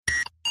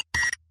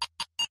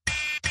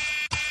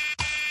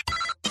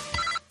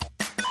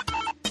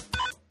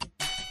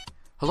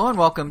Hello and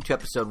welcome to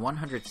episode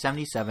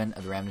 177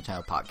 of the Random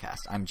Nintendo Podcast.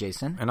 I'm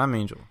Jason. And I'm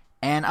Angel.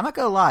 And I'm not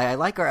going to lie, I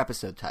like our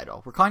episode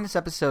title. We're calling this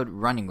episode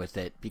Running With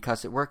It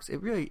because it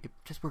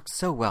just works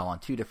so well on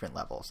two different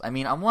levels. I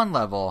mean, on one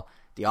level,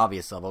 the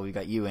obvious level, we've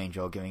got you,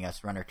 Angel, giving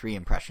us Runner 3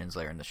 impressions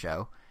later in the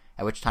show,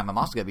 at which time I'm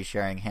also going to be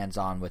sharing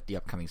hands-on with the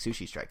upcoming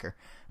Sushi Striker.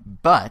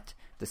 But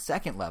the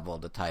second level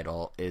of the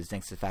title is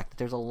thanks to the fact that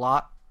there's a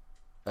lot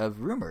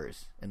of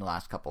rumors in the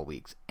last couple of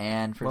weeks,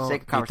 and for the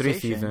sake of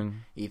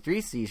conversation,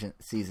 E3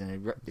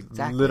 season,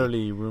 exactly,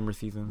 literally rumor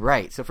season,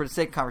 right? So for the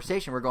sake of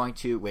conversation, we're going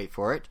to wait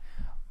for it,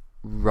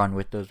 run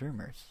with those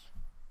rumors.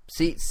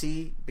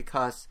 See,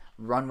 because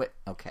run with.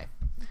 Okay,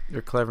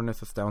 your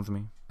cleverness astounds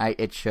me.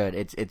 It should.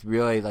 It's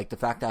really like the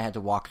fact that I had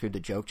to walk through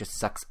the joke just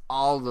sucks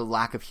all the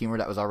lack of humor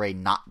that was already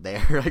not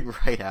there,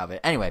 like right out of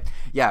it. Anyway,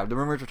 yeah, the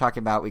rumors we're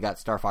talking about, we got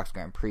Star Fox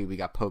Grand Prix, we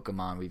got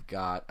Pokemon, we've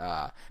got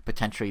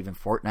potentially even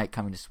Fortnite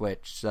coming to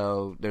Switch.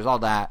 So there's all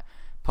that.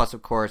 Plus,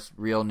 of course,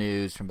 real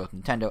news from both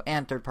Nintendo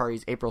and third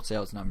parties, April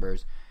sales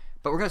numbers.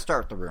 But we're going to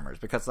start with the rumors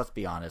because let's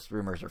be honest,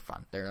 rumors are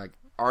fun. They're like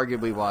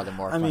arguably one of the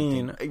more fun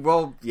things.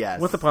 Well,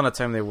 yes. Once upon a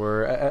time they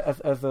were.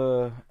 As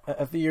the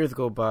years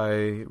go by,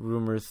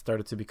 rumors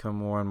started to become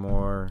more and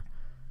more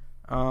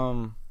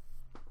fun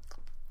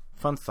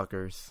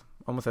suckers.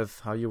 Almost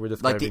as how you were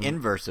describing. Like the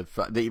inverse of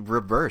fun, the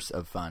reverse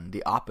of fun,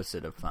 the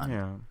opposite of fun.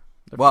 Yeah.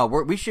 Well,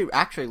 we should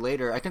actually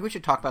later. I think we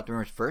should talk about the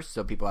rumors first,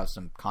 so people have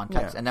some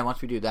context, and then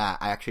once we do that,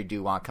 I actually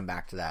do want to come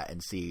back to that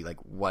and see like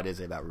what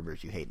is it about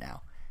rumors you hate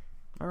now.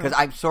 Because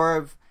I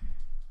think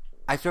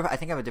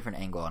I have a different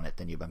angle on it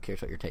than you, but I'm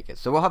curious what your take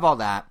is. So we'll have all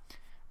that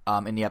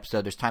in the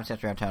episode. There's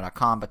timestamps around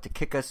town.com, but to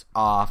kick us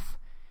off,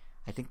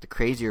 I think the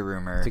crazier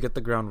rumor to get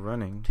the ground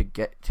running,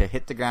 to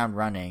hit the ground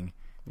running.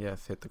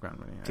 Yes, hit the ground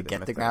running. To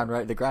get the ground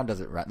right. The ground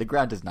doesn't run. The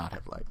ground does not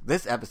have life.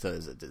 This episode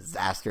is a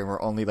disaster, and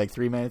we're only like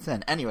 3 minutes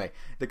in. Anyway,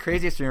 the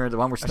craziest rumor, the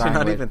one we're starting Actually,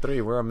 not with, even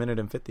 3. We're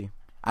 1:50.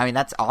 I mean,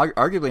 that's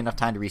arguably enough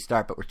time to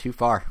restart, but we're too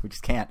far. We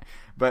just can't.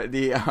 But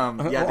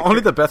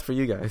only the best for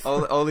you guys.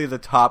 Only the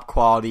top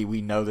quality.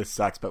 We know this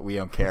sucks, but we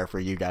don't care for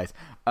you guys.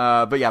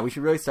 But yeah, we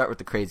should really start with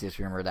the craziest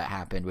rumor that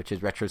happened, which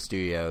is Retro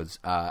Studios,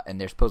 and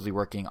they're supposedly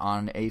working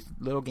on a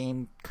little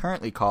game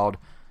currently called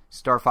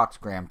Star Fox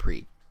Grand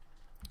Prix.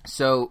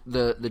 So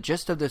the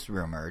gist of this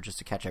rumor, just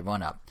to catch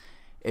everyone up,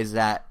 is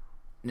that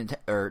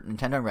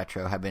Nintendo and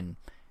Retro have been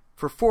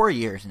for 4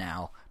 years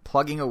now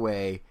plugging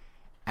away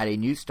at a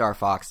new Star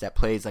Fox that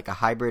plays like a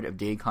hybrid of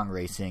Diddy Kong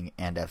Racing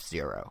and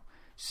F-Zero.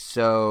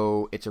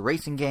 So it's a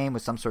racing game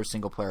with some sort of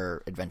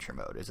single-player adventure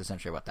mode is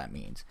essentially what that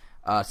means.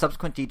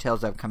 Subsequent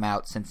details that have come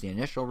out since the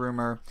initial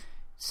rumor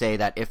say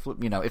that if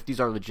these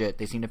are legit,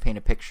 they seem to paint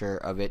a picture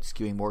of it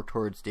skewing more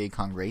towards Diddy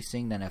Kong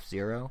Racing than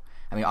F-Zero.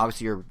 I mean,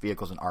 obviously your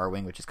vehicle's an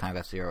R-Wing, which is kind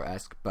of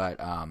F-Zero-esque, but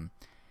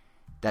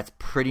that's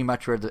pretty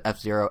much where the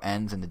F-Zero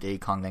ends and the Diddy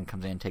Kong then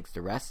comes in and takes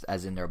the rest,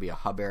 as in there'll be a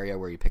hub area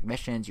where you pick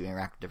missions, you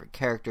interact with different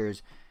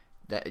characters,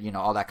 that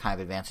all that kind of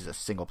advances a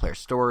single player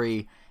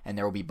story, and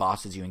there will be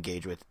bosses you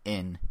engage with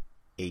in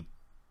a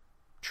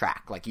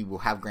track. Like you will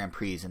have Grand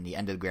Prix, and the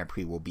end of the Grand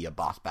Prix will be a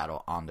boss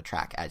battle on the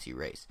track as you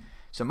race.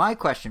 So my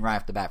question right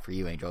off the bat for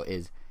you, Angel,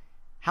 is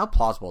how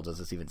plausible does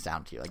this even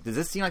sound to you? Like, does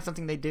this seem like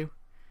something they do?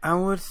 I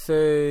would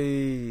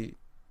say,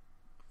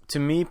 to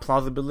me,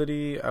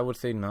 plausibility, I would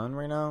say none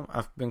right now.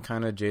 I've been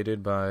kind of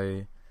jaded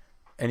by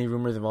any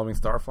rumors involving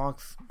Star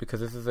Fox because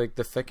this is like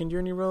the second year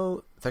in a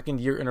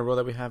row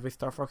that we have a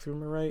Star Fox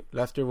rumor, right?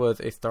 Last year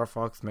was a Star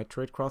Fox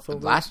Metroid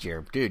crossover. Last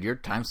year, dude, your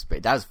time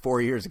space, that was 4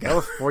 years ago. That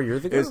was 4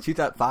 years ago? It was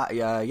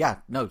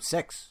 2005,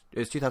 6. It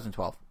was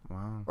 2012.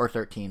 Wow. Or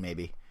 13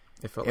 maybe.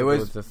 It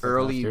was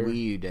early Wii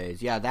U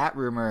days. Yeah, that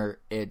rumor,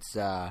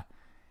 I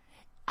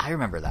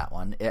remember that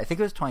one. I think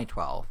it was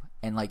 2012,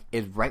 and like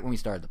it's right when we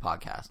started the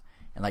podcast,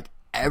 and like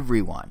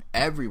everyone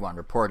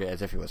reported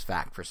as if it was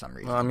fact for some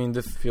reason. Well, I mean,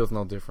 this feels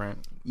no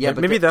different. Yeah, but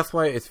maybe that's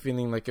why it's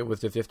feeling like it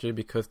was just yesterday,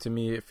 because to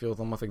me it feels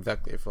almost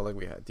exactly. It felt like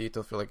we had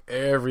details. I feel like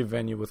every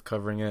venue was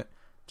covering it,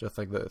 just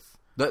like this.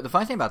 The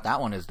funny thing about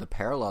that one is the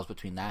parallels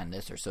between that and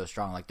this are so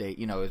strong. Like it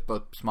was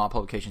both small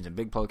publications and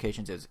big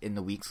publications. It was in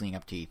the weeks leading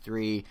up to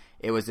E3.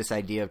 It was this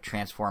idea of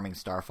transforming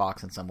Star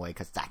Fox in some way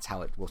because that's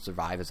how it will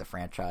survive as a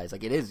franchise.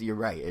 Like it is. You're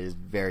right. It is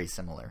very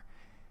similar.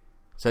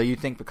 So you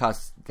think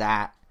because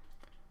that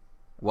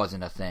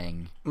wasn't a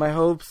thing, my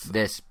hopes,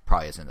 this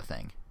probably isn't a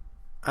thing.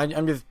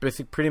 I'm just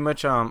pretty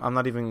much I'm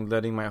not even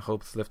letting my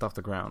hopes lift off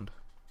the ground.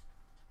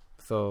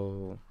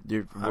 So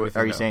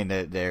are you saying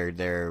that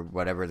they're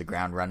whatever the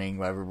ground running,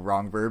 whatever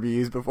wrong verb you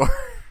used before?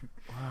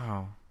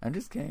 Wow. I'm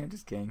just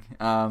kidding.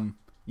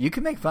 You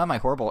can make fun of my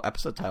horrible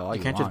episode title all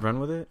you can't want. Just run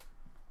with it.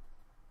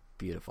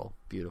 Beautiful.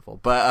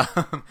 But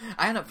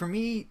I don't know. For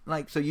me,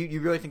 like, so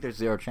you really think there's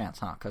zero chance,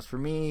 huh? Because for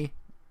me,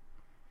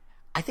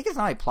 I think it's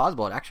not like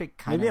plausible. It actually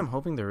kind of. Maybe I'm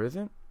hoping there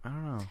isn't. I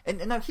don't know.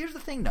 And now here's the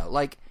thing, though.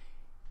 Like,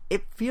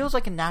 it feels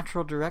like a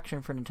natural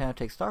direction for Nintendo to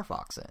take Star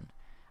Fox in.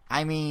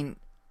 I mean,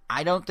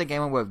 I don't think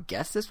anyone would have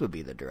guessed this would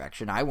be the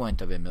direction. I wouldn't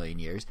have in a million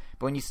years.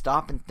 But when you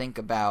stop and think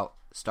about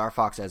Star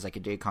Fox as like a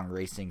Diddy Kong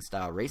Racing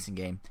style racing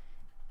game,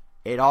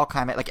 it all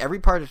kind of like every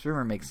part of this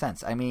rumor makes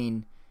sense. I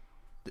mean,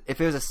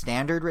 if it was a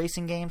standard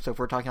racing game, so if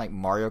we're talking like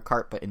Mario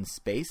Kart but in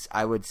space,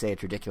 I would say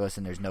it's ridiculous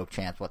and there's no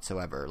chance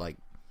whatsoever. Like,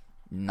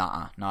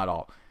 nah, not at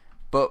all.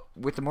 But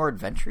with the more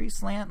adventure-y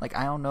slant, like,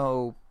 I don't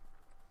know.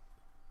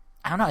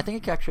 I think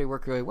it could actually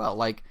work really well.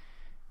 Like,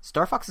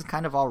 Star Fox is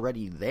kind of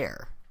already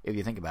there, if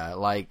you think about it.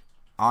 Like,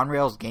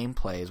 on-rails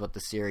gameplay is what the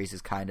series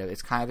is kind of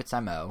its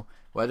MO.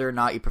 Whether or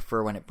not you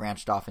prefer when it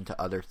branched off into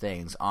other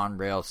things,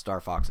 on-rails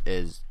Star Fox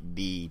is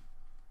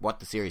what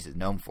the series is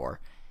known for.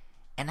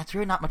 And that's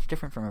really not much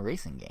different from a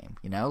racing game,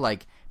 you know?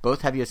 Like,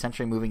 both have you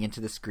essentially moving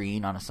into the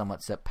screen on a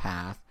somewhat set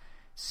path.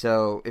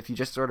 So if you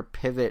just sort of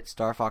pivot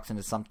Star Fox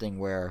into something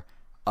where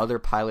other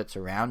pilots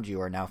around you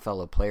are now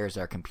fellow players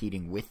that are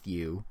competing with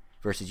you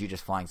versus you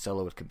just flying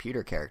solo with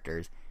computer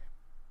characters,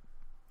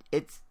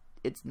 it's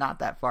not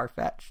that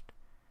far-fetched.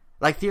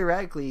 Like,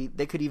 theoretically,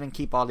 they could even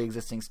keep all the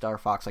existing Star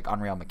Fox, like,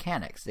 on-rail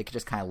mechanics. They could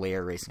just kind of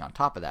layer racing on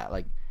top of that.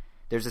 Like,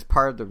 there's this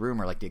part of the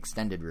rumor, like the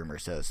extended rumor,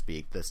 so to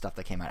speak, the stuff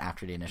that came out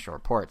after the initial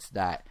reports,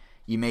 that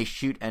you may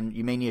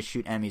need to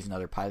shoot enemies and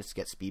other pilots to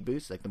get speed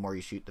boosts. Like, the more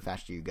you shoot, the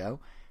faster you go.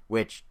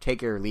 Which,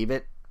 take it or leave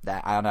it,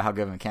 that I don't know how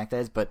good of a mechanic that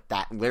is, but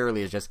that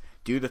literally is just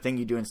do the thing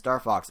you do in Star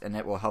Fox, and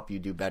it will help you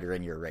do better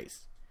in your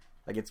race.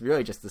 Like, it's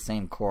really just the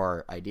same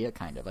core idea,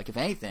 kind of. Like, if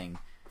anything,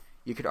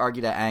 you could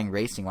argue that adding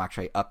racing will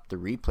actually up the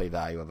replay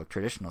value of a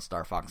traditional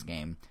Star Fox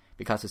game,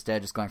 because instead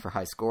of just going for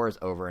high scores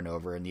over and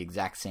over and the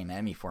exact same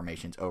enemy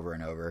formations over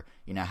and over,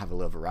 you now have a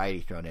little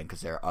variety thrown in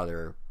because there are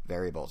other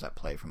variables at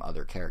play from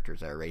other characters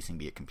that are racing,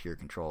 be it computer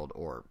controlled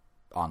or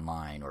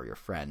online or your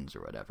friends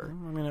or whatever.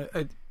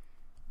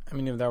 I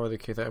mean, if that were the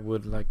case, I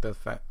would like the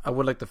fact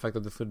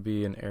that this would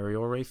be an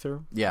aerial racer.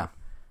 Yeah,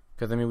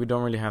 because I mean, we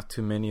don't really have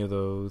too many of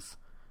those,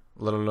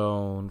 let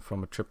alone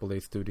from a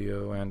AAA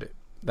studio, and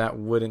that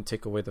wouldn't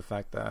take away the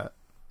fact that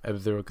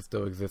F-Zero could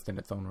still exist in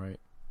its own right.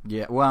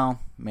 Yeah,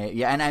 well,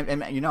 and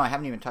I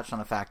haven't even touched on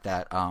the fact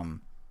that,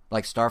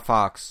 like, Star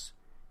Fox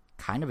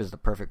kind of is the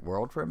perfect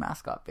world for a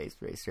mascot-based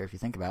racer, if you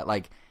think about it.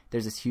 Like,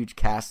 there's this huge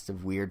cast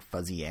of weird,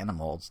 fuzzy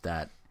animals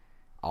that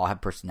all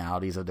have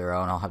personalities of their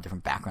own, all have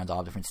different backgrounds, all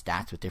have different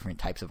stats with different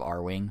types of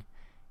R-Wing.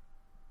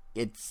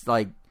 It's,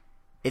 like,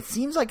 it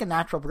seems like a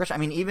natural progression. I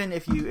mean, even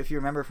if you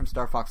remember from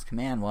Star Fox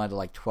Command, one of the,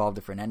 like, 12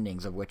 different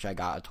endings, of which I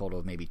got a total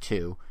of maybe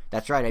 2.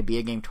 That's right, I beat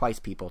a game twice,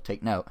 people.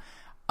 Take note.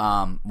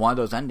 One of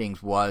those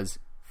endings was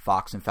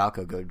Fox and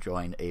Falco go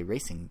join a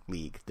racing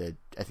league.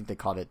 I think they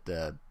called it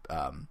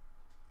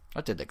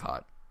what did they call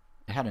it?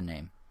 It had a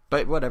name.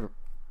 But whatever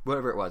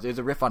it was. It was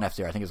a riff on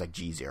F-Zero. I think it was like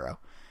G-Zero.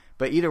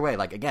 But either way,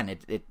 like, again,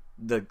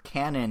 the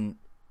canon,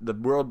 the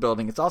world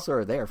building, it's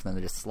also there for them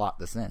to just slot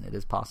this in. It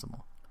is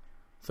possible.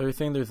 So you're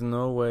saying there's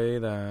no way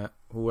that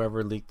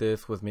whoever leaked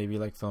this was maybe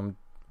like some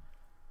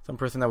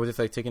person that was just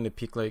like taking a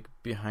peek like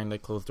behind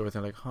like closed doors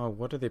and like,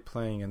 what are they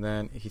playing? And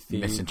then he sees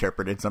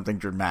misinterpreted something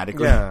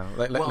dramatically. Yeah,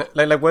 like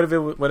what if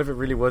it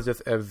really was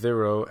just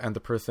F-Zero and the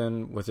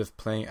person was just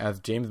playing as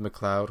James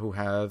McCloud, who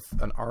has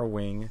an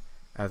R-Wing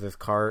as his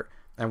cart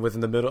and was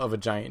in the middle of a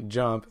giant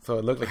jump, so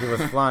it looked like he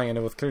was flying and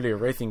it was clearly a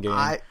racing game.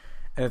 And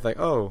it's like,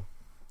 oh,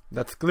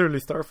 that's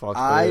clearly Star Fox.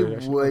 I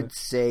would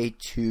say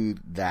to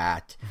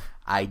that,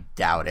 I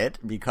doubt it,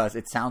 because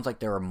it sounds like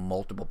there are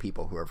multiple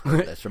people who have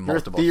heard this from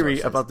multiple sources. Your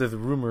theory about this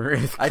rumor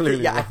is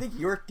clearly I think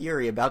your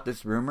theory about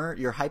this rumor,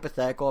 your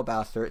hypothetical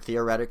about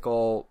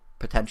theoretical,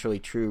 potentially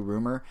true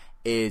rumor,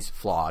 is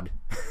flawed.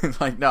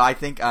 Like, no, I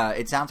think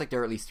it sounds like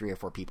there are at least 3 or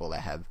 4 people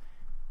that have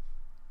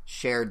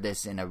shared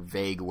this in a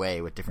vague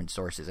way with different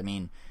sources. I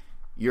mean,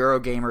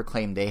 Eurogamer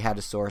claimed they had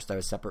a source that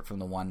was separate from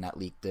the one that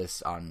leaked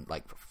this on,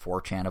 like,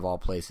 4chan of all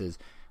places,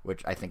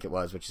 which I think it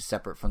was, which is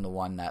separate from the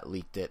one that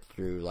leaked it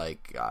through,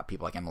 like,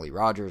 people like Emily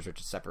Rogers, which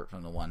is separate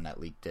from the one that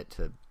leaked it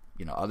to,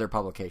 other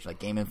publications like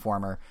Game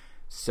Informer.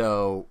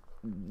 So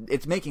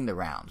it's making the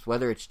rounds.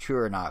 Whether it's true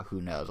or not,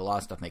 who knows? A lot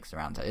of stuff makes the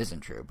rounds that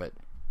isn't true, but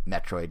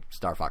Metroid,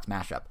 Star Fox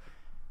mashup.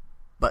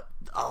 But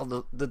all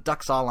the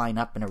ducks all line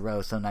up in a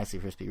row so nicely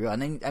for it to be real.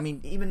 And then, I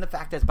mean, even the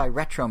fact that it's by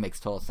Retro makes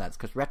total sense,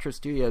 because Retro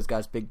Studios got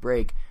its big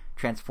break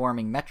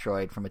transforming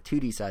Metroid from a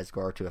 2D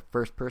side-scroller to a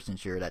first-person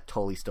shooter that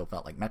totally still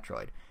felt like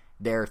Metroid.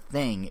 Their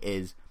thing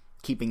is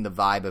keeping the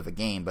vibe of a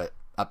game, but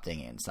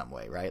updating it in some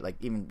way, right? Like,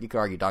 even, you could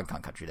argue Donkey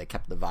Kong Country, they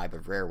kept the vibe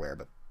of Rareware,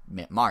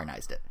 but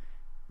modernized it.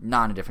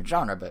 Not in a different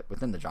genre, but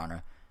within the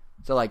genre.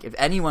 So, like, if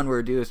anyone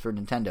were to do this for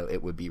Nintendo,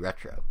 it would be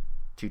Retro.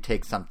 To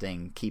take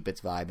something, keep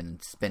its vibe,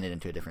 and spin it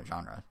into a different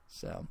genre.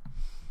 So,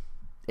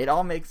 it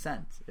all makes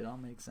sense. It all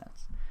makes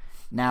sense.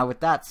 Now, with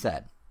that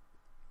said,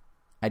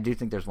 I do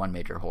think there's one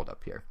major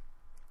holdup here.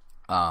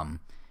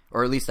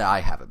 Or at least that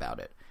I have about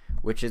it,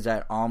 which is that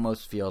it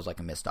almost feels like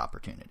a missed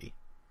opportunity.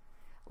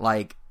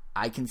 Like,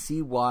 I can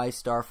see why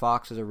Star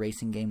Fox as a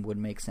racing game would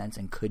make sense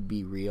and could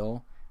be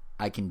real.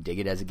 I can dig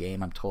it as a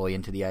game. I'm totally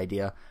into the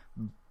idea.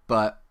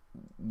 But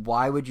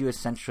why would you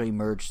essentially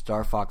merge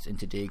Star Fox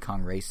into Diddy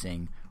Kong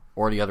Racing,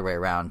 or the other way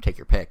around, take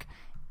your pick,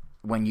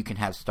 when you can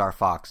have Star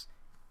Fox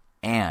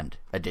and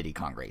a Diddy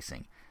Kong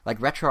Racing?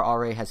 Like, Retro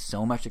already has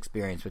so much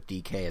experience with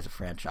DK as a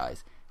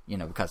franchise,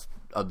 because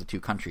of the 2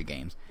 country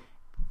games.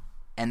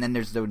 And then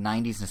there's the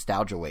 90s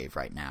nostalgia wave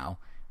right now,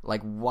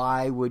 Like,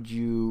 why would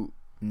you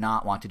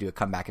not want to do a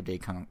comeback of Diddy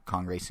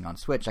Kong Racing on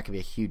Switch? That could be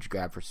a huge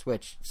grab for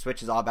Switch.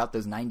 Switch is all about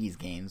those 90s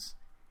games.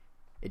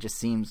 It just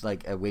seems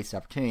like a wasted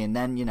opportunity. And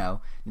then,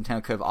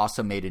 Nintendo could have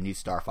also made a new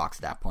Star Fox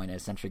at that point and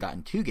essentially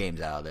gotten 2 games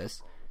out of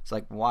this. It's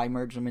like, why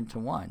merge them into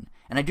one?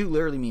 And I do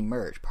literally mean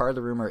merge. Part of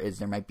the rumor is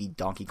there might be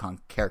Donkey Kong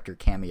character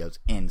cameos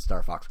in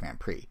Star Fox Grand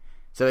Prix.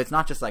 So it's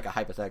not just like a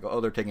hypothetical,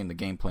 they're taking the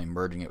gameplay and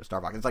merging it with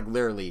Star Fox. It's like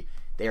literally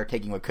they are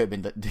taking what could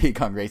have been Diddy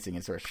Kong Racing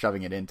and sort of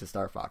shoving it into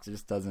Star Fox. It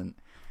just doesn't...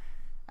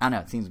 I don't know,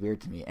 it seems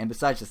weird to me. And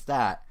besides just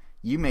that,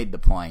 you made the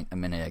point a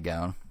minute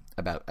ago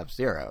about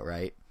F-Zero,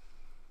 right?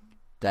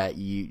 That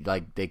you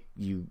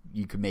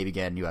could maybe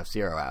get a new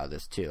F-Zero out of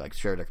this too. Like,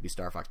 sure, there could be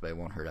Star Fox, but it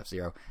won't hurt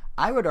F-Zero.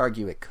 I would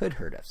argue it could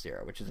hurt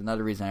F-Zero, which is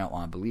another reason I don't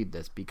want to believe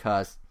this,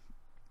 because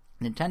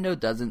Nintendo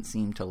doesn't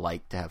seem to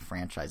like to have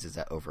franchises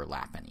that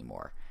overlap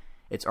anymore.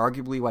 It's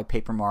arguably why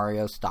Paper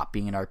Mario stopped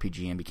being an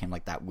RPG and became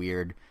like that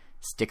weird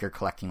sticker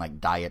collecting like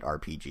diet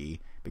RPG,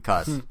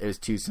 because it was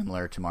too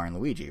similar to Mario and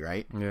Luigi,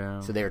 right? Yeah.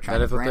 So they were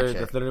trying to branch it.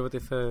 That's literally what they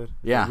said.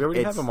 Yeah. We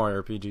already have a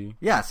Mario RPG.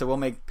 Yeah, so we'll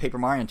make Paper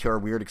Mario into our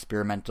weird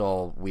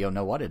experimental, we don't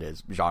know what it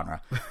is,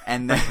 genre.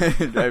 And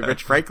then,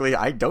 which frankly,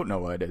 I don't know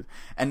what it is.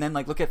 And then,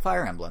 like, look at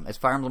Fire Emblem. As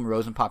Fire Emblem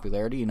rose in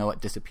popularity, you know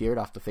what disappeared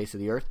off the face of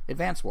the earth?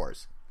 Advance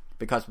Wars.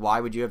 Because why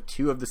would you have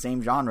 2 of the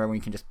same genre when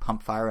you can just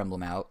pump Fire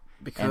Emblem out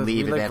and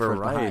leave Advance Wars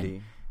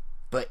behind?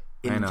 But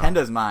in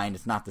Nintendo's mind,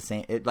 it's not the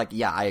same.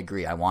 I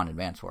agree. I want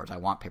Advance Wars. I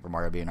want Paper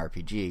Mario to be an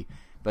RPG.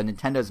 But in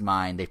Nintendo's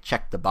mind, they've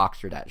checked the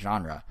box for that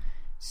genre.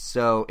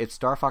 So if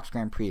Star Fox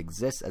Grand Prix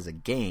exists as a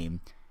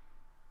game,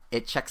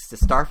 it checks the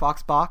Star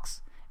Fox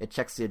box, it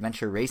checks the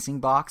Adventure Racing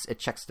box, it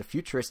checks the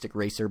Futuristic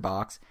Racer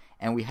box,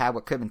 and we have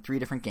what could have been 3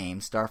 different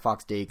games, Star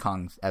Fox, Diddy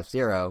Kong,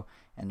 F-Zero,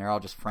 and they're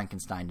all just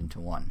Frankensteined into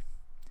one.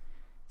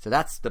 So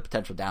that's the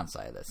potential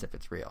downside of this, if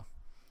it's real.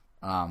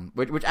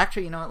 Which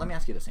actually, you know what, let me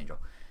ask you this, Angel.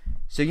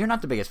 So you're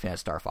not the biggest fan of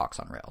Star Fox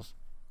on rails.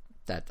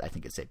 That, I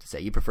think, is safe to say.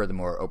 You prefer the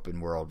more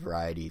open world,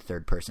 variety,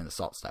 third-person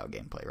assault style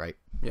gameplay, right?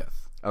 Yes.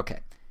 Okay.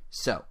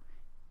 So,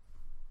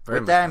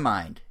 with that in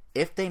mind,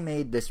 if they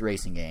made this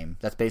racing game,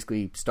 that's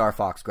basically Star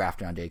Fox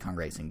grafted on Diddy Kong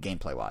Racing,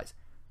 gameplay-wise,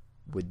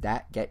 would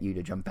that get you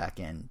to jump back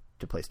in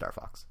to play Star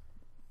Fox?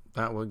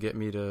 That would get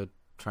me to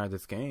try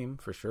this game,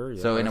 for sure,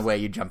 yes. So, in a way,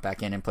 you jump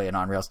back in and play an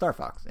on-rail Star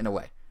Fox, in a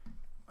way.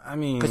 I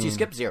mean... Because you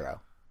skipped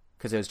Zero.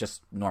 Because it was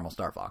just normal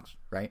Star Fox,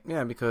 right?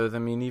 Yeah, because, I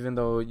mean, even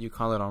though you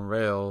call it on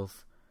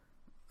rails...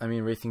 I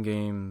mean, racing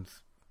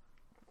games.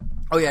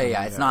 Oh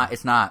yeah. It's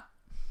not.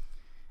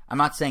 I'm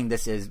not saying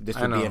this would be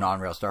an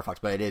on-rail Star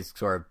Fox, but it is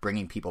sort of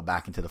bringing people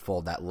back into the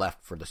fold that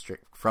left from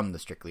the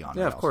strictly on-rails.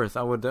 Yeah, of course.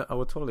 I would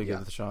totally give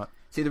it a shot.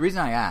 See, the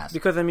reason I asked,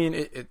 because I mean,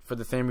 it for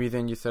the same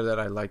reason you said that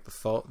I like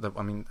Assault.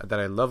 That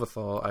I love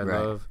Assault. I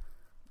love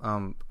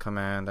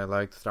Command. I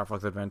like Star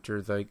Fox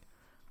Adventures. Like,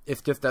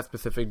 it's just that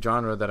specific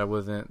genre that I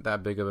wasn't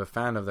that big of a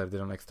fan of, that I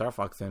didn't like Star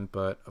Fox in.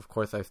 But of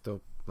course, I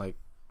still like.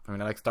 I mean,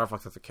 I like Star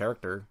Fox as a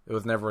character. It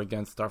was never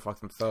against Star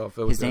Fox himself.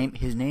 His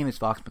name is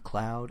Fox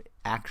McCloud,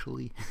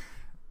 actually.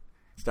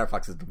 Star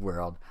Fox is the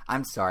world.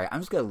 I'm sorry.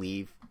 I'm just going to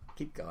leave.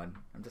 Keep going.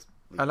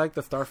 I like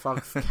the Star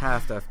Fox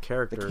cast as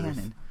characters. The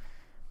canon.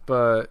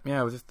 But,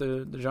 yeah, it was just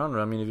the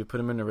genre. I mean, if you put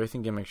him in a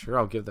racing game, sure,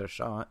 I'll give that a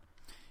shot.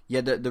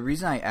 Yeah, the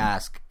reason I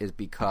ask is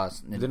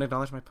because... You didn't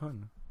acknowledge my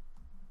pun.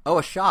 Oh,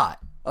 a shot.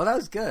 Oh, that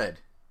was good.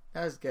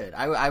 That was good.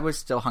 I was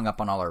still hung up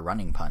on all our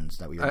running puns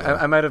that we were doing.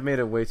 I might have made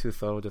it way too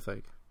subtle, just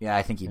like... Yeah,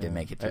 I think you did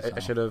make it too subtle. I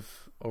should have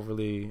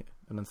overly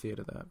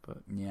enunciated that, but...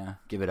 Yeah,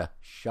 give it a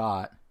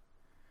shot.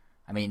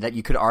 I mean, that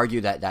you could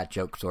argue that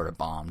joke sort of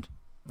bombed.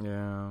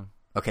 Yeah.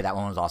 Okay, that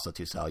one was also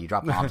too subtle. You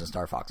dropped bombs in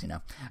Star Fox, you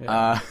know.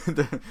 Yeah.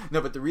 No,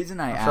 but the reason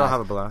I asked... I'll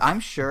have a blast. I'm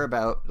sure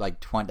about, like,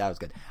 20... That was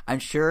good. I'm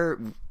sure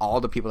all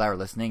the people that were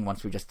listening,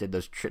 once we just did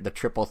those the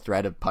triple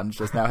thread of puns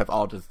just now, have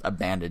all just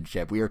abandoned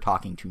ship. We are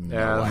talking to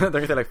no one. They're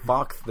going to say, like,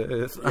 Fox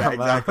this. Yeah,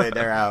 exactly.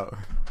 They're out.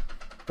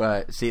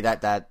 But, see,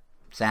 that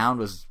sound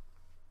was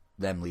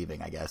them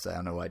leaving, I guess. I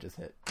don't know what I just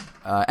hit.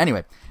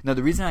 Anyway, no,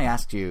 the reason I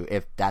asked you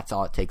if that's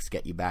all it takes to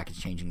get you back is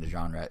changing the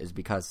genre is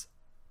because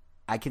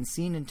I can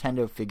see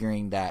Nintendo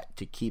figuring that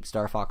to keep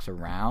Star Fox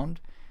around,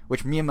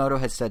 which Miyamoto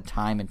has said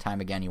time and time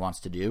again he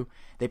wants to do,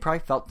 they probably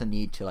felt the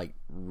need to, like,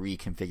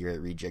 reconfigure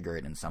it, rejigger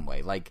it in some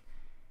way. Like,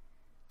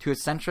 to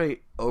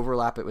essentially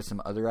overlap it with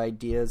some other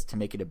ideas to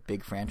make it a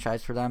big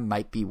franchise for them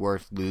might be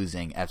worth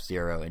losing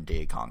F-Zero and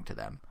Diddy Kong to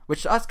them,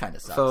 which to us kind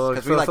of sucks. So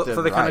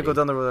they kind of go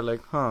down the road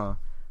like,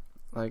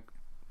 like,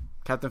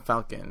 Captain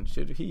Falcon,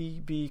 should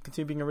he be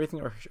continue being a racing,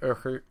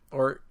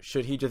 or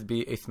should he just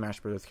be a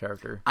Smash Brothers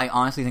character? I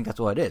honestly think that's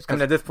what it is.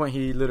 And at this point,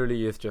 he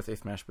literally is just a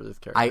Smash Brothers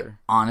character.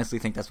 I honestly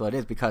think that's what it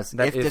is, because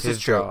that if this is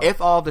true, if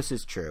all this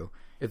is true,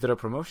 is it a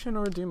promotion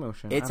or a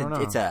demotion?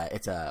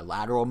 It's a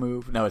lateral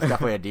move. No, it's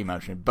definitely a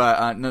demotion.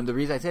 But no, the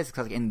reason I say this is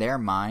because in their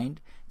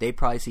mind, they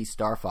probably see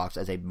Star Fox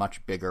as a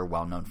much bigger,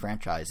 well-known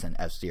franchise than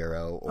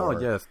F-Zero. Or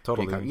yes,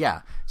 totally.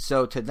 Yeah.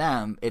 So to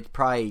them, it's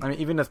probably... I mean,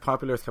 even as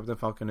popular as Captain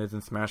Falcon is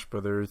in Smash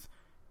Brothers,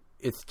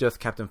 it's just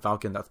Captain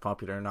Falcon that's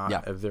popular, not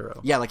F-Zero.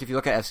 Yeah, like if you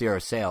look at F-Zero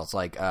sales,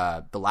 like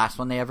the last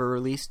one they ever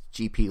released,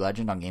 GP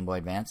Legend on Game Boy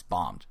Advance,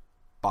 bombed.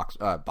 Box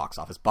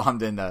office,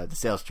 bombed in the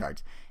sales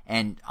charts.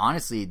 And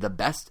honestly, the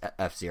best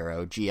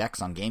F-Zero,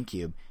 GX on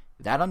GameCube,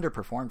 that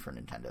underperformed for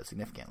Nintendo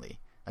significantly.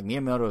 Like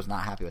Miyamoto was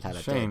not happy with how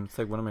that did. Shame. It's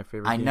like one of my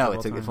favorite I games know, of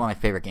it's all time. one of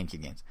my favorite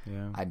GameCube games.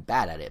 Yeah. I'm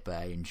bad at it, but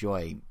I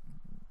enjoy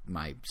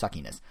my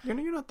suckiness. You're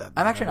not that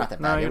bad. I'm actually not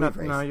that bad. No, you're not.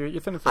 No,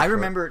 you're finished. I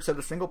remember, so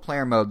the single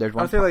player mode, there's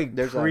one. I'd say like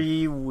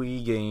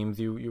pre-Wii games,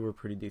 you were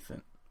pretty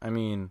decent. I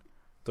mean,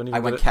 don't even. I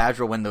went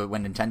casual when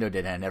Nintendo did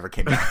it and it never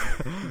came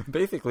back.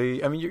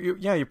 Basically, I mean,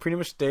 you pretty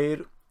much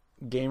stayed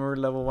gamer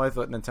level wise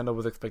what Nintendo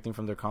was expecting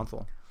from their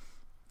console.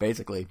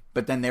 Basically,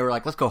 but then they were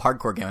like, "Let's go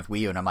hardcore game with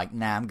Wii U," and I'm like,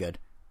 "Nah, I'm good."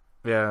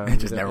 Yeah,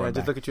 just never went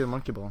just back. look at you in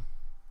Monkey Ball.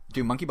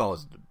 Dude, Monkey Ball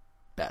was the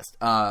best.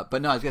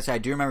 But no, I was gonna say I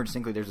do remember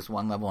distinctly. There's this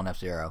one level in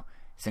F-Zero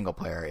single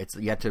player. It's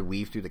you had to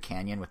weave through the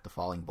canyon with the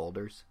falling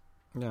boulders.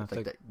 Yeah, it's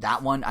like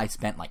that one I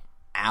spent like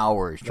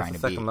hours trying to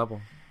beat. Second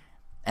level.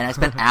 And I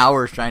spent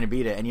hours trying to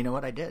beat it. And you know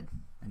what? I did.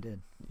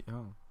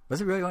 Oh. Was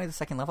it really only the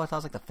second level? I thought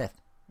it was like the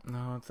fifth. No,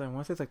 I want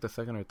to say it's like the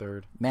second or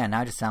third. Man,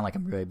 now I just sound like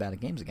I'm really bad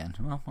at games again.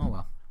 Well, oh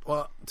well.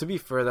 Well, to be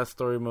fair, that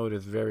story mode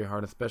is very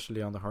hard,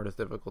 especially on the hardest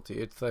difficulty.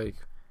 It's like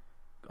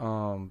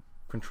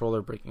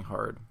controller breaking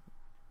hard.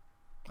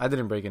 I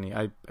didn't break any.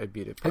 I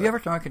beat it. Have you ever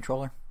thrown a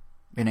controller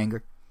in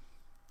anger?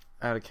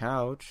 At a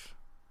couch.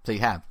 So you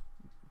have.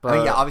 But, I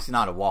mean, yeah, obviously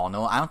not a wall.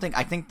 No, I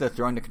think the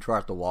throwing the controller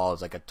at the wall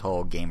is like a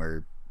total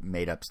gamer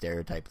made up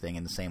stereotype thing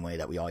in the same way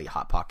that we all eat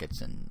Hot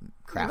Pockets and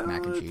Kraft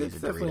mac and cheese it's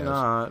and definitely Doritos.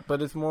 not,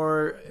 but it's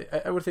more.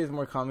 I would say it's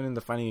more common in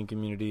the fighting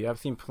community. I've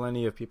seen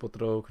plenty of people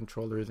throw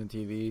controllers and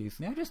TVs.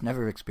 Yeah, I just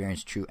never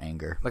experienced true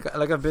anger. Like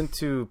I've been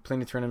to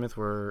plenty of tournaments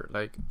where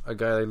like a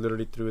guy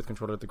literally threw his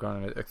controller at the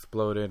ground and it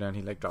exploded and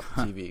he like dropped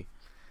the TV.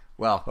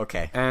 Well,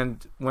 okay.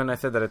 And when I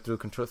said that I threw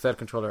said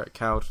controller at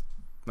couch,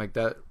 like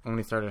that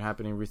only started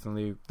happening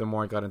recently. The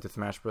more I got into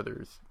Smash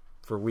Brothers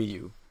for Wii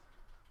U.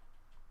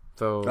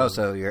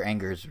 So your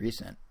anger is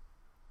recent.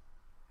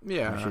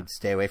 Yeah, we should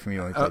stay away from you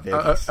when we play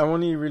video games. I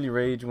only really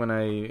rage when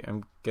I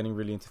am getting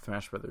really into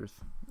Smash Brothers.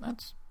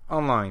 That's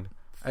online.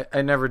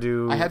 I never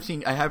do. I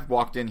have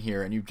walked in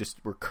here and you just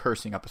were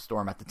cursing up a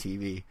storm at the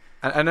TV.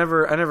 I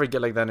never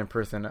get like that in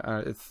person.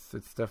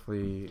 It's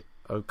definitely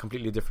a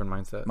completely different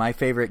mindset. My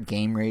favorite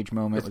game rage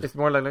moment it's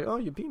more like oh,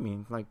 you beat me,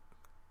 like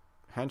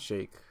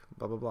handshake,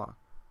 blah blah blah,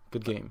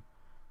 good game.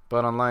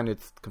 But online,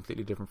 it's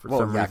completely different for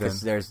some reason. Because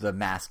there's the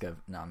mask of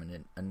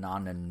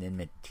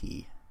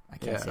anonymity. I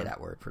can't say that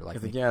word for the life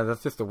of me. Yeah,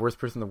 that's just the worst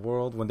person in the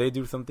world. When they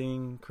do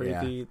something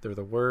crazy, they're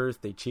the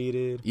worst. They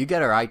cheated. You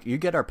get our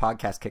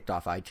podcast kicked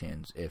off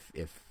iTunes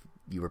if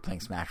you were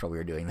playing Smash while we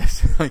were doing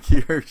this. Like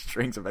your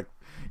strings of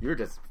you're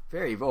just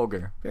very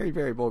vulgar, very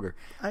very vulgar.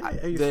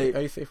 I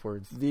use safe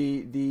words.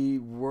 The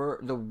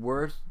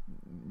worst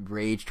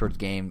rage towards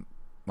game.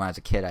 When I was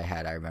a kid,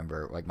 I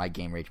remember, like, my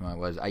game rage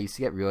moment was I used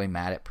to get really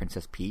mad at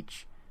Princess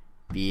Peach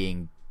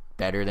being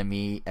better than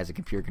me as a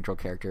computer control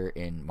character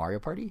in Mario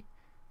Party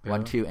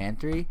 1, 2, and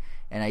 3.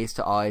 And I used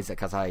to always,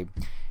 because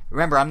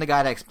remember, I'm the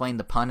guy that explained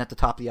the pun at the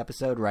top of the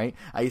episode, right?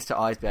 I used to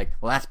always be like,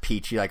 well, that's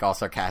Peachy, like, all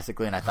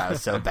sarcastically, and I thought it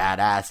was so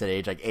badass at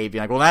age, like, 8,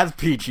 being like, well, that's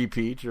Peachy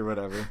Peach, or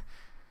whatever.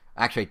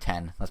 Actually,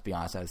 10. Let's be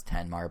honest, I was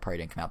 10. Mario Party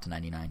didn't come out to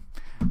 99.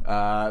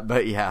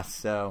 But, yeah,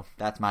 so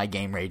that's my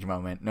game rage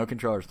moment. No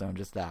controller stone,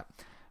 just that.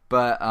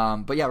 But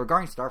yeah,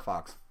 regarding Star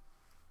Fox,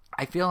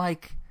 I feel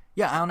like,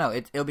 I don't know.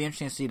 It'll be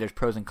interesting to see. There's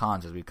pros and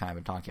cons, as we've kind of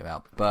been talking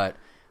about. But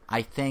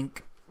I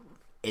think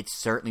it's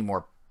certainly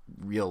more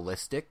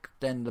realistic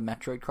than the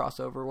Metroid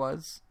crossover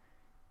was.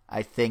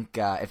 I think,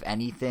 if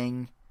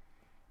anything,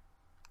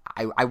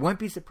 I wouldn't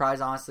be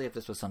surprised, honestly, if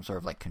this was some sort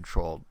of, like,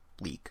 controlled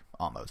leak,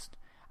 almost.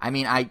 I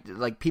mean,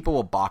 people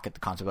will balk at the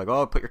concept, like,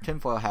 oh, put your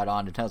tinfoil hat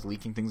on, Nintendo's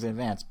leaking things in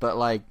advance. But,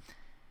 like,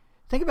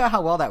 think about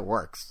how well that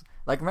works.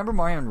 Like, remember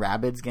Mario and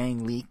Rabbids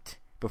getting leaked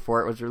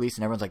before it was released,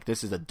 and everyone's like,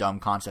 this is a dumb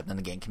concept, and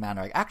the game came out, and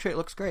they're like, actually, it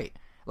looks great.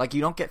 Like, you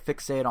don't get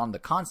fixated on the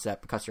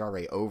concept because you're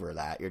already over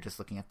that. You're just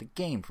looking at the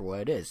game for what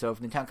it is. So if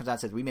Nintendo comes out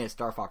and says, we made a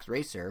Star Fox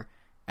Racer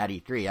at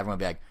E3, everyone will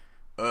be like,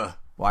 ugh,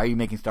 why are you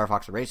making Star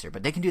Fox a Racer?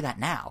 But they can do that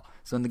now.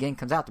 So when the game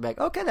comes out, they'll be like,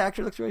 okay, that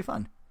actually looks really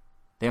fun.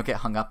 They don't get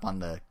hung up on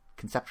the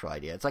conceptual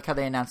idea. It's like how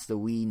they announced the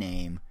Wii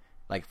name,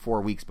 like,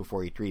 4 weeks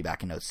before E3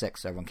 back in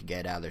 2006, so everyone could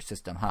get it out of their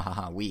system, ha ha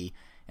ha, Wii.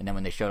 And then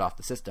when they showed off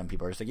the system,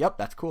 people were just like, yep,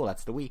 that's cool,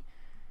 that's the Wii.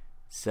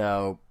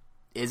 So,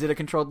 is it a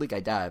controlled leak? I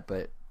doubt it,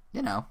 but,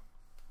 you know,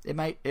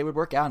 it would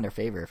work out in their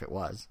favor if it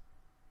was.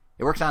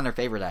 It works out in their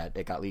favor that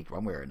it got leaked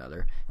one way or another.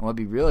 And what would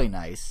be really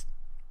nice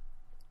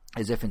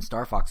is if in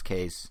Star Fox's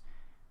case,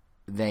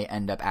 they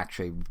end up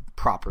actually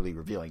properly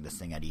revealing this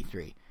thing at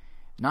E3.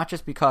 Not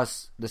just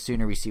because the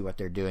sooner we see what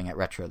they're doing at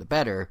Retro, the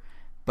better,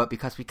 but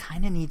because we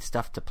kind of need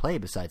stuff to play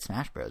besides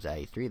Smash Bros. At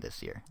E3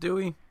 this year. Do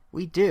we?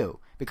 We do.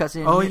 Because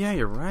yeah,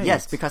 you're right.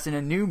 Yes, because in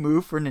a new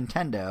move for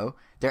Nintendo,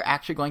 they're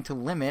actually going to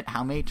limit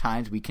how many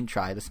times we can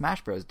try the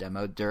Smash Bros.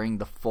 Demo during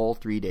the full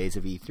 3 days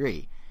of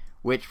E3.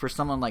 Which, for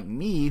someone like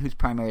me, who's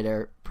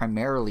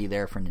primarily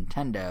there for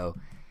Nintendo,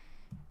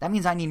 that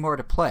means I need more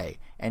to play.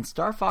 And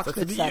Star Fox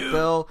fits that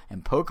bill,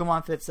 and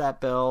Pokemon fits that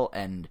bill,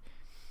 and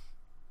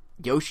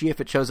Yoshi, if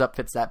it shows up,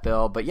 fits that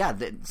bill. But yeah,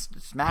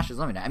 Smash is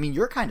limited. I mean,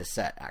 you're kind of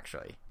set,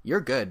 actually.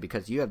 You're good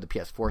because you have the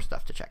PS4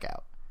 stuff to check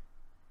out.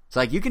 So,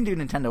 like, you can do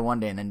Nintendo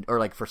one day, and then, or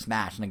like for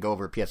Smash, and then go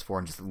over to PS4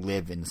 and just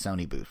live in the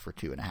Sony booth for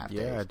 2.5 days.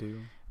 Yeah, I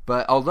do.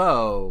 But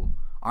although,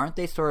 aren't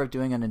they sort of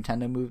doing a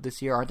Nintendo move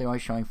this year? Aren't they only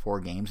showing 4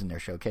 games in their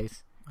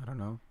showcase? I don't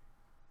know.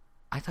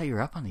 I thought you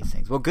were up on these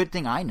things. Well, good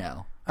thing I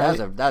know.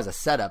 That was a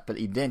setup, but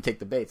you didn't take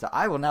the bait, so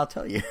I will now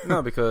tell you.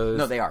 No, because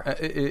no, they are.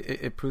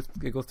 It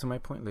goes to my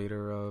point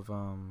later of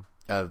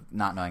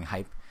not knowing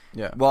hype.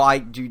 Yeah. Well, I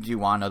do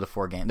want to know the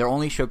 4 games. They're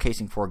only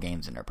showcasing 4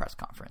 games in their press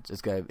conference.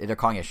 It's good. They're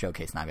calling it a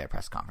showcase, not a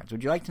press conference.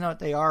 Would you like to know what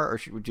they are, or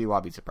would you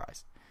all be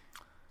surprised?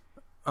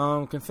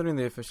 Considering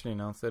they officially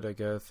announced it, I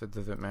guess it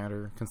doesn't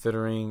matter.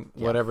 Considering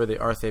whatever they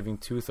are saving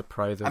 2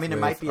 surprises, it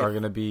might be are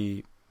going to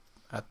be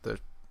at the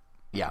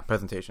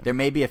presentation. There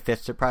may be a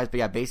 5th surprise, but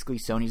yeah, basically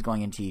Sony's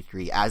going into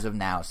E3 as of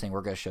now, saying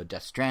we're going to show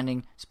Death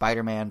Stranding,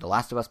 Spider-Man, The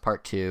Last of Us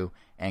Part 2,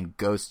 and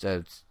Ghost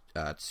of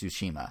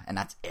Tsushima, and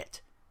that's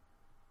it.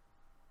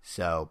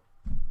 So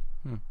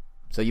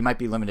you might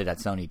be limited at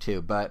Sony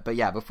too, but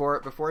yeah.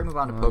 Before we move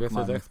on to Pokemon, I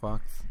guess there's Xbox.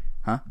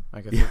 Huh?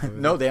 I guess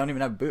no, they don't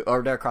even have booth.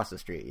 Or they're across the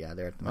street. Yeah,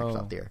 they're at the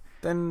Microsoft Theater.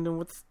 Then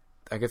what's?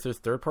 I guess there's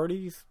third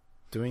parties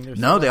doing their.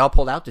 No, they all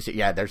pulled out this year.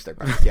 Yeah, there's third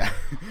parties. Yeah,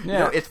 yeah.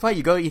 No, it's funny.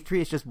 You go to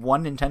E3, it's just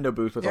one Nintendo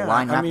booth with a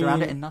line wrapped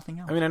around it and nothing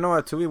else. I mean, I know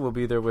Atui will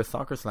be there with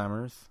Soccer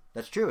Slammers.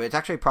 That's true. It's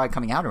actually probably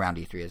coming out around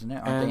E3, isn't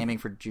it? Aren't they aiming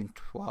for June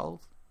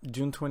 12th?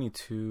 June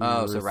 22.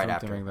 Oh, so right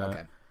after. Like that.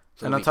 Okay.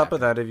 So and on top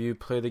of that, if you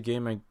play the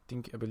game, I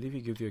believe he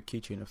gives you a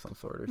keychain of some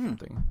sort or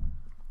something.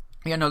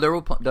 Yeah, no,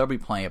 there'll be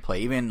plenty of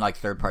play. Even like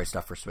third-party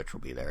stuff for Switch will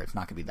be there. It's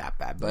not gonna be that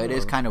bad, but it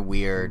is kind of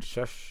weird.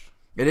 Shush.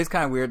 It is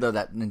kind of weird though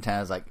that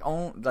Nintendo's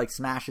like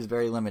Smash is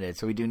very limited,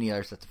 so we do need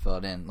other stuff to fill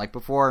it in. Like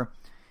before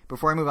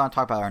I move on to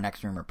talk about our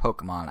next rumor,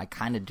 Pokemon, I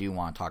kind of do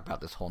want to talk about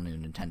this whole new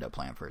Nintendo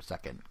plan for a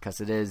second because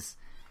it is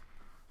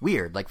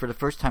weird. Like for the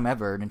first time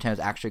ever, Nintendo's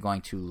actually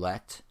going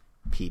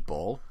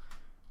to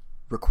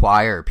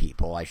require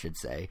people, I should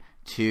say,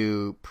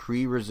 to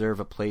pre-reserve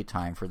a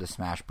playtime for the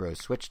Smash Bros.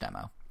 Switch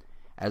demo.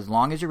 As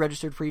long as you're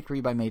registered for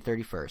E3 by May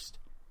 31st,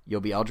 you'll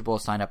be eligible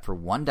to sign up for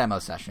one demo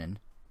session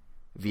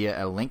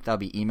via a link that'll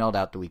be emailed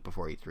out the week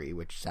before E3,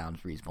 which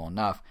sounds reasonable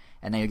enough.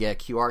 And then you get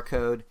a QR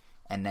code,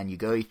 and then you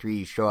go E3,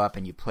 you show up,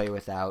 and you play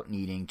without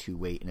needing to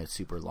wait in a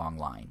super long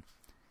line.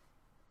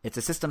 It's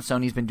a system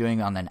Sony's been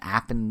doing on an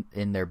app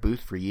in their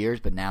booth for years,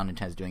 but now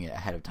Nintendo's doing it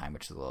ahead of time,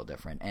 which is a little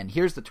different. And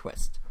here's the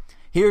twist.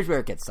 Here's where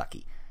it gets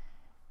sucky.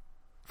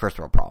 First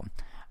world problem.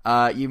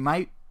 You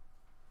might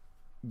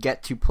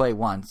get to play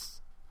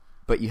once,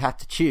 but you have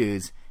to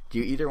choose. Do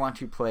you either want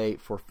to play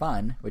for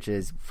fun, which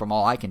is, from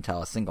all I can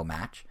tell, a single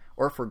match,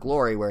 or for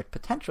glory, where it's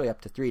potentially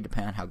up to 3,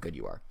 depending on how good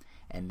you are.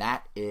 And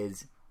that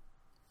is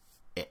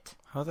it.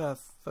 How's that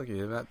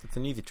sucky? That's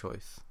an easy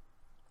choice.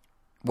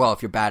 Well,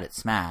 if you're bad at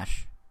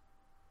Smash,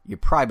 you're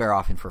probably better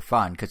off in for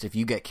fun, because if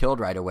you get killed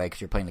right away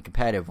because you're playing the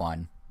competitive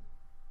one,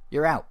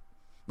 you're out.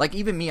 Like,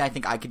 even me, I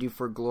think I could do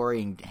for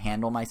glory and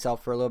handle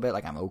myself for a little bit.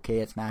 Like, I'm okay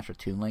at Smash with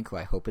Toon Link, who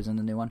I hope is in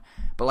the new one.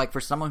 But, like,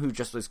 for someone who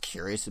just was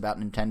curious about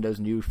Nintendo's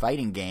new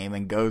fighting game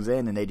and goes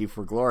in and they do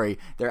for glory,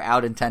 they're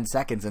out in 10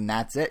 seconds and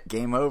that's it.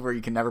 Game over.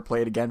 You can never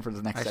play it again for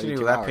the next 72 hours.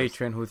 Actually, that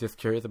patron who's just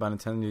curious about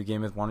Nintendo's new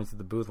game is wanting to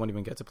the booth won't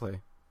even get to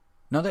play.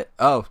 No,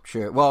 oh,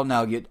 sure. Well,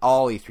 no,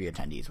 all E3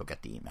 attendees will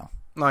get the email.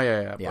 Oh,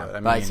 yeah.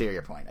 But I see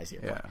your point.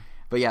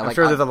 But yeah, I'm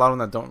sure there's a lot of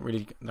them that aren't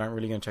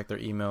really going to check their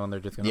email and they're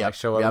just going to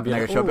show up.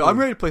 I'm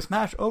ready to play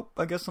Smash. Oh,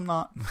 I guess I'm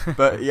not.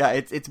 But yeah,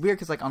 it's weird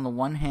because like on the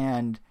one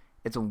hand,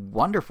 it's a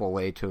wonderful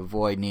way to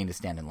avoid needing to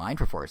stand in line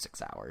for 4 or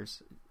 6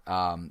 hours.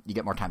 You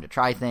get more time to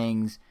try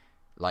things.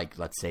 Like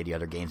let's say the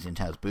other games in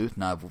Nintendo's booth,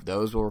 none of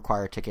those will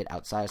require a ticket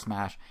outside of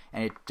Smash,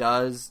 and it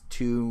does,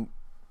 to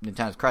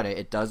Nintendo's credit,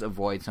 it does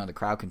avoid some of the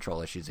crowd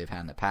control issues they've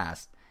had in the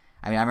past.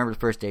 I mean, I remember the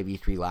first day of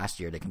E3 last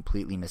year, they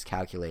completely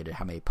miscalculated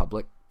how many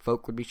public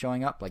folk would be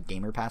showing up, like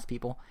Gamer Pass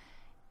people,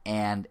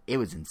 and it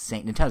was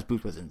insane. Nintendo's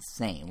booth was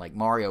insane. Like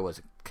Mario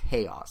was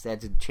chaos. They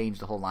had to change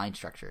the whole line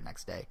structure the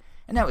next day,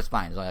 and that was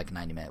fine. It was only like a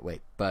 90-minute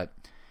wait, but,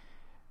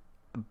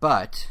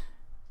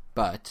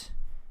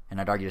 and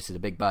I'd argue this is a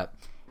big but.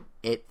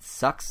 It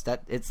sucks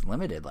that it's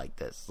limited like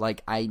this.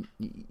 Like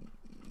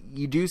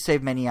you do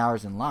save many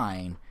hours in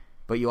line,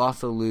 but you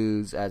also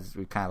lose, as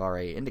we've kind of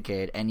already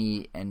indicated,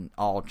 any and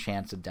all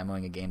chance of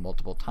demoing a game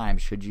multiple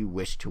times should you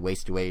wish to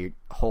waste away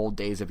whole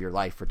days of your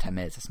life for 10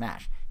 minutes of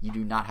Smash. You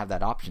do not have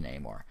that option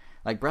anymore.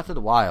 Like Breath of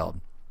the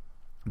Wild,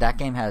 that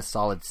game had a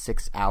solid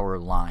 6-hour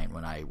line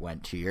when I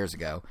went 2 years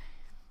ago,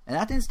 and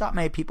that didn't stop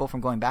many people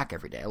from going back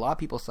every day. A lot of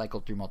people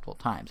cycled through multiple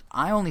times.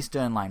 I only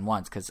stood in line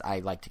once because I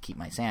like to keep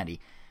my sanity.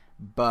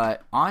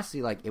 But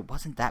honestly, like, it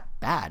wasn't that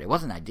bad. It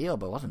wasn't ideal,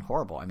 but it wasn't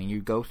horrible. I mean,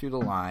 you go through the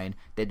line.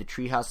 They had the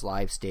Treehouse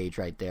Live stage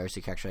right there, so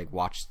you can actually like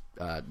watch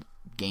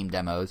game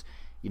demos.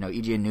 You know,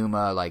 Eiji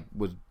Aonuma like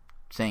was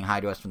saying hi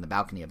to us from the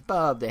balcony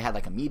above. They had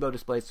like amiibo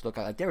displays to look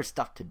at. Like, there was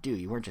stuff to do.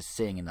 You weren't just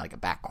sitting in like a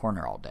back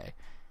corner all day.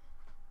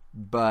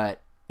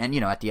 And,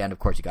 at the end, of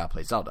course, you got to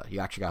play Zelda. You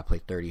actually got to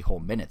play 30 whole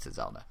minutes of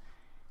Zelda.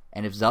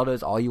 And if Zelda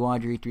is all you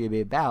wanted your E3 to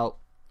be about,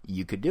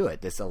 you could do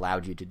it. This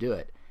allowed you to do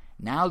it.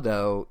 Now,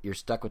 though, you're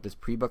stuck with this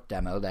pre-booked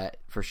demo that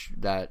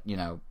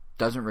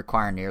doesn't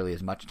require nearly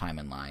as much time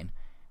in line,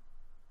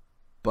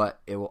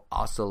 but it will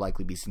also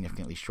likely be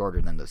significantly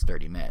shorter than those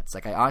 30 minutes.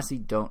 Like, I honestly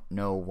don't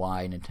know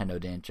why Nintendo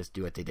didn't just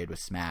do what they did with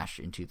Smash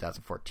in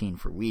 2014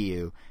 for Wii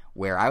U,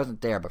 where I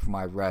wasn't there, but from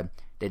what I've read,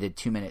 they did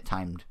 2-minute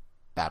timed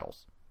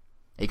battles.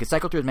 You can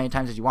cycle through as many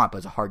times as you want, but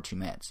it's a hard 2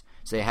 minutes.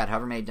 So they had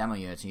however many demo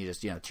units, and you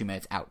just 2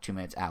 minutes out, 2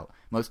 minutes out.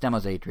 Most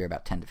demos at E3 are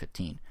about 10 to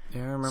 15.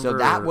 Yeah, I remember.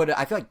 So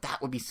I feel like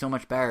that would be so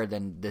much better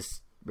than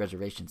this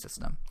reservation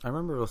system. I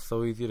remember it was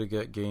so easy to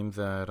get games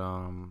at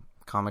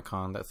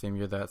Comic-Con that same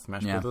year that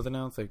Smash Bros. Was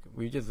announced. Like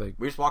we just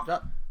walked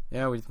up.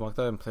 Yeah, we just walked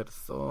up and played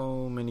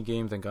so many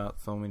games and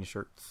got so many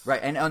shirts.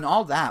 Right, and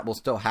all that will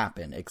still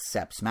happen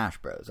except Smash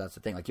Bros. That's the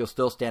thing. Like, you'll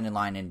still stand in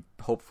line and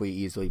hopefully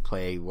easily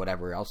play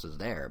whatever else is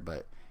there,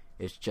 but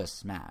it's just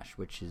Smash,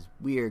 which is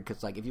weird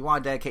because, like, if you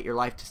want to dedicate your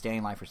life to standing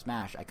in line for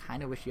Smash, I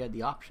kind of wish you had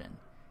the option.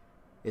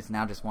 It's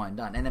now just one and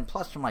done. And then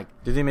plus from, like...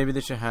 Maybe they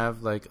should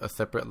have, like, a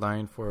separate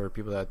line for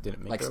people that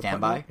didn't make like their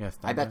standby? appointment? Yeah,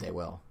 standby. I bet they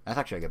will. That's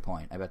actually a good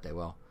point. I bet they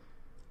will.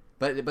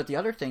 But the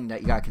other thing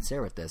that you gotta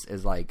consider with this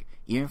is, like,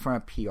 even from a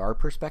PR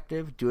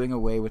perspective, doing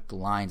away with the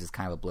lines is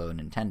kind of a blow to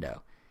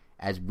Nintendo.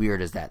 As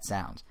weird as that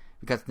sounds.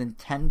 Because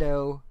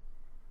Nintendo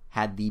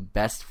had the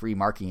best free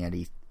marketing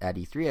at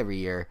E3 every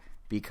year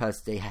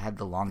because they had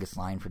the longest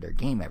line for their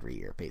game every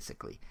year,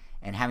 basically.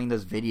 And having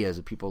those videos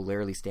of people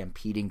literally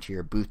stampeding to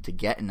your booth to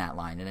get in that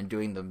line and then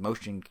doing the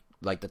motion,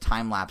 like the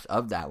time-lapse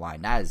of that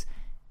line, that is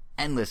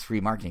endless free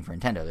marketing for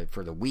Nintendo.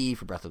 For the Wii,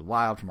 for Breath of the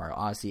Wild, for Mario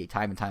Odyssey,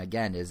 time and time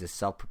again, is this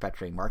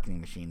self-perpetuating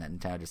marketing machine that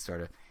Nintendo just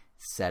sort of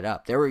set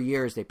up. There were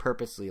years they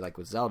purposely, like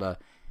with Zelda,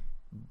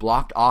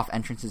 blocked off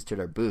entrances to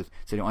their booth,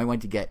 so the only way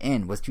to get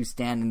in was to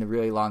stand in the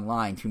really long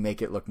line to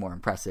make it look more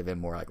impressive and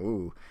more like,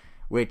 ooh.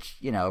 Which,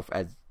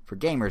 as for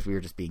gamers, we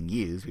were just being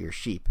used. We were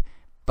sheep.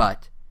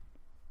 But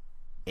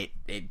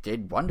it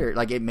did wonder.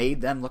 Like, it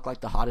made them look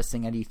like the hottest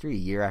thing at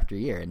E3 year after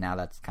year, and now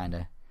that's kind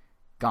of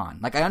gone.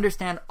 Like, I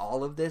understand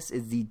all of this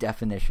is the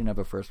definition of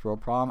a first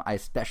world problem. I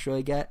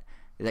especially get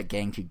that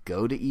getting to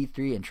go to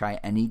E3 and try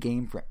any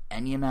game for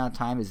any amount of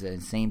time is an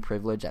insane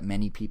privilege that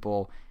many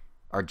people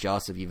are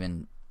jealous of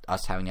even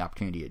us having the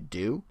opportunity to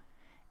do.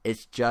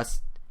 It's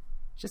just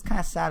kind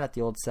of sad that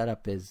the old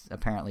setup is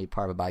apparently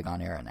part of a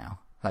bygone era now.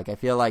 Like, I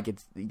feel like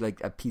it's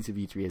like a piece of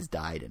E3 has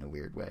died in a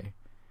weird way.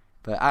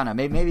 But I don't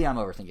know. Maybe I'm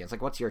overthinking. It's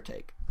like, what's your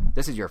take?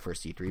 This is your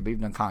first E3, but you've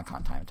done Con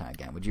time and time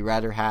again. Would you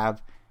rather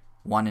have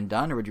one and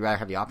done, or would you rather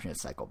have the option to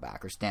cycle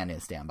back or stand in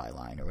a standby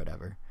line or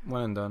whatever?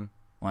 One and done.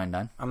 One and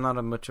done? I'm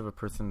not much of a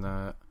person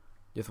that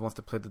just wants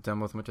to play the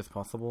demo as much as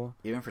possible.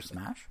 Even for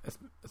Smash?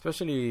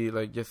 Especially,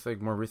 like, just,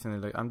 like, more recently.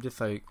 Like, I'm just,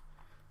 like...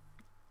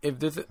 If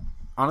there's...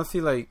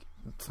 Honestly, like,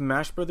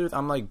 Smash Brothers,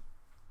 I'm, like...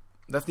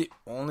 That's the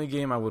only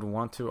game I would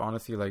want to,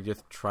 honestly, like,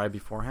 just try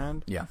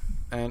beforehand. Yeah.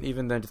 And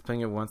even then, just playing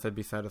it once, I'd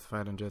be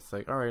satisfied and just,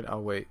 like, alright,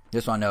 I'll wait.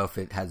 Just want to know if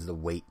it has the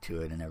weight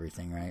to it and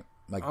everything, right?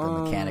 Like, the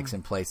mechanics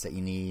in place that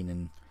you need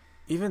and...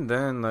 Even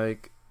then,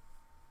 like...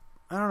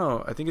 I don't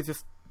know. I think it's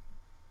just...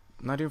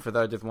 Not even for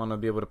that. I just want to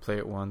be able to play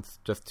it once,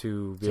 just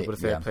to be able to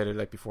say I played it,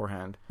 like,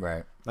 beforehand.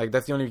 Right. Like,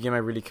 that's the only game I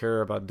really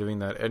care about doing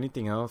that.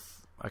 Anything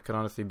else, I could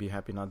honestly be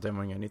happy not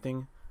demoing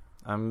anything.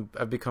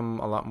 I've become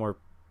a lot more...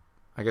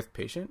 I guess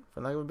patient, for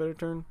lack of a better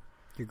term.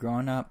 You're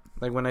growing up.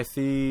 Like, when I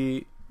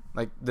see,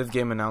 like, this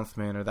game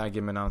announcement or that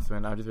game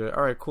announcement, I'll just be like,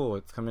 alright, cool,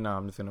 it's coming out.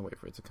 I'm just going to wait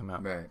for it to come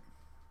out. Right.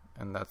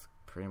 And that's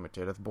pretty much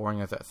it. As boring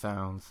as that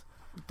sounds.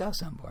 It does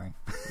sound boring.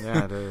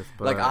 Yeah, it is.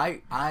 But,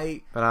 like,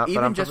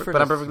 I'm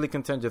perfectly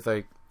content. Just,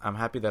 like, I'm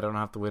happy that I don't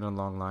have to wait on a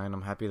long line.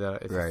 I'm happy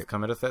that it's just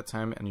come at a set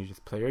time and you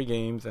just play your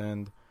games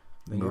and...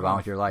 Then move on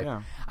with your life.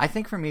 Yeah. I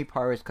think for me,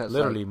 part is because...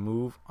 Literally,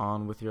 move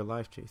on with your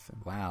life,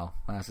 Jason. Wow.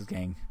 This is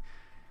getting...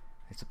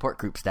 support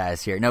group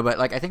status here. No, but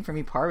like I think for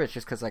me part of it's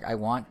just because like I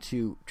want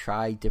to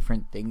try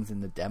different things in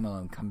the demo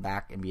and come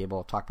back and be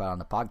able to talk about it on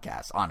the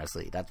podcast.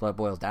 Honestly, that's what it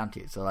boils down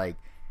to. So like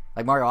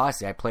Mario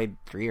Odyssey, I played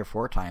 3 or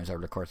 4 times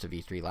over the course of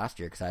E3 last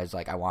year because I was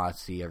like, I want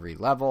to see every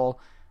level.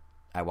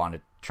 I want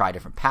to try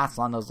different paths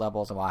on those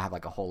levels. I want to have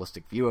like a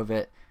holistic view of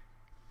it.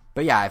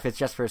 But yeah, if it's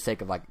just for the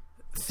sake of like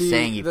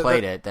saying you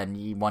played it,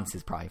 then once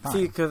is probably fine.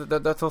 See, because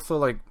that's also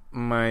like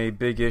my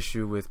big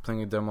issue with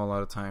playing a demo a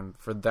lot of time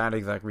for that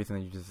exact reason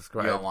that you just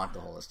described. You don't want the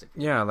holistic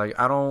view. Yeah, like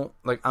I don't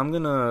like. I'm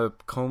gonna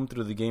comb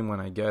through the game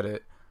when I get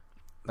it.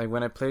 Like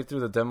when I played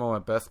through the demo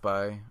at Best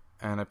Buy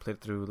and I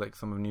played through like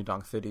some of New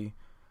Donk City.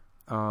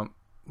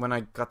 When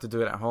I got to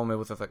do it at home, it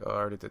was just like, oh, I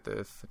already did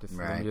this.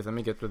 Let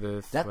me get through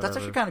this. That's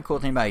actually kind of cool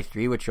thing about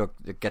E3, which you'll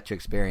get to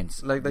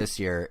experience this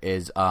year,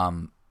 is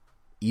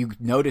you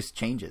notice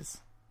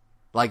changes.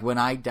 Like, when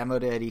I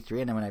demoed it at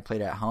E3 and then when I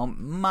played it at home,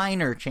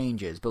 minor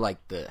changes. But,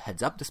 like, the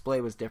heads-up display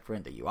was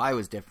different. The UI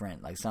was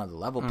different. Like, some of the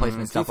level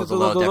placement stuff was a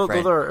little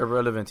different. Those are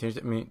irrelevant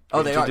changes. I mean...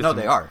 Oh, they are. No,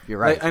 they are. You're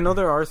right. Like, I know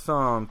there are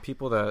some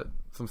people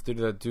some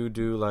studios that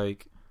do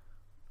like...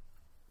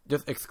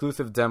 just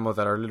exclusive demos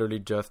that are literally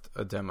just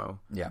a demo.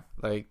 Yeah.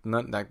 Like,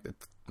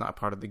 it's not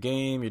part of the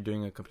game. You're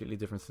doing a completely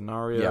different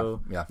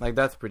scenario. Yeah. Like,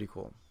 that's pretty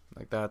cool.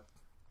 Like, that's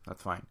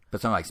fine.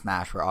 But something like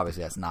Smash, where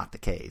obviously that's not the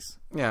case.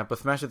 Yeah, but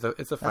Smash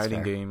it's a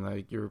fighting fair. game.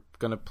 Like, you're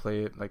gonna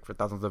play it like for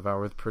thousands of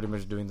hours, pretty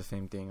much doing the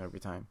same thing every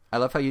time. I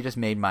love how you just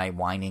made my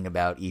whining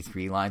about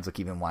E3 lines look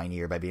even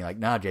whinier by being like,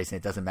 "No, Jason,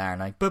 it doesn't matter."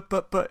 And like, but,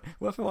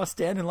 what if I want to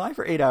stand in line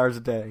for 8 hours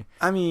a day?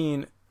 I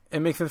mean, it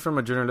makes sense from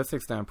a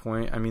journalistic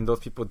standpoint. I mean, those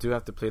people do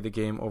have to play the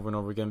game over and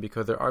over again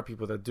because there are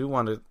people that do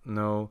want to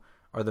know,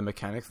 are the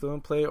mechanics still in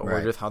play, or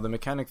Right. just how the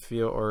mechanics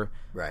feel, or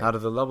Right. how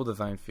does the level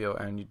design feel,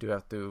 and you do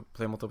have to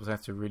play multiple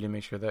times to really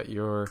make sure that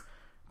your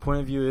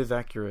point of view is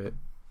accurate.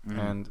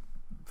 And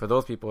for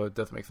those people, it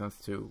does make sense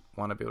to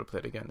want to be able to play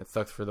it again. It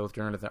sucks for those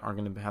journalists that aren't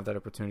going to have that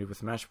opportunity with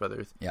Smash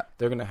Brothers. Yeah.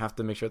 They're going to have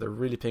to make sure they're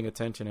really paying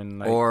attention and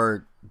like,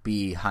 Or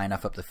be high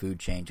enough up the food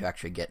chain to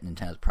actually get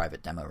Nintendo's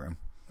private demo room.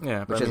 yeah,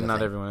 which but I is mean, a not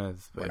thing. everyone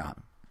is. But, We're not.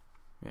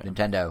 Yeah.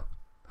 Nintendo,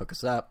 hook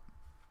us up.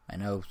 I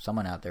know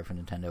someone out there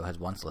from Nintendo has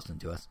once listened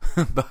to us,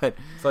 but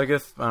So I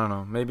guess I don't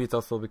know. Maybe it's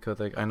also because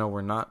like I know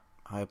we're not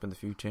high up in the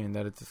food chain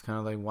that it's just kind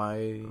of like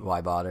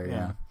why bother?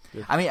 Yeah.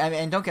 Yeah. I mean,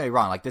 and don't get me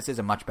wrong. Like, this is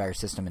a much better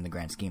system in the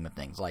grand scheme of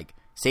things. Like,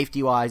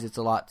 safety-wise, it's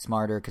a lot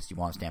smarter because you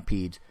want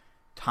stampedes.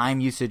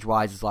 Time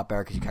usage-wise, it's a lot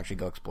better because you can actually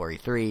go explore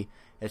E3.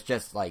 It's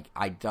just like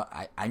I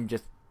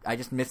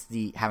just miss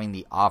having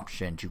the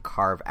option to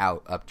carve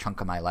out a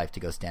chunk of my life to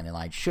go stand in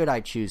line. Should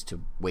I choose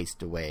to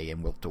waste away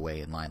and wilt away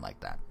in line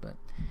like that? But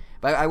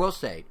I will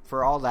say,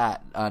 for all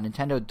that,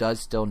 Nintendo does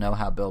still know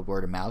how to build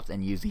word of mouth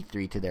and use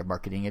E3 to their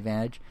marketing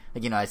advantage.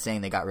 Like, I was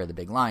saying they got rid of the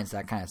big lines. So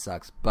that kind of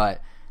sucks.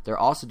 But they're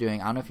also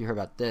doing, I don't know if you heard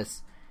about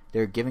this,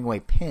 they're giving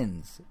away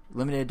pins,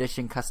 limited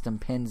edition custom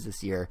pins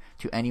this year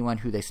to anyone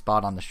who they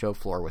spot on the show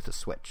floor with a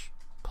Switch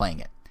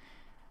playing it.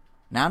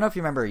 Now, I don't know if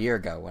you remember a year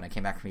ago when I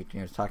came back from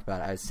E3 to talk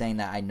about it, I was saying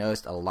that I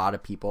noticed a lot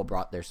of people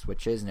brought their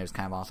Switches, and there was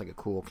kind of almost like a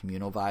cool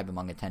communal vibe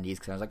among attendees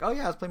because I was like, oh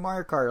yeah, let's play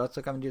Mario Kart, let's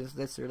come and do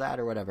this or that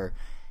or whatever.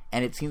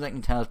 And it seems like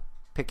Nintendo's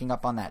picking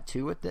up on that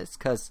too with this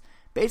because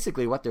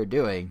basically what they're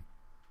doing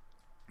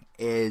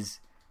is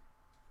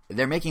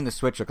they're making the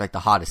Switch look like the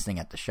hottest thing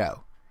at the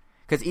show.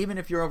 Because even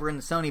if you're over in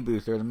the Sony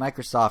booth or the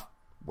Microsoft,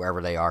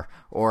 wherever they are,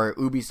 or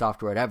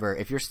Ubisoft or whatever,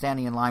 if you're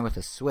standing in line with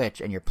a Switch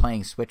and you're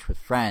playing Switch with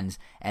friends,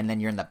 and then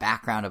you're in the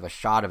background of a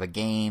shot of a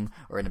game,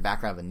 or in the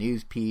background of a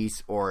news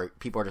piece, or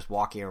people are just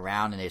walking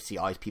around and they see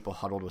all these people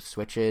huddled with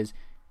Switches,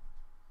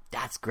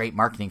 that's great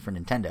marketing for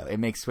Nintendo. It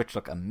makes Switch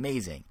look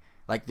amazing.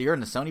 Like, you're in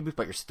the Sony booth,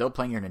 but you're still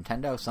playing your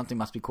Nintendo. Something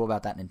must be cool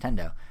about that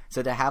Nintendo.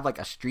 So to have, like,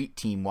 a street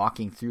team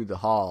walking through the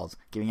halls,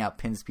 giving out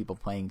pins to people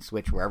playing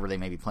Switch wherever they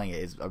may be playing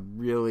it is a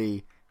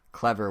really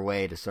clever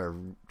way to sort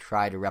of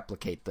try to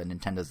replicate the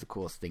Nintendo's the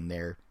coolest thing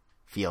they're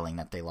feeling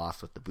that they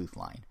lost with the booth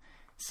line.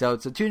 So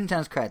to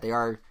Nintendo's credit, they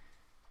are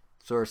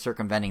sort of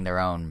circumventing their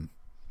own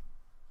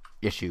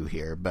issue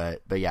here.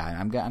 But yeah,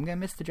 I'm gonna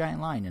miss the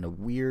giant line in a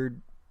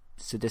weird,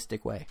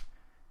 sadistic way.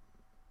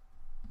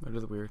 It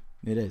is weird.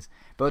 It is.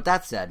 But with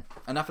that said,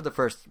 enough of the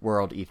first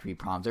world E3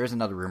 proms. There is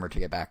another rumor to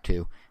get back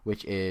to,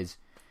 which is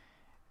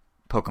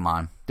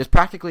Pokemon. This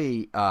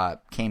practically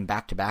came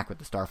back to back with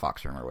the Star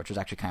Fox rumor, which was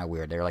actually kind of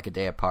weird. They were like a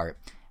day apart.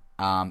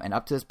 And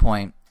up to this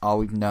point, all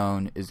we've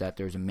known is that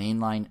there's a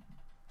mainline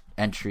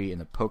entry in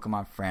the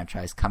Pokemon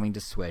franchise coming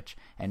to Switch.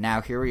 And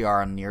now here we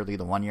are on nearly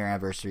the 1 year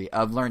anniversary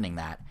of learning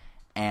that.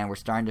 And we're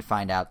starting to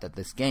find out that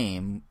this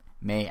game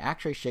may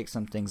actually shake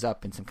some things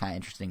up in some kind of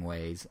interesting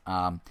ways.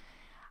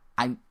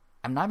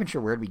 I'm not even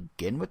sure where to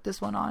begin with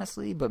this one,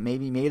 honestly, but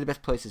maybe the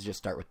best place is just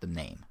start with the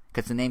name,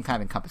 because the name kind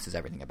of encompasses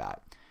everything about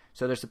it.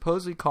 So they're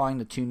supposedly calling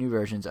the two new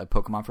versions of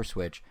Pokemon for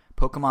Switch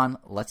Pokemon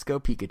Let's Go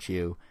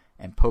Pikachu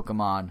and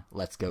Pokemon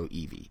Let's Go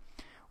Eevee,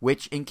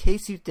 which, in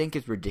case you think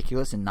is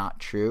ridiculous and not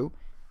true,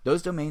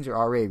 those domains are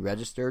already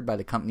registered by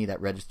the company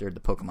that registered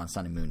the Pokemon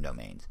Sun and Moon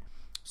domains.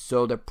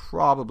 So they're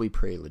probably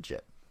pretty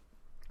legit.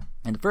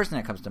 And the first thing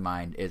that comes to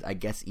mind is, I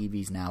guess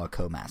Eevee's now a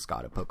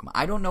co-mascot of Pokemon.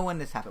 I don't know when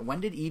this happened. When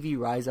did Eevee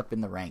rise up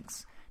in the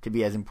ranks to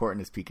be as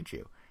important as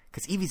Pikachu?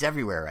 Because Eevee's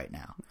everywhere right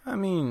now. I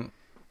mean,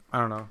 I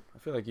don't know. I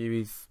feel like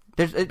Eevee's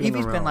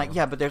been like,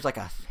 yeah, but there's like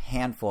a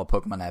handful of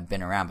Pokemon that have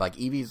been around. But like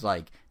Eevee's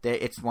like,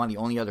 it's one of the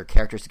only other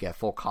characters to get a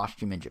full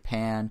costume in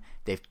Japan.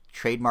 They've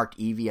trademarked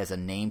Eevee as a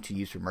name to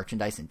use for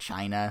merchandise in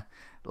China.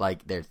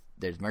 Like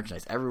there's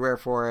merchandise everywhere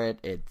for it.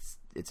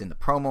 It's in the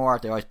promo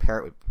art. They always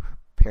pair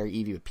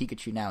Eevee with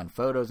Pikachu now in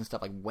photos and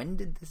stuff. Like, when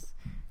did this?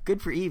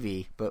 Good for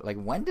Eevee, but like,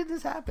 when did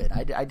this happen?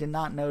 I did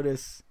not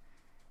notice.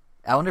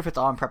 I wonder if it's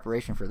all in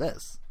preparation for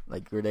this.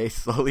 Like, were they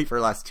slowly for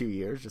the last 2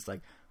 years just like,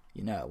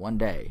 one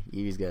day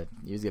Eevee's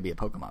gonna be a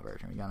Pokemon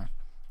version. We're gonna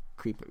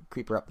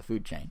creep her up the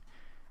food chain.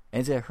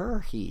 And is it her or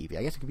he?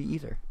 I guess it could be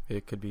either.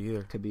 It could be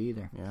either. Could be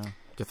either. Yeah,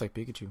 just like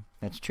Pikachu.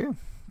 That's true.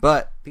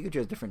 But Pikachu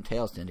has different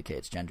tails to indicate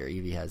its gender.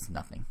 Eevee has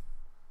nothing.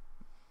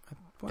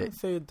 I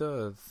say it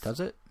does.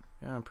 Does it?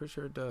 Yeah, I'm pretty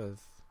sure it does.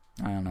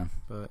 I don't know.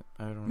 But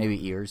I don't know.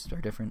 Maybe ears are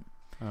different.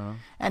 I don't know.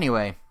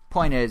 Anyway,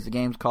 point is, the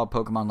game's called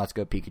Pokemon Let's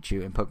Go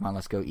Pikachu and Pokemon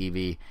Let's Go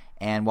Eevee,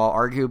 and while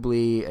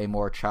arguably a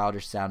more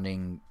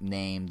childish-sounding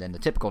name than the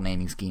typical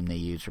naming scheme they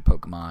use for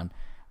Pokemon,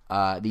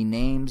 the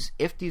names,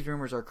 if these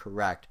rumors are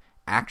correct,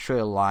 actually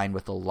align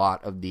with a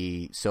lot of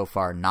the so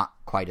far not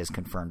quite as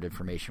confirmed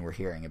information we're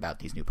hearing about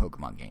these new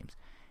Pokemon games.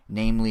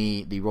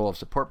 Namely, the role of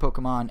support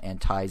Pokemon and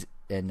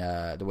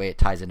the way it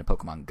ties into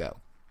Pokemon Go.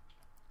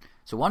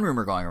 So one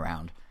rumor going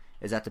around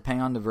is that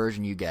depending on the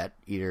version you get,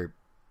 either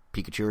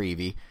Pikachu or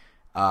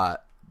Eevee,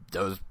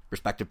 those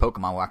respective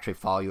Pokemon will actually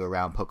follow you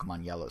around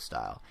Pokemon Yellow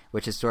style,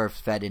 which is sort of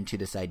fed into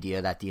this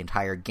idea that the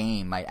entire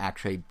game might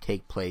actually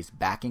take place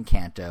back in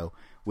Kanto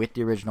with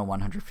the original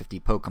 150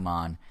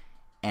 Pokemon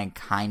and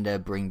kind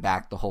of bring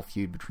back the whole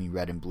feud between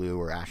Red and Blue,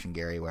 or Ash and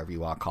Gary, whatever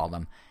you want to call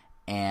them.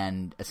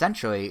 And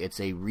essentially,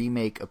 it's a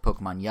remake of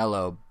Pokemon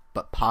Yellow,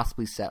 but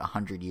possibly set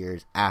 100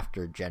 years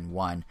after Gen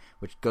 1,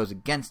 which goes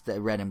against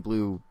the Red and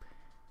Blue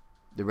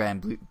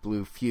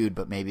feud,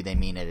 but maybe they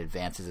mean it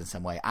advances in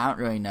some way. I don't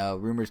really know.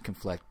 Rumors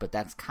conflict, but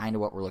that's kind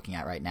of what we're looking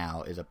at right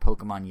now, is a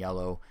Pokemon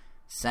Yellow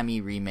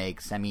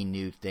semi-remake,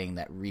 semi-new thing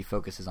that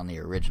refocuses on the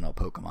original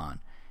Pokemon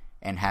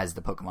and has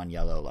the Pokemon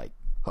Yellow, like,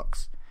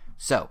 hooks.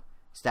 So,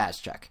 status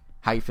check.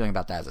 How are you feeling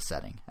about that as a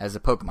setting? As a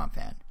Pokemon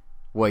fan,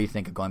 what do you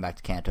think of going back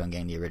to Kanto and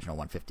getting the original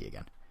 150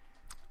 again?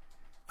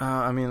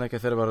 I mean, like I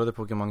said about other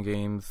Pokemon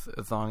games,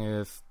 as long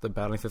as the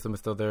battling system is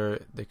still there,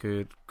 they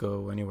could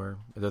go anywhere.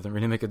 It doesn't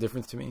really make a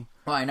difference to me.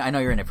 Well, I know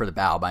you're in it for the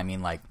battle, but I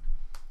mean, like,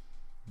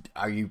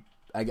 are you?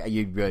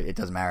 It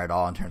doesn't matter at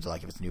all in terms of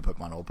like if it's a new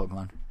Pokemon, old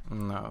Pokemon.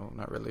 No,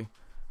 not really.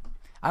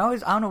 I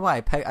don't know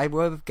why. I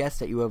would have guessed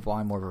that you would have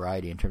wanted more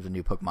variety in terms of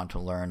new Pokemon to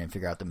learn and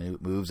figure out the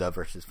moves of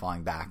versus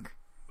falling back.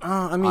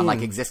 I mean, on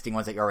like existing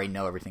ones that you already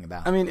know everything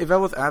about. I mean, if I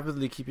was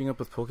avidly keeping up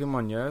with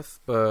Pokemon, yes,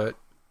 but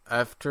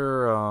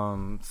after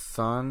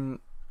Sun,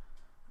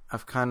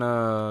 I've kind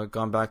of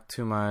gone back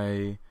to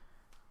I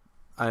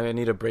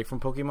need a break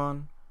from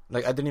Pokemon.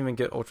 Like, I didn't even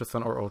get Ultra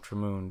Sun or Ultra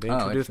Moon. They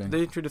introduced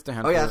a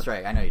handful. Oh yeah, that's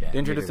right. I know you did. They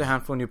introduced a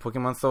handful of new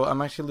Pokemon, so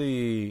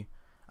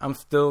I'm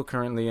still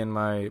currently in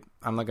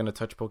I'm not gonna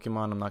touch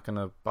Pokemon. I'm not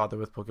gonna bother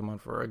with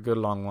Pokemon for a good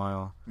long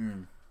while.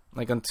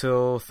 Like,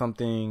 until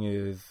something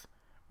is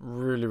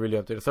really, really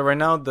updated. So right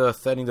now the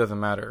setting doesn't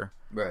matter.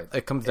 Right.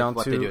 It comes down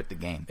what to they do with the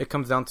game. It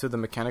comes down to the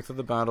mechanics of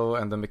the battle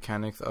and the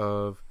mechanics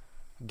of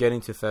getting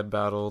to said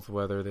battles,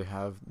 whether they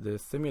have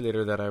this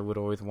simulator that I would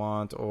always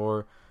want,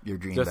 or your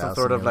dream just some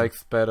sort of like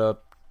sped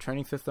up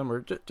training system, or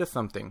just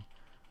something.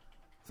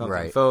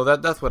 Right. So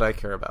that's what I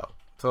care about.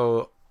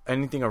 So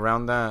anything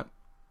around that,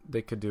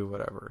 they could do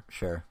whatever.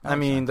 Sure. I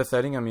mean, the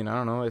setting, I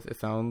don't know. It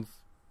sounds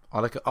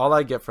all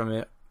I get from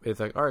it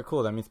is like, all right,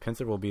 cool. That means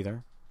Pinsir will be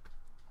there.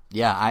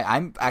 Yeah,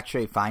 I'm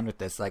actually fine with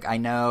this. Like, I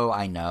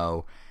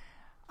know.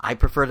 I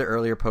prefer the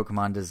earlier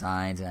Pokemon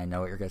designs, and I know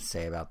what you're going to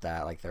say about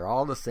that. Like, they're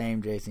all the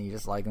same, Jason. You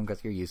just like them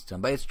because you're used to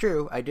them. But it's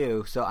true, I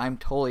do. So I'm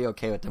totally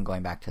okay with them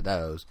going back to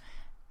those.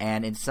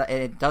 And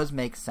it does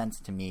make sense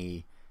to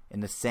me in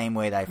the same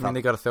way that I felt...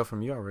 they got a sale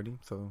from you already,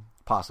 so...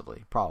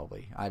 Possibly,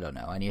 probably. I don't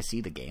know. I need to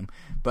see the game.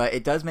 But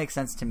it does make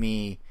sense to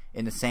me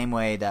in the same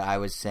way that I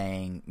was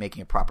saying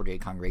making a proper Diddy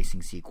Kong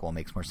Racing sequel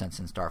makes more sense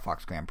than Star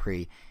Fox Grand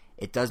Prix.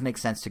 It does make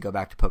sense to go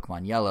back to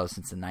Pokemon Yellow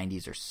since the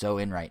 90s are so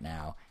in right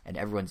now and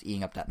everyone's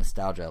eating up that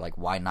nostalgia. Like,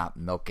 why not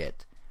milk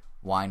it?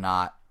 Why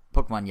not?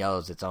 Pokemon Yellow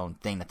is its own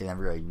thing that they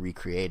never really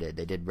recreated.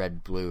 They did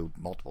Red, Blue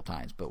multiple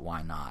times, but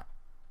why not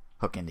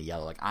hook into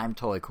Yellow? Like, I'm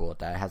totally cool with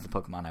that. It has the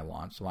Pokemon I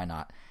want, so why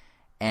not?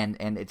 And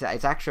it's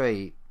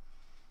actually...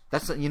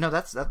 That's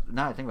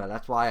now I think about it,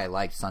 that's why I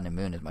liked Sun and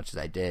Moon as much as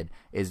I did,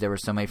 is there were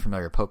so many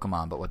familiar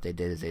Pokemon, but what they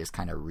did is they just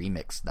kind of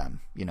remixed them,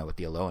 with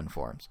the Alolan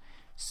forms.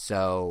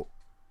 So...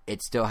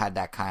 it still had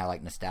that kind of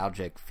like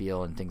nostalgic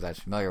feel and things I was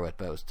familiar with,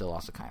 but it was still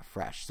also kind of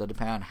fresh. So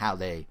depending on how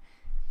they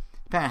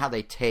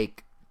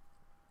take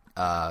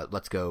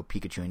Let's Go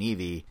Pikachu and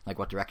Eevee, like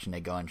what direction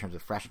they go in terms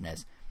of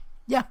freshness,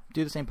 yeah,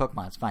 do the same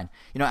Pokemon, it's fine.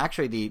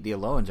 Actually the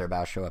Aloans are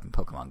about to show up in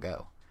Pokemon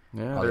Go.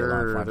 Yeah,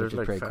 there's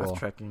like fast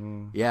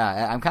tracking.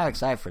 Yeah, I'm kind of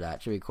excited for that.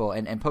 It should be cool.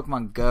 And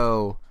Pokemon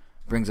Go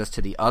brings us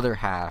to the other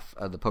half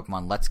of the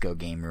Pokemon Let's Go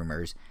game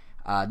rumors.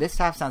 This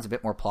half sounds a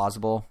bit more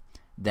plausible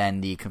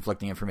than the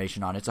conflicting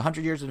information on it's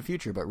 100 years in the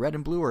future, but Red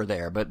and Blue are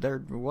there, but they're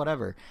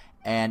whatever.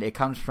 And it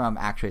comes from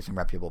actually some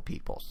reputable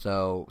people.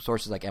 So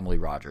sources like Emily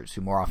Rogers,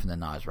 who more often than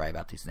not is right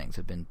about these things,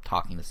 have been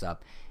talking this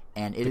up.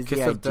 And it is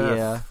the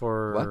idea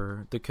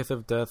for the kiss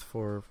of death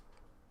for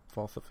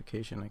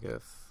falsification, I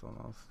guess,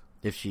 almost.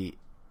 If she...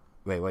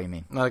 Wait, what do you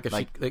mean? No,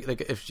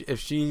 if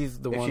she's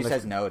the one... If she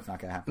says no, it's not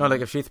going to happen. No,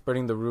 like if she's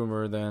spreading the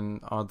rumor,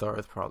 then odds are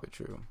it's probably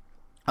true.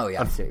 Oh,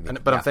 yeah.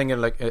 But I'm saying it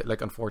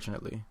like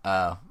unfortunately.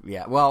 Oh,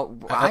 yeah. Well,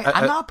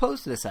 I'm not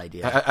opposed to this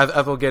idea.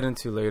 As we'll get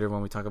into later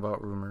when we talk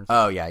about rumors.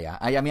 Oh, yeah.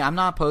 I mean, I'm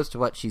not opposed to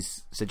what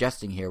she's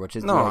suggesting here, which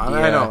is no, the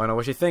idea... I know.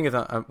 What she's saying is...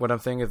 what I'm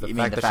saying is the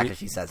fact that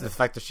she says it. The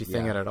fact that she's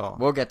saying it at all.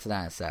 We'll get to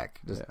that in a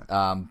sec.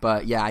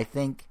 But, yeah, I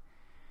think...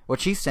 what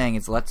she's saying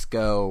is Let's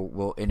Go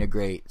will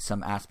integrate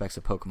some aspects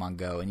of Pokemon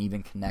Go and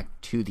even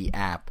connect to the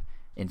app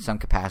in some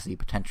capacity,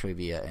 potentially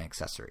via an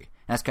accessory.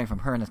 And that's coming from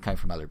her and that's coming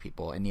from other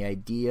people. And the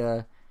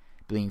idea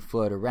being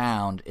floated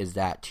around is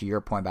that, to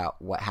your point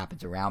about what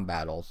happens around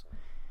battles,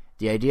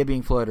 the idea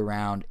being floated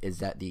around is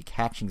that the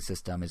catching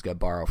system is going to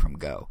borrow from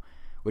Go,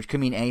 which could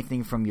mean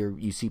anything from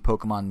you see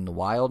Pokemon in the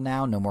wild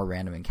now, no more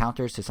random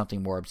encounters, to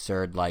something more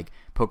absurd like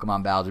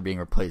Pokemon battles are being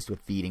replaced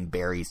with feeding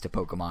berries to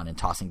Pokemon and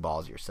tossing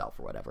balls yourself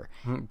or whatever.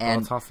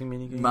 Ball tossing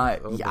minigames?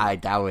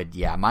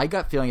 My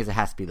gut feeling is it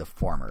has to be the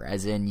former,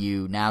 as in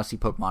you now see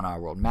Pokemon on a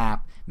world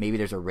map, maybe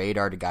there's a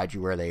radar to guide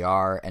you where they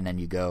are, and then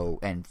you go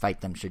and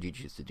fight them should you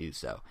choose to do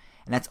so.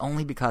 And that's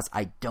only because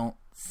I don't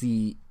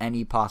see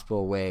any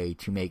possible way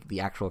to make the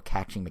actual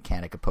catching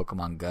mechanic of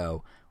Pokemon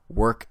Go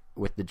work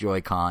with the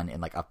Joy-Con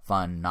in like a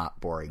fun, not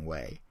boring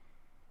way.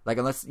 Like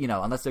unless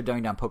they're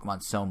dumbing down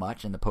Pokemon so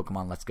much and the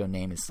Pokemon Let's Go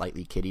name is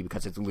Slightly Kitty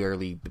because it's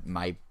literally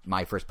my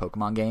first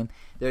Pokemon game,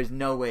 there's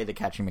no way the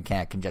catching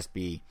mechanic can just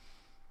be,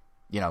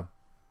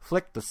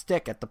 flick the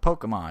stick at the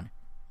Pokemon.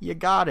 You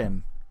got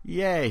him.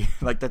 Yay.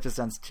 Like that just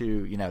sounds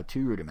too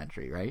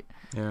rudimentary, right?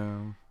 Yeah.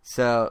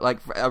 So, like,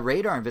 a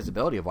radar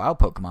invisibility of wild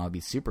Pokemon would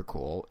be super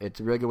cool. It's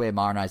a really good way to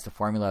modernize the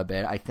formula a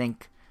bit. I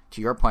think,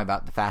 to your point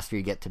about the faster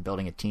you get to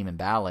building a team and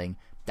battling,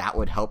 that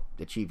would help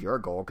achieve your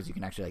goal because you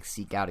can actually, like,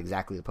 seek out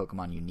exactly the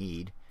Pokemon you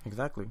need.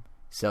 Exactly.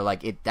 So,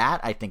 like,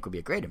 that, I think, would be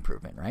a great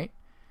improvement, right?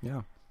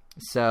 Yeah.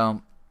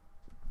 So,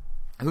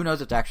 who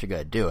knows if they're actually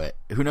going to do it?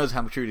 Who knows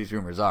how true these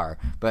rumors are?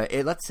 But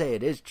let's say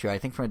it is true. I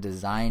think from a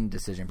design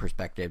decision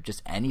perspective,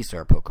 just any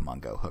sort of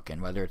Pokemon Go hook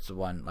in, whether it's the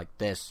one like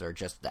this or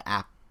just the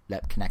app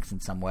that connects in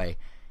some way,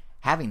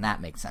 having that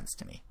makes sense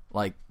to me.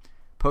 Like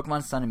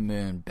Pokemon Sun and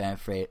Moon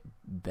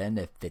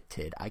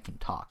benefited. I can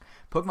talk.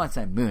 Pokemon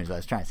Sun and Moon is what I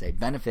was trying to say.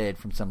 Benefited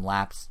from some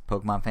lapsed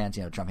Pokemon fans,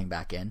 jumping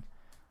back in.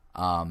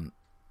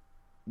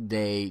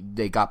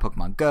 They got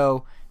Pokemon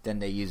Go, then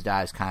they used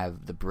that as kind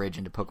of the bridge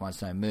into Pokemon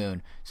Sun and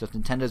Moon. So if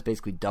Nintendo's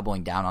basically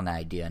doubling down on that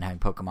idea and having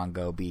Pokemon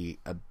Go be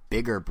a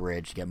bigger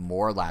bridge to get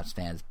more lapsed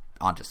fans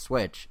onto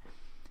Switch,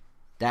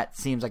 that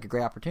seems like a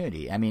great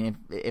opportunity. I mean,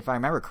 if I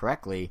remember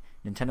correctly,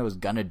 Nintendo was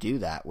going to do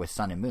that with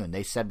Sun and Moon.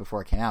 They said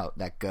before it came out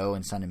that Go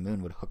and Sun and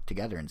Moon would hook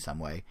together in some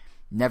way.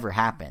 Never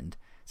happened.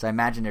 So I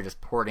imagine they're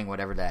just porting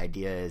whatever the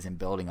idea is and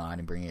building on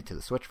and bringing it to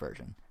the Switch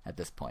version at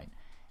this point.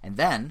 And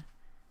then,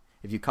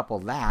 if you couple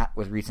that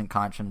with recent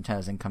comments from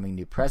Nintendo's incoming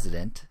new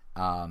president,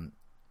 Shintaro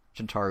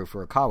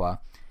Furukawa,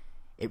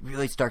 it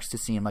really starts to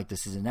seem like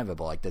this is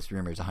inevitable, like this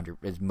rumor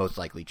is most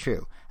likely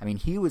true. I mean,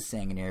 he was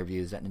saying in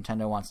interviews that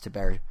Nintendo wants to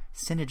better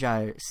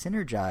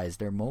synergize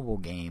their mobile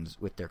games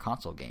with their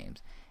console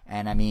games.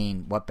 And I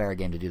mean, what better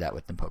game to do that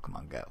with than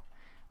Pokemon Go?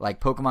 Like,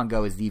 Pokemon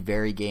Go is the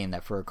very game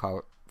that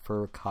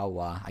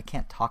Furukawa, I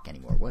can't talk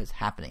anymore. What is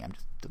happening? I'm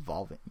just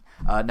devolving.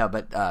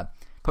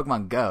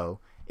 Pokemon Go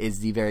is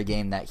the very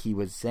game that he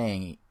was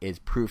saying is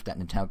proof that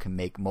Nintendo can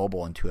make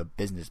mobile into a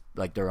business,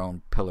 like their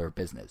own pillar of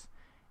business.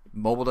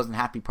 Mobile doesn't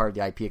have to be part of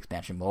the IP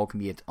expansion. Mobile can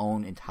be its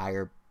own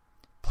entire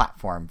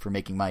platform for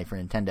making money for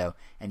Nintendo,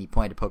 and he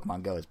pointed to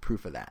Pokemon Go as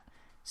proof of that.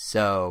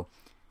 So,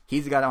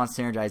 he's the guy that wants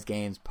to synergize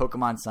games.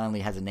 Pokemon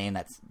suddenly has a name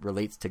that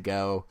relates to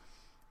Go.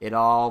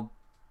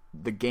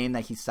 The game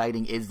that he's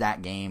citing is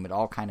that game. It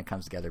all kind of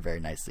comes together very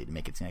nicely to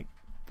make it seem like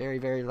very,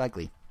 very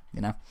likely,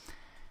 Yeah.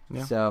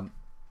 So,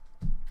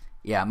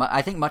 yeah,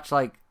 I think much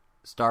like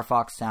Star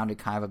Fox sounded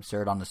kind of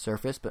absurd on the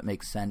surface, but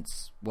makes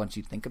sense once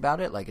you think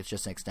about it. Like, it's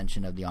just an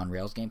extension of the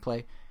on-rails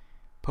gameplay.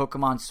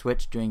 Pokemon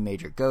Switch doing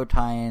major Go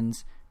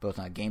tie-ins, both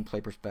on a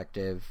gameplay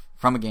perspective,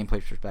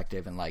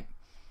 and, like,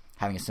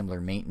 having a similar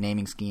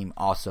naming scheme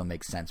also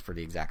makes sense for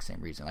the exact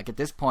same reason. Like, at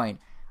this point,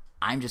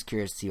 I'm just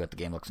curious to see what the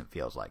game looks and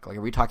feels like. Like,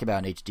 are we talking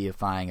about an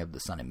HD-ifying of the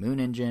Sun and Moon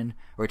engine?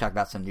 Or are we talking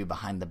about some new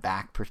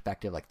behind-the-back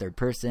perspective, like third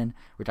person?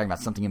 Are we talking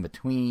about something in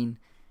between?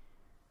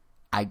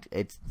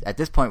 At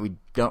this point, we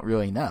don't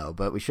really know,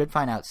 but we should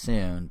find out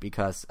soon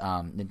because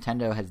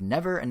Nintendo has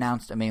never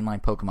announced a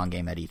mainline Pokemon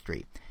game at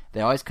E3.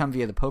 They always come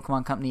via the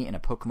Pokemon Company and a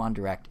Pokemon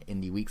Direct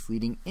in the weeks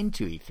leading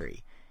into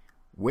E3,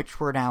 which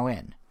we're now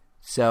in.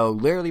 So,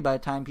 literally, by the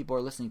time people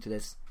are listening to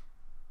this,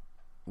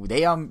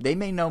 they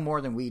may know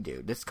more than we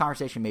do. This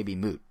conversation may be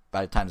moot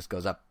by the time this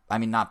goes up. I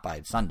mean, not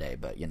by Sunday,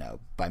 but,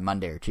 by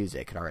Monday or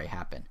Tuesday, it could already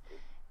happen.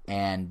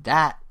 And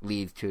that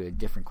leads to a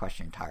different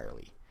question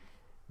entirely.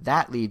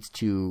 That leads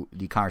to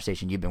the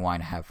conversation you've been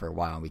wanting to have for a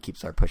while and we keep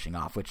sort of pushing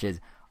off, which is,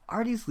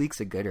 are these leaks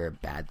a good or a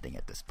bad thing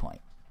at this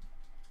point?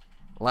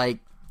 Like,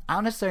 I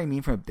don't necessarily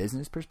mean from a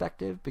business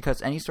perspective,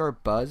 because any sort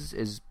of buzz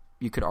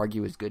you could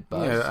argue is good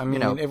buzz. Yeah, I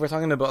mean, if we're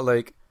talking about,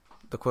 like,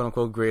 the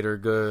quote-unquote greater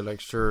good,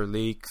 like, sure,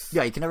 leaks.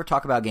 Yeah, you can never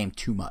talk about a game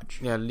too much.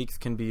 Yeah, leaks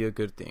can be a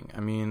good thing.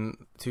 I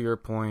mean, to your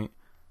point,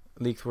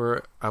 leaks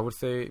were, I would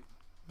say,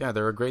 yeah,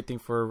 they're a great thing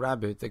for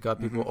Rabbids. They got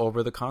people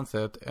over the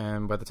concept,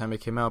 and by the time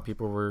it came out,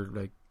 people were,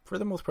 like, for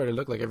the most part, it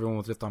looked like everyone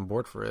was just on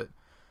board for it.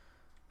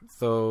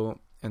 So,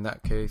 in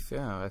that case,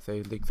 yeah, I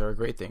say leaks are a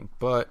great thing.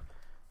 But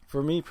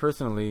for me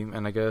personally,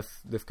 and I guess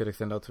this could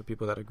extend out to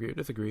people that agree or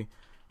disagree,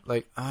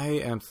 like, I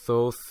am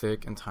so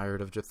sick and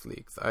tired of just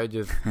leaks. I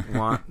just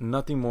want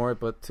nothing more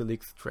but to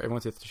leaks for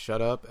everyone just to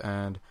shut up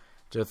and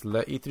just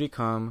let E3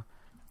 come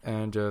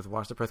and just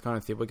watch the press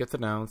conference and see what gets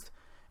announced.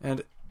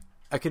 And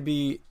I could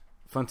be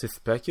fun to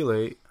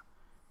speculate,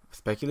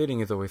 speculating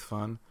is always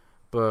fun,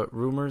 but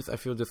rumors I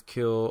feel just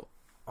kill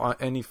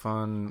any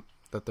fun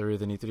that there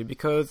is in E3,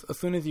 because as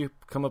soon as you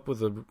come up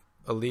with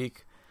a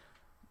leak,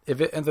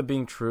 if it ends up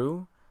being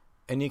true,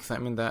 any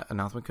excitement that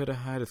announcement could have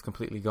had is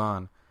completely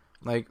gone.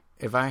 Like,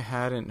 if I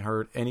hadn't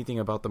heard anything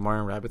about the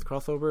Mario & Rabbids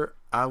crossover,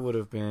 I would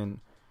have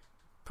been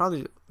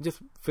probably just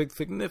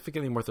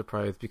significantly more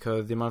surprised,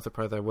 because the amount of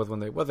surprise I was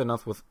when it was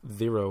announced was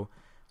zero.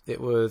 It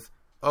was,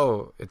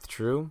 oh, it's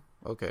true?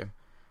 Okay.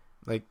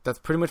 Like, that's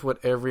pretty much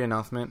what every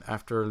announcement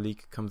after a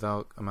leak comes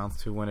out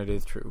amounts to when it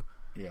is true.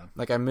 Yeah.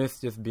 Like, I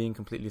miss just being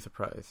completely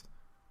surprised.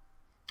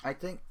 I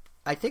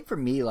think for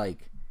me,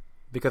 like,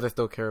 because I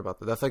still care about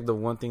that. That's like the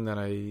one thing that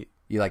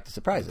you like the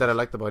surprises that I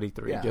liked about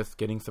E3, Yeah. just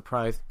getting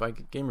surprised by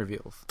game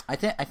reveals. I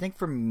think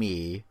for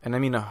me, And I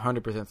mean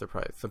 100%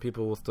 surprised. Some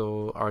people will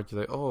still argue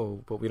like,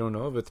 oh, but we don't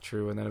know if it's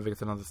true, and then if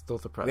it's announced, it's still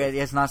surprised.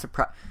 it's not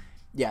surprise.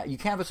 Yeah, you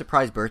can't have a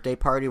surprise birthday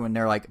party when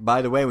they're like,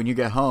 by the way, when you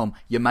get home,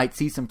 you might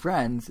see some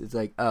friends. It's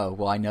like, oh,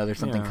 well, I know there's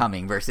something Yeah.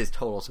 coming versus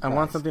total surprise. I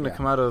want something Yeah. to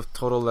come out of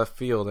total left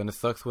field, and it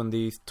sucks when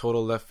these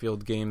total left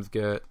field games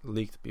get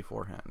leaked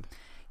beforehand.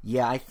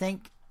 Yeah,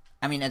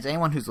 I mean, as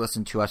anyone who's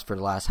listened to us for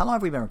the last, how long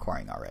have we been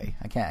recording already?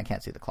 I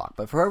can't see the clock,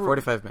 but for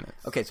 45 minutes.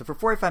 Okay, so for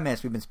 45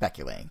 minutes we've been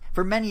speculating.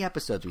 For many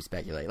episodes we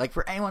speculate. Like,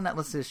 for anyone that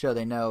listens to the show,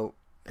 they know,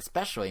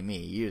 especially me,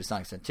 you to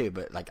some extent too,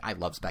 but like, I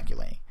love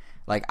speculating.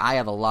 Like, I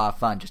have a lot of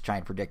fun just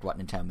trying to predict what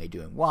Nintendo may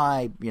do and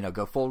why,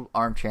 go full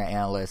armchair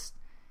analyst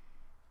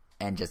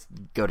and just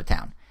go to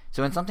town.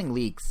 So when something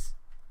leaks,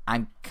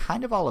 I'm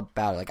kind of all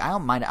about it. Like, I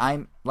don't mind.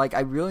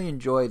 I really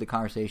enjoy the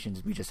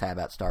conversations we just had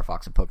about Star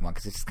Fox and Pokemon,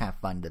 because it's just kind of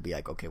fun to be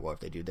like, okay, what if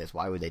they do this?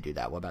 Why would they do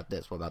that? What about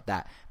this? What about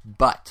that?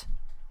 But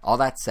all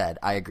that said,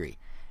 I agree.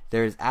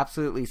 There is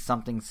absolutely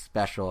something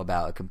special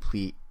about a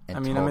complete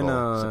and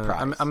total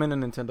surprise. I'm in a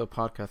Nintendo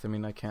podcast. I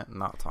mean, I can't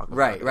not talk about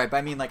Right. it. But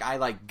I mean, like,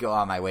 I go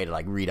on my way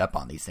to read up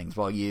on these things,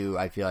 while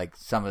I feel like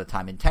some of the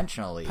time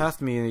intentionally,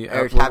 Past me,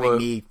 or having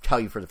me tell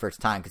you for the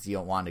first time because you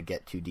don't want to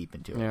get too deep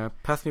into it. Yeah,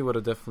 past me would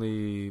have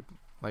definitely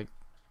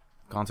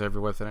gone to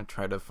every website and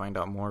tried to find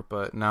out more,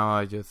 but now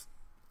I just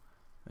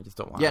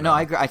don't want. Yeah, no,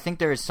 I agree. I think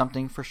there is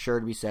something for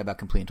sure to be said about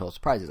complete and total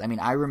surprises. I mean,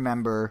 I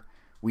remember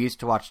we used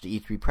to watch the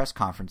E3 press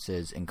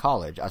conferences in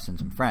college, us and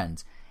some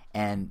friends,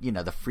 and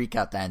the freak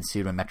out that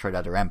ensued when Metroid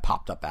Other M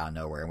popped up out of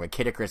nowhere, and when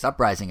Kid Icarus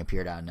Uprising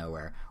appeared out of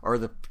nowhere, or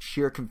the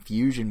sheer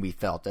confusion we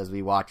felt as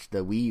we watched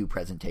the Wii U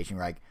presentation.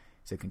 We're like,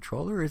 is it a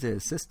controller or is it a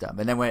system?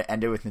 And then when it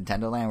ended with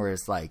Nintendo Land, where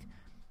it's like,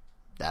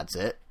 that's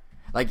it.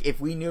 Like, if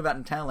we knew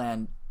about Nintendo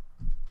Land,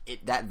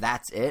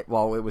 that's it.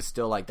 Well, it was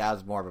still like, that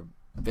was more of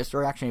a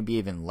visceral reaction. It'd be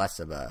even less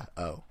of a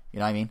you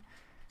know what I mean?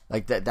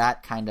 Like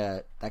that kind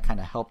of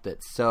helped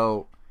it.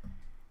 So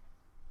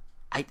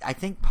I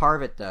think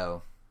part of it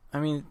though. I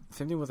mean,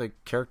 same thing with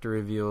character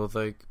reveals.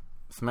 Like,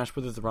 Smash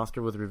Bros. The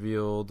roster was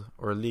revealed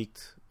or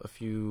leaked a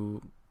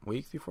few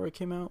weeks before it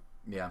came out.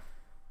 Yeah.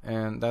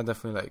 And that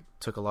definitely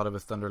took a lot of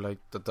its thunder. Like,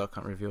 the Duck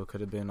Hunt reveal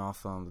could have been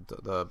awesome.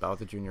 The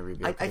Bowser Jr.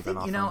 reveal could have been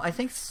awesome. I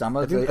think some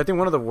of I think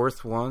one of the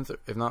worst ones,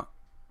 if not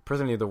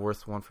personally the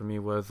worst one for me,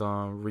 was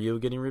Ryu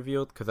getting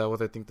revealed, because that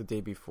was, I think, the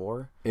day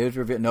before. It was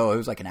revealed. No, it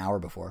was like an hour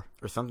before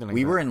or something like that.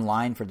 We were in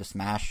line for the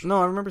Smash.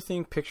 No, I remember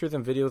seeing pictures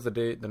and videos the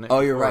night. Oh,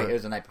 before. you're right. It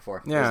was the night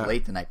before. Yeah, it was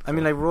late the night before. I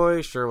mean,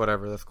 Roy, sure,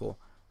 whatever, that's cool.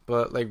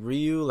 But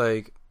Ryu,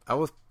 I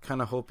was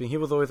kind of hoping he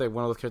was always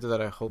one of those characters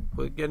that I hope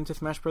would get into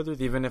Smash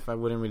Brothers, even if I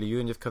wouldn't really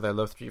use him, just because I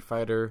love Street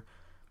Fighter.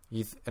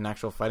 He's an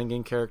actual fighting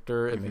game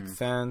character. It makes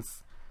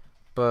sense.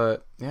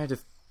 But yeah, I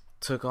just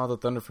took all the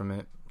thunder from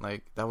it.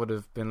 That would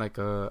have been I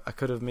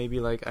could have maybe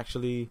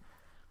actually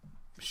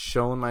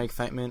shown my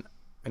excitement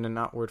in an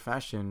outward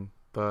fashion,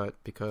 but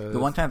because the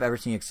one time I've ever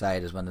seen you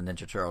excited is when the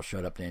Ninja Turtles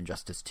showed up in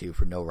Injustice 2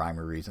 for no rhyme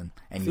or reason,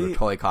 and you were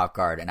totally caught off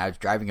guard. And I was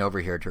driving over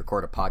here to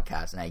record a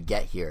podcast, and I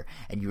get here,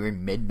 and you were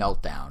in mid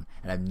meltdown,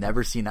 and I've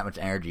never seen that much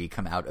energy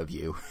come out of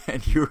you.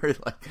 And you were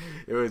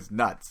it was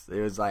nuts. It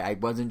was I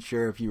wasn't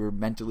sure if you were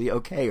mentally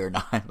okay or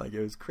not. It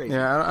was crazy.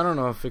 Yeah, I don't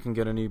know if it can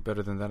get any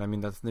better than that. I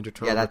mean, that's Ninja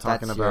Turtles we're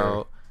talking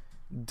about.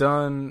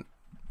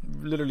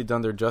 Literally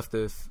done their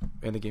justice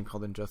in the game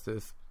called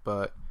Injustice.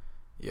 But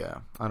yeah,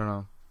 I don't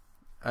know.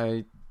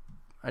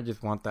 I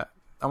just want that.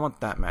 I want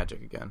that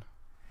magic again.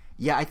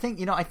 Yeah, I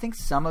think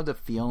some of the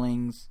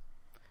feelings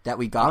that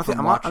we got Honestly,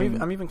 from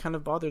watching... I'm even kind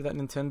of bothered that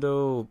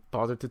Nintendo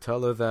bothered to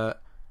tell us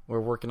that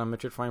we're working on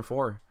Metroid Prime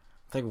 4.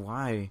 It's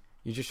why?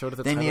 You just showed us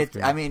the title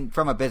screen. I mean,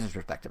 from a business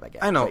perspective, I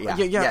guess. I know. Yeah.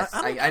 Yes,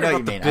 I know what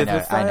you mean. I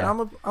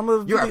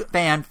know. You're a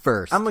fan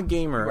first. I'm a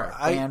gamer. You're a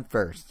fan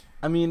first.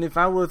 I mean, if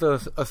I was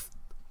a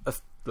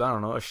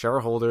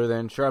shareholder,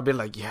 then sure, I'd be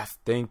like, yes,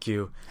 thank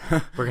you.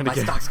 We're gonna My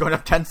stock's going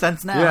up 10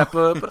 cents now. Yeah,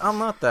 but I'm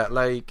not that.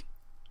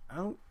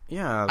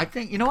 I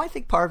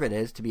think part of it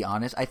is, to be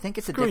honest, I think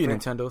it's Screw you,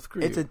 Nintendo.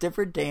 It's a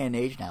different day and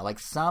age now.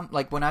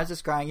 When I was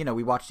describing,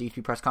 we watched the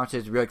E3 press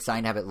conferences, real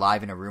exciting to have it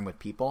live in a room with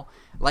people.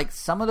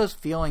 Some of those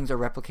feelings are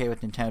replicated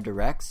with Nintendo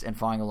Directs and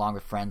following along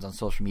with friends on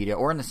social media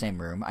or in the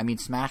same room. I mean,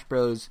 Smash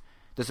Bros.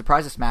 The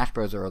surprise of Smash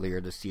Bros.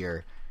 Earlier this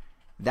year,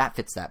 that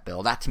fits that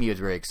bill. That to me was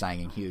very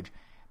exciting and huge.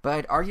 But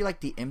I'd argue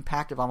like the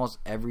impact of almost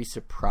every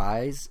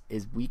surprise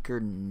is weaker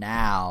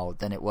now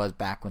than it was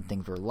back when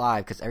things were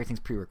live because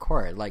everything's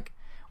pre-recorded. Like,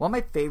 one of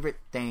my favorite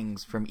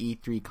things from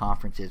E3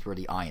 conferences were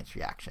the audience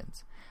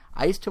reactions.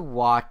 I used to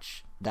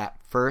watch that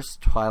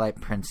first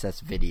Twilight Princess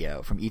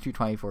video from E3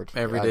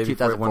 2014. Every day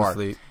before I went to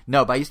sleep.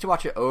 No, but I used to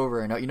watch it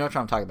over and over. You know what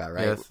I'm talking about,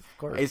 right? Yes, of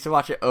course. I used to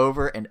watch it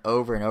over and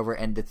over and over,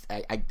 and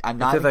I'm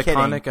not it's as kidding.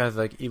 iconic as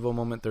like Evo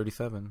Moment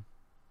 37.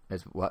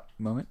 As what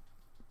moment?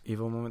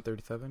 Evo Moment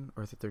 37?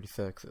 Or is it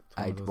 36?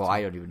 I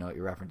don't even know what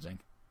you're referencing.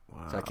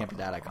 Wow. So it can't be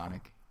that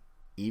iconic.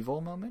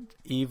 Evil moment?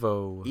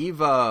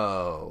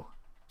 Evo.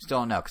 Still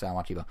don't know because I don't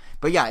watch Evo.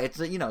 But yeah, it's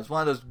it's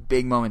one of those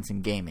big moments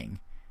in gaming.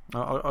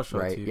 I'll show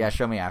it to you. Yeah,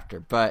 show me after.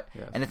 But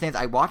yes. And the thing is,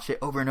 I watched it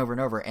over and over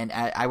and over, and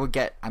I would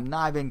get. I'm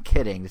not even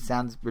kidding. This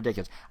sounds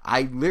ridiculous.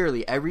 I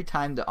literally every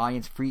time the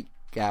audience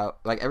freaked out,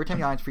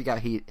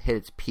 hit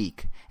its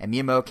peak, and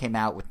Miyamoto came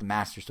out with the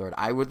Master Sword,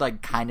 I would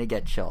like kind of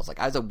get chills.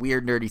 Like I was a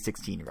weird nerdy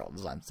 16-year-old.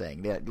 Is what I'm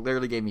saying. That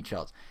literally gave me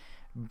chills.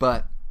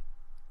 But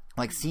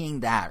like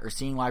seeing that or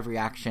seeing live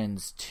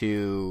reactions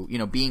to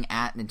being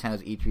at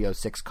Nintendo's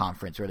E306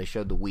 conference where they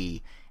showed the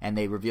Wii and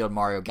they revealed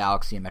Mario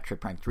Galaxy and Metroid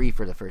Prime 3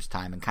 for the first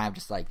time, and kind of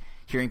just like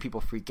hearing people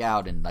freak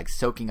out and like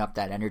soaking up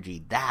that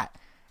energy, that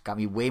got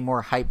me way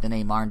more hyped than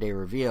a modern day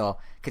reveal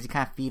because you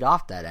kind of feed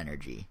off that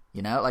energy.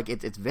 Like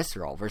it's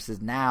visceral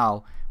versus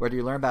now, whether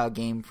you learn about a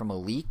game from a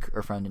leak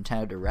or from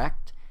Nintendo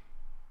Direct,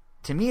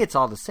 to me it's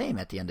all the same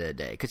at the end of the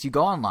day because you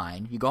go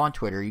online, you go on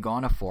Twitter, you go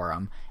on a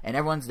forum, and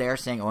everyone's there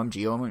saying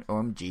OMG,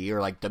 OMG, or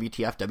like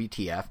WTF,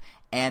 WTF,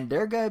 and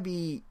they're going to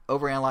be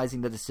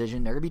overanalyzing the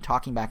decision, they're going to be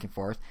talking back and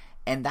forth,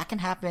 and that can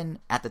happen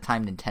at the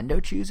time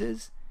Nintendo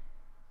chooses,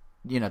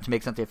 to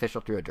make something official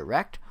through a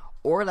Direct,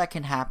 or that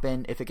can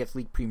happen if it gets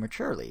leaked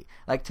prematurely.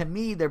 Like, to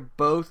me, they're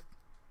both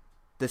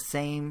the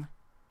same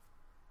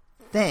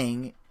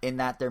thing in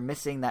that they're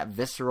missing that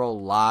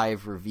visceral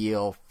live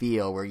reveal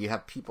feel where you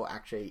have people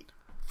actually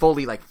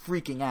fully like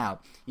freaking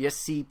out. You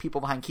just see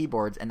people behind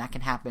keyboards, and that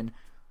can happen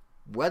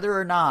whether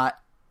or not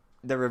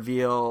the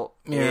reveal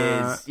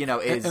is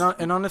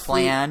and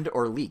honestly, planned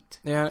or leaked.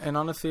 Yeah, and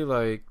honestly,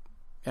 like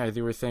as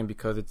you were saying,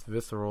 because it's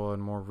visceral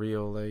and more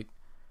real, like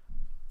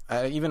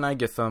even I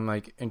get some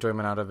like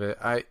enjoyment out of it.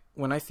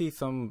 When I see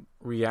some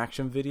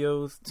reaction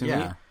videos to me,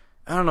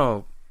 I don't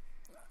know.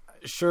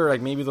 Sure,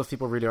 like maybe those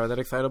people really are that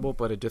excitable,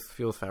 but it just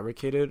feels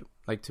fabricated.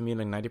 Like to me,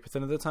 like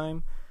 90% of the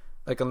time,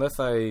 like unless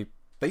I.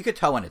 But you could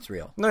tell when it's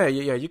real. No,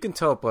 yeah, you can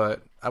tell,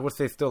 but I would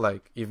say still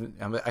like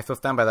I still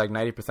stand by like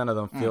 90% of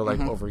them feel like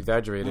over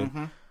exaggerated,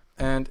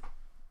 and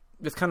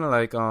it's kind of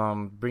like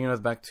bringing us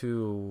back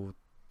to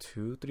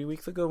 2-3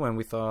 weeks ago when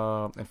we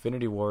saw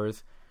Infinity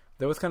Wars.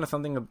 There was kind of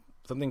something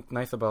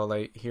nice about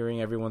like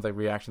hearing everyone's like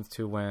reactions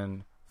to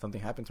when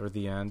something happened towards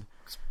the end.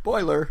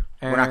 Spoiler.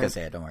 We're not gonna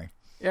say it. Don't worry.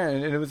 Yeah,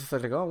 and it was just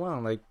like, oh wow,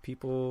 like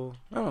people.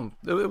 I don't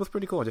know, it was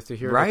pretty cool just to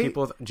hear like,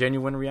 people's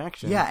genuine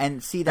reaction. Yeah,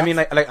 and see, that's... I mean,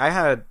 like I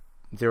had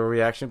zero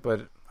reaction,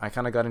 but I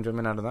kind of got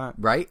enjoyment out of that.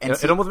 Right, and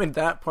it almost made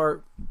that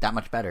part that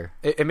much better.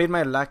 It made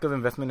my lack of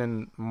investment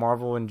in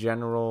Marvel in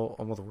general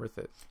almost worth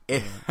it.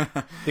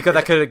 Because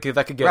I could get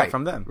it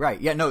from them.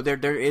 Right. Yeah. No.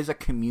 There is a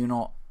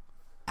communal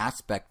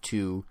aspect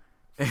to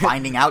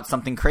finding out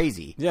something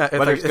crazy. Yeah,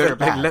 whether it's good or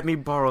bad. Like, let me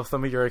borrow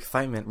some of your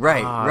excitement.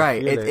 Right,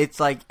 right. It's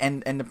like,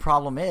 and the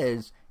problem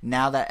is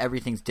now that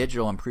everything's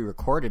digital and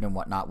pre-recorded and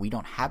whatnot, we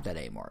don't have that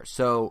anymore.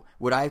 So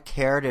would I have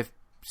cared if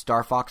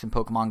Star Fox and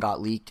Pokemon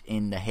got leaked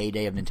in the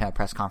heyday of Nintendo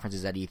press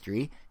conferences at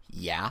E3?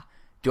 Yeah.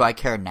 Do I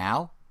care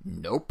now?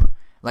 Nope.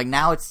 Like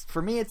now,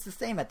 for me, it's the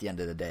same at the end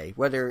of the day,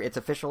 whether it's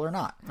official or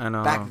not. I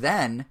know. Back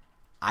then,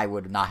 I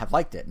would not have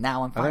liked it.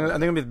 Now I'm fine. I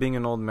think I'm just being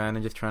an old man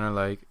and just trying to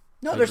like.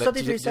 No, there's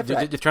something to be said for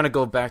that. Just trying to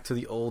go back to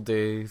the old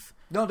days.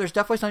 No, there's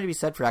definitely something to be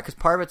said for that because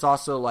part of it's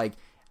also like,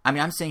 I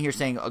mean, I'm sitting here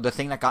saying the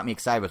thing that got me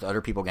excited was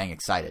other people getting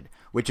excited,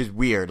 which is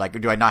weird. Like,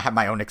 do I not have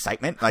my own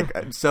excitement? Like,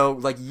 so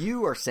like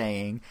you are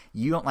saying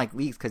you don't like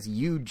leaks because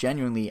you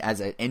genuinely,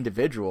 as an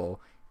individual,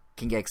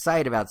 can get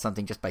excited about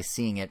something just by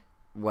seeing it,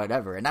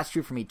 whatever. And that's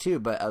true for me too.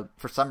 But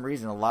for some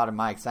reason, a lot of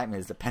my excitement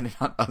is dependent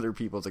on other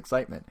people's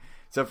excitement.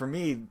 So for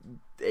me,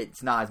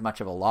 it's not as much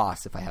of a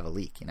loss if I have a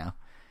leak, you know?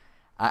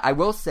 I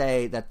will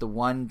say that the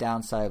one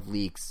downside of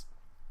leaks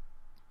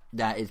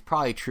that is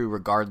probably true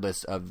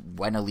regardless of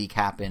when a leak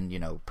happened, you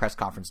know, press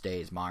conference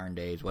days, modern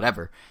days,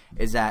 whatever,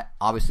 is that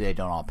obviously they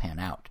don't all pan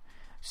out.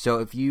 So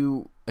if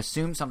you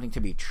assume something to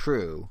be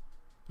true,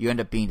 you end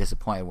up being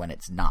disappointed when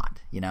it's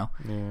not, you know?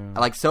 Yeah.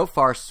 Like so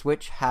far,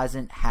 Switch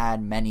hasn't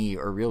had many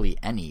or really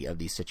any of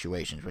these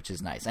situations, which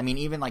is nice. I mean,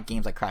 even like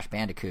games like Crash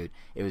Bandicoot,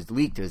 it was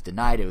leaked, it was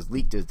denied, it was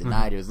leaked, it was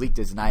denied, it was leaked,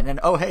 it was denied, and then,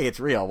 oh, hey, it's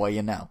real. Well,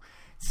 you know.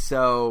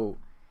 So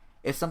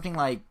if something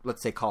like,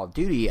 let's say, Call of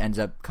Duty ends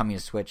up coming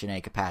to Switch in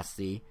a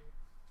capacity,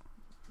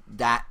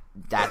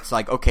 that's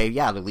like, okay,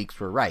 yeah, the leaks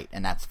were right,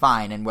 and that's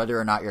fine. And whether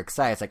or not you're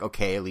excited, it's like,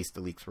 okay, at least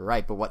the leaks were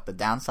right. But what the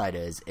downside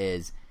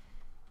is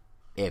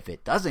if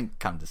it doesn't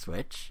come to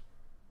Switch,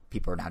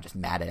 people are now just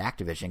mad at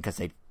Activision because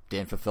they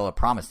didn't fulfill a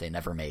promise they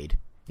never made.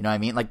 You know what I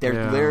mean? Like,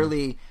 they're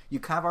literally, you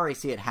kind of already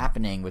see it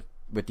happening with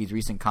with these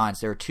recent cons,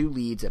 there were 2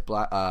 leads at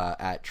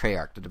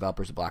Treyarch, the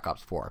developers of Black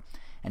Ops 4.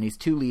 And these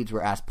 2 leads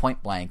were asked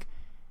point blank,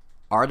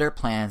 are there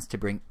plans to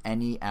bring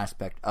any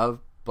aspect of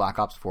Black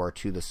Ops 4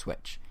 to the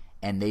Switch?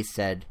 And they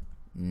said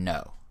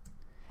no.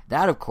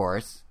 That, of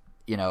course,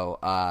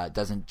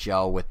 doesn't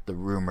gel with the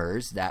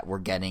rumors that we're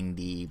getting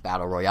the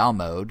Battle Royale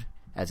mode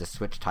as a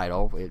Switch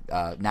title,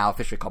 now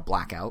officially called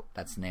Blackout.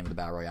 That's the name of the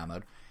Battle Royale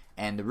mode.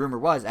 And the rumor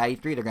was, at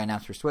E3, they're going to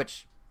announce for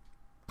Switch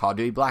Call of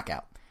Duty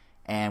Blackout.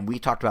 And we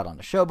talked about it on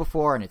the show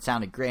before, and it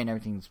sounded great, and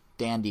everything's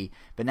dandy.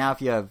 But now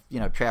if you have,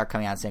 Treyarch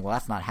coming out and saying, well,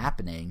 that's not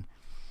happening,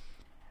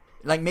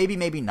 like,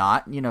 maybe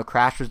not.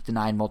 Crash was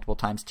denied multiple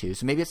times, too,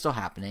 so maybe it's still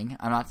happening.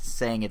 I'm not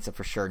saying it's a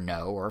for sure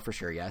no or a for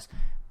sure yes.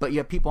 But you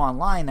have people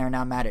online that are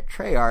now mad at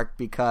Treyarch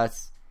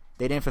because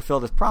they didn't fulfill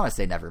this promise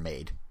they never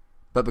made.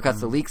 But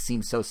because the leaks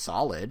seemed so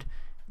solid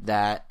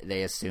that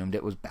they assumed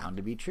it was bound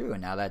to be true,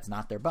 and now that's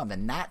not their bum.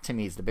 And that, to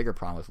me, is the bigger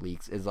problem with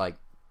leaks, is like,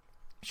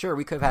 sure,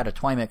 we could have had a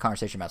 20-minute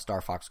conversation about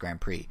Star Fox Grand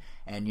Prix,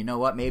 and you know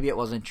what? Maybe it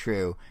wasn't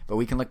true, but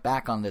we can look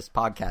back on this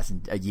podcast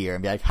in a year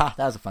and be like, that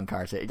was a fun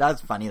conversation. That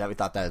was funny that we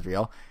thought that was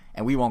real,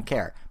 and we won't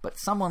care. But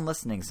someone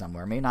listening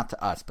somewhere, maybe not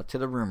to us, but to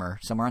the rumor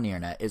somewhere on the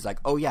internet, is like,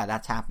 oh yeah,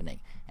 that's happening.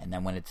 And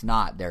then when it's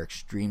not, they're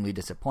extremely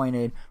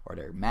disappointed, or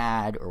they're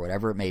mad, or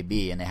whatever it may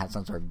be, and they have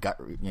some sort of gut,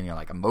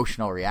 like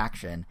emotional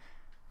reaction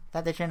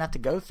that they shouldn't have to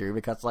go through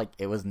because, like,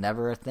 it was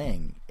never a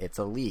thing. It's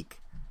a leak.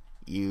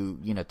 You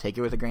take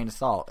it with a grain of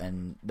salt,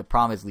 and the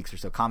problem is leaks are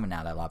so common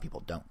now that a lot of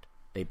people don't.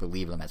 They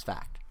believe them as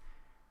fact.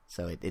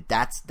 So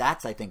that's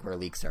I think where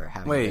leaks are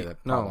having a problem.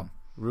 No,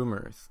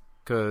 rumors,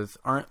 because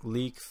aren't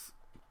leaks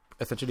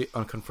essentially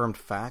unconfirmed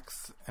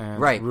facts, and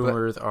right,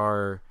 rumors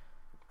are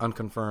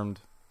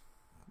unconfirmed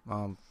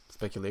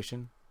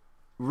speculation.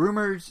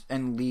 Rumors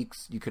and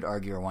leaks, you could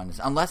argue, are one,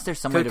 unless there's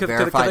some way to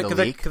verify the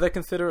leak. Because I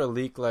consider a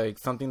leak like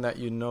something that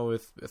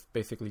is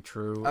basically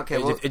true. Okay,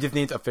 it just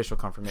needs official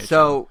confirmation.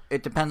 So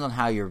it depends on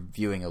how you're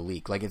viewing a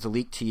leak. Like, it's a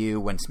leak to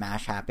you when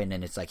Smash happened,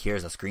 and it's like,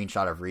 here's a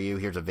screenshot of Ryu,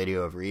 here's a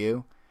video of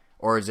Ryu,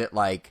 or is it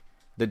like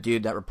the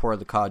dude that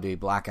reported the Call of Duty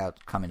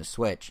Blackout coming to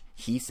Switch?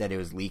 He said it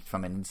was leaked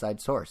from an inside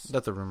source.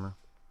 That's a rumor.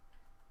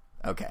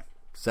 Okay.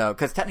 So,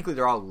 because technically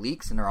they're all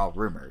leaks and they're all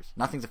rumors.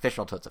 Nothing's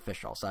official until it's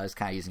official. So I was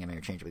kind of using them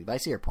interchangeably. But I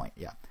see your point,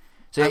 yeah.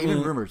 So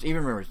even rumors,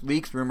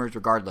 leaks, rumors,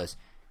 regardless,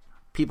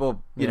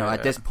 people,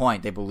 at this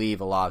point, they believe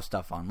a lot of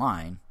stuff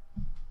online.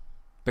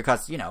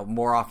 Because,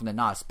 more often than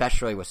not,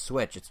 especially with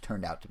Switch, it's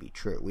turned out to be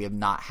true. We have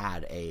not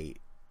had a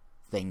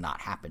thing not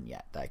happen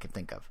yet that I can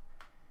think of.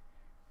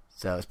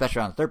 So,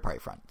 especially on the third-party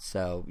front.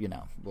 So,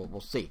 we'll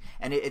see.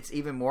 And it's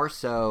even more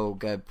so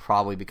going to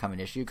probably become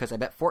an issue because I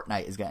bet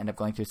Fortnite is going to end up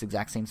going through this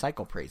exact same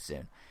cycle pretty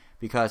soon.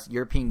 Because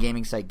European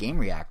gaming site Game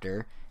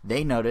Reactor,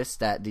 they noticed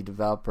that the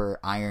developer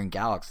Iron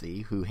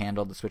Galaxy, who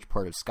handled the Switch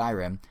port of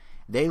Skyrim,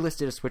 they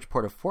listed a Switch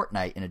port of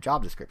Fortnite in a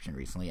job description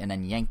recently and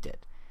then yanked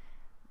it.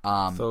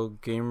 So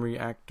Game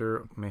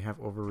Reactor may have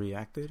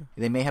overreacted?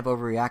 They may have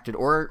overreacted,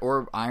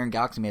 or Iron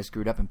Galaxy may have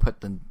screwed up and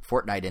put the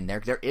Fortnite in there.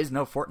 There is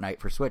no Fortnite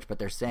for Switch, but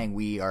they're saying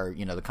we are,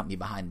 the company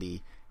behind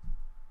the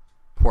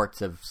ports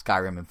of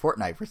Skyrim and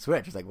Fortnite for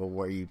Switch. It's like, well,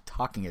 what are you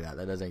talking about?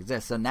 That doesn't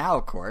exist. So now,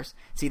 of course,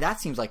 see, that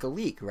seems like a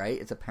leak, right?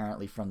 It's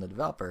apparently from the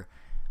developer.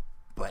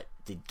 But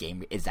did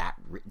Game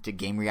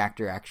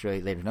Reactor actually?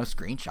 There's no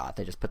screenshot.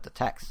 They just put the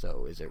text.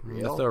 So is it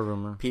real? That's a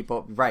rumor.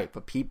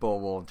 But people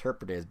will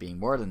interpret it as being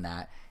more than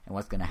that. And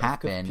what's going to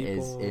happen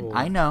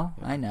I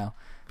know.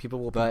 People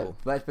will. But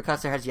it's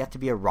because there has yet to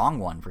be a wrong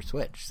one for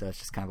Switch. So it's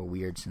just kind of a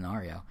weird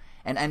scenario.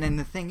 And then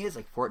the thing is,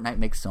 like, Fortnite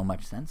makes so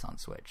much sense on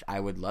Switch.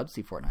 I would love to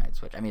see Fortnite on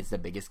Switch. I mean, it's the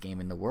biggest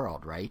game in the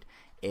world, right?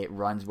 It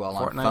runs well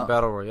on Fortnite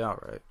Battle Royale,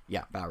 right?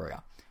 Yeah, Battle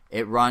Royale.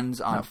 It runs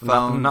on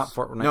phones. Not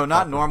Fortnite. No,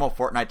 not normal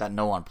Fortnite that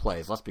no one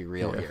plays. Let's be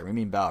real here. We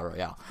mean Battle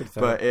Royale.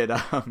 But it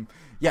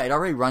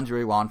already runs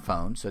really well on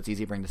phones, so it's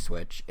easy to bring to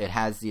Switch. It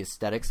has the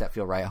aesthetics that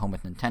feel right at home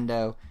with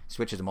Nintendo.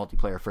 Switch is a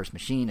multiplayer-first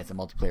machine. It's a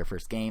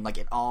multiplayer-first game. Like,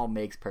 it all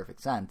makes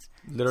perfect sense.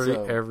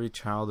 Literally every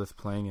child is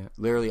playing it.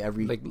 Literally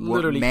every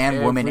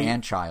man, woman,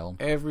 and child.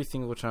 Every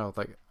single child.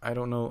 Like, I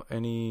don't know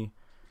any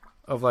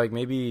of, like,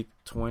 maybe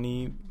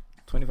 20,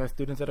 25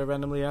 students that I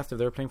randomly asked if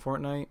they're playing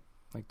Fortnite.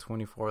 Like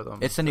 24 of them.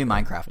 It's the new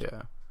Minecraft.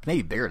 Yeah.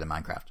 Maybe bigger than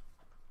Minecraft.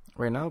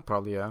 Right now,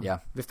 probably, yeah. Yeah.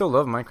 They still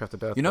love Minecraft to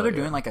death. They're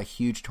doing like a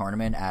huge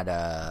tournament at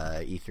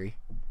E3.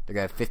 They're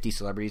going to have 50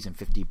 celebrities and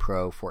 50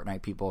 pro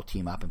Fortnite people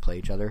team up and play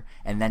each other.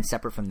 And then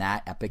separate from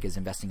that, Epic is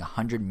investing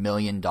 $100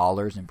 million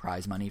in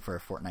prize money for a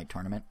Fortnite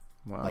tournament.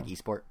 Wow. Like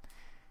esport.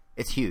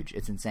 It's huge.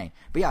 It's insane.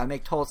 But yeah, it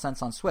makes total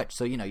sense on Switch.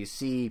 So, you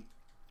see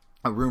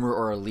a rumor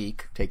or a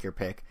leak, take your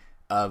pick,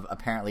 of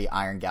apparently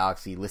Iron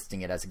Galaxy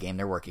listing it as a game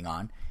they're working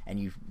on, and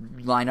you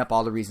line up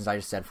all the reasons I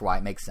just said for why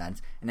it makes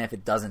sense, and then if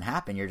it doesn't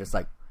happen, you're just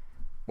like,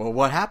 well,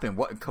 what happened?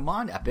 Come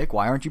on, Epic,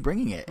 why aren't you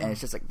bringing it? And it's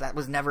just like,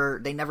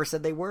 they never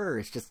said they were.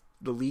 It's just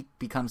the leak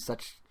becomes so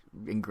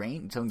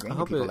ingrained in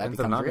people that it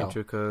becomes real.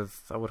 Because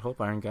I would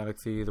hope Iron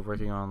Galaxy is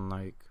working on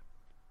like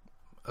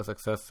a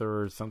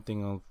successor or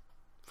something of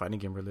fighting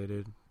game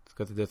related,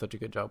 because it did such a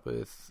good job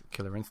with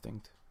Killer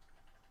Instinct.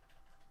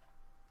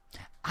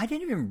 I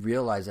didn't even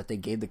realize that they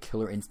gave the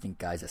Killer Instinct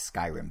guys a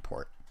Skyrim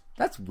port.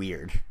 That's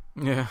weird.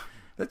 Yeah.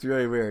 That's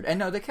really weird. And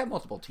no, they kept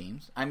multiple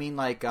teams. I mean,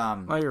 like...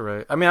 oh, you're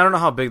right. I mean, I don't know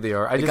how big they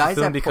are. I just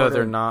assume because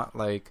they're not,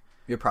 like...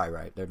 You're probably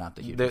right. They're not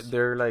the hugest.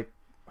 They're like,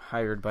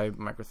 hired by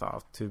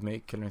Microsoft to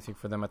make Killer Instinct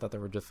for them. I thought they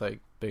were just, like,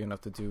 big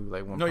enough to do,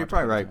 like, one. No, you're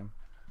probably right.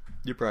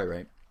 You're probably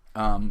right.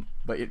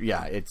 But,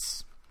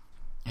 it's...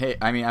 Hey,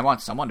 I mean, I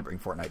want someone to bring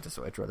Fortnite to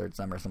Switch, whether it's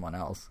them or someone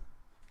else.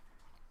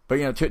 But,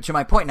 you know, to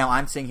my point now,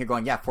 I'm sitting here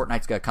going, yeah,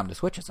 Fortnite's going to come to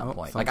Switch at some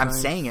point. Like, I'm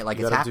saying it like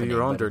it's happening. You got to do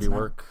your own dirty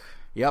work.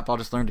 Yep, I'll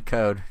just learn to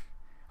code.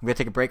 I'm going to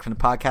take a break from the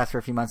podcast for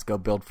a few months, go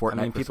build Fortnite.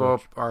 I mean,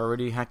 people are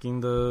already hacking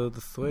the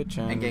Switch.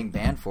 And getting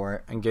banned for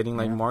it. And getting,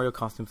 like, Mario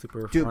costumes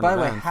super... Dude, by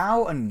the way,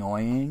 how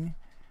annoying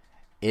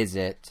is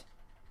it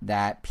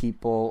that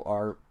people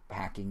are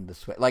hacking the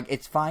Switch? Like,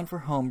 it's fine for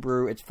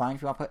homebrew, it's fine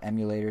for output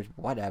emulators,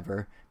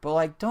 whatever, but,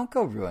 like, don't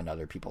go ruin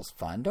other people's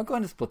fun. Don't go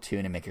into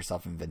Splatoon and make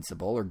yourself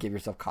invincible, or give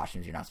yourself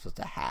costumes you're not supposed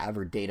to have,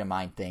 or data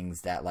mine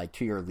things that, like,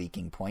 to your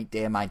leaking point,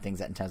 data mine things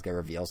that Nintendo's going to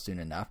reveal soon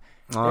enough.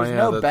 There's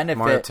no benefit.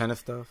 Mario Tennis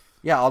stuff.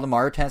 Yeah, all the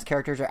Mario Tennis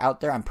characters are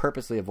out there. I'm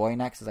purposely avoiding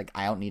that because, like,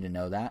 I don't need to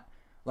know that.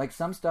 Like,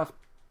 some stuff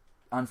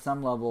on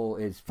some level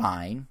is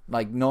fine.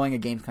 Like, knowing a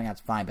game's coming out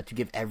is fine, but to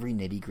give every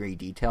nitty-gritty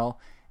detail,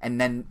 and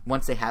then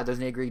once they have those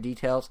nitty-gritty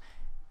details,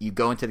 you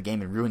go into the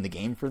game and ruin the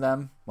game for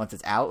them once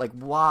it's out. Like,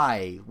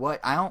 why? What?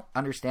 I don't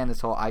understand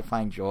this whole I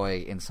find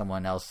joy in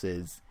someone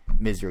else's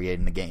misery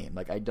in the game.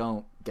 Like, I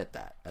don't get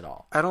that at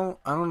all. I don't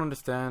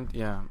understand.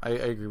 Yeah, I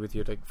agree with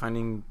you. Like,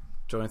 finding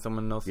joy in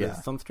someone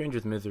else's, some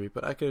stranger's misery,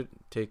 but I could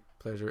take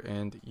pleasure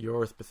in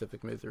your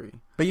specific misery.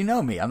 But you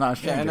know me. I'm not a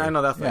stranger. Yeah, and I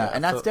know that's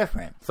and that's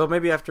different. So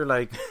maybe after,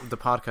 like, the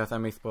podcast, I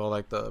may spoil,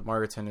 like, the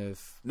Mario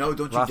Tennis. No,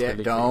 don't you dare.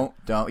 Don't.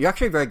 You're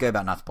actually very good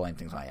about not spoiling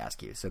things when I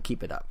ask you, so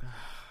keep it up.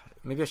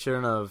 Maybe I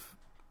shouldn't have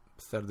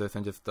said this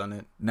and just done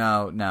it.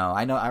 No.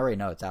 I know. I already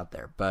know it's out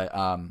there, but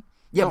I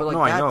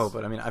know.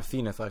 But I mean, I've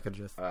seen it, so I could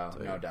just. Oh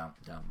no, don't.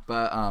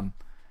 But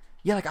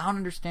like, I don't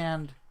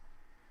understand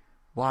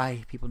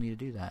why people need to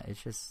do that.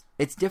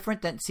 It's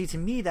different than. See, to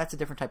me, that's a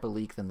different type of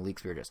leak than the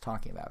leaks we were just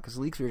talking about. Because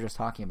the leaks we were just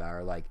talking about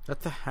are like,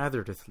 that's a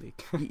hazardous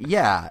leak.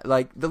 Yeah,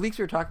 like the leaks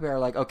we were talking about are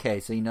like, okay,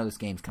 so you know this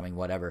game's coming,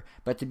 whatever.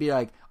 But to be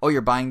like, oh,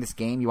 you're buying this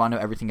game, you want to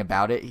know everything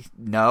about it?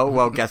 No,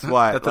 well, guess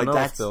what? That's like a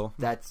no still.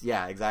 That's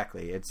yeah,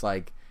 exactly. It's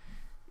like,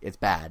 it's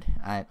bad.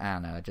 I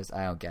don't know.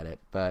 I don't get it.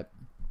 But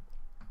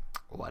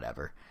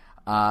whatever.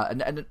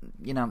 And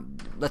you know,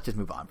 let's just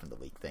move on from the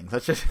leak things.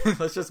 Let's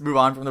just move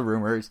on from the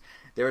rumors.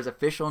 There was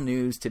official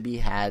news to be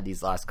had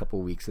these last couple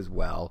of weeks as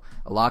well.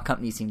 A lot of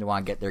companies seem to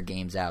want to get their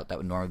games out that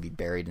would normally be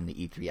buried in the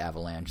E3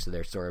 avalanche, so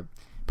they're sort of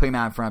putting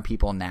them out in front of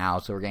people now.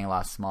 So we're getting a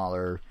lot of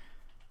smaller,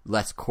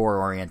 less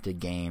core-oriented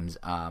games.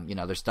 You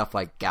know, there's stuff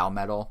like Gal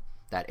Metal,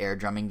 that air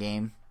drumming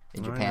game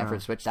in Japan for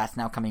the Switch. That's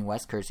now coming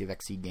west, courtesy of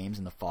Xseed Games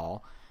in the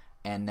fall.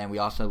 And then we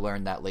also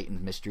learned that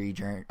Layton's Mystery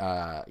Journey,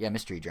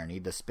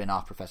 the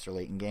spin-off Professor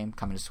Layton game,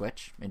 coming to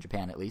Switch, in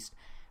Japan at least.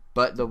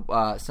 But the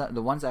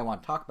ones I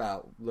want to talk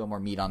about, a little more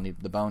meat on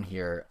the bone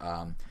here,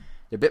 they're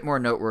a bit more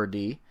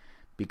noteworthy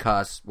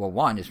because, well,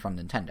 one is from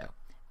Nintendo.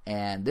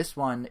 And this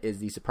one is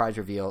the surprise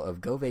reveal of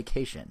Go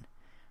Vacation,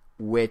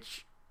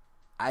 which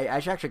I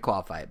should actually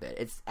qualify a bit.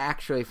 It's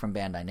actually from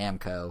Bandai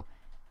Namco.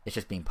 It's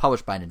just being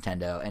published by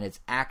Nintendo, and it's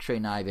actually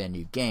not even a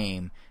new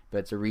game, but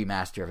it's a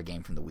remaster of a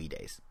game from the Wii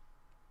days.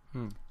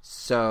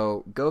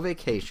 So, Go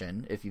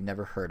Vacation, if you've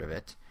never heard of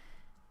it.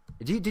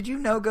 Did you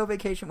know Go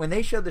Vacation? When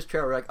they showed this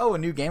trailer, we're like, oh, a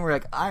new game. We're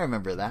like, I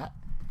remember that.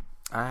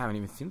 I haven't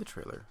even seen the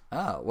trailer.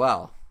 Oh,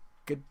 well,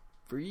 good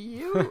for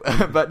you.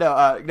 But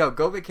no,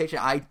 Go Vacation,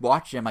 I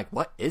watched it. I'm like,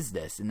 what is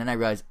this? And then I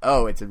realized,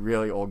 oh, it's a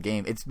really old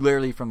game. It's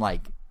literally from,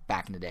 like,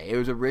 back in the day. It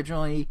was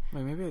originally...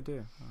 Wait, maybe I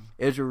did. Oh.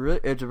 It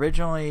was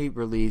originally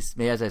released...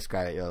 Maybe as I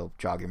describe it, it'll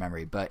jog your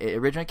memory. But it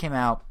originally came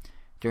out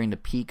during the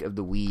peak of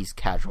the Wii's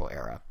casual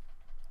era.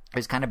 It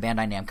was kind of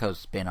Bandai Namco's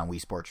spin on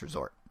Wii Sports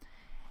Resort.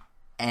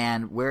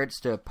 And where it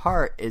stood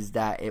apart is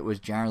that it was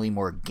generally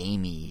more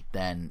gamey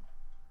than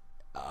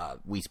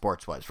Wii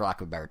Sports was, for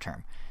lack of a better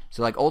term.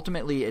 So, like,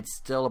 ultimately, it's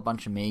still a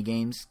bunch of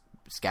mini-games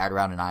scattered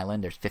around an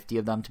island. There's 50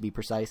 of them, to be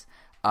precise.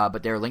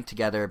 But they're linked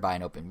together by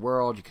an open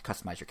world. You could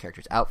customize your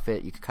character's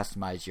outfit. You could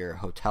customize your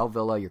hotel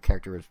villa your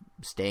character was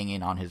staying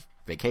in on his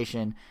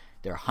vacation.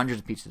 There are hundreds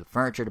of pieces of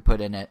furniture to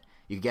put in it.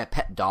 You could get a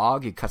pet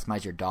dog. You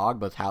customize your dog,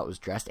 both how it was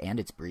dressed and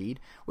its breed,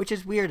 which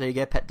is weird that you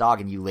get a pet dog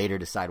and you later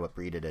decide what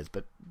breed it is.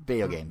 But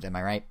video games, am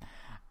I right?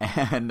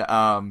 And,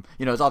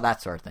 it's all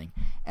that sort of thing.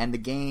 And the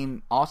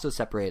game also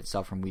separated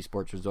itself from Wii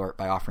Sports Resort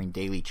by offering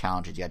daily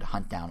challenges you had to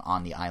hunt down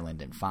on the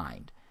island and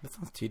find. That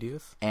sounds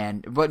tedious.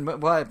 But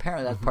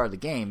apparently that's part of the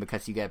game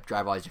because you get to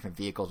drive all these different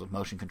vehicles with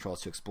motion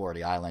controls to explore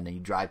the island, and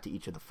you drive to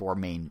each of the 4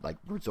 main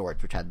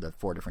resorts, which had the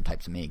 4 different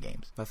types of mini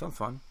games. That sounds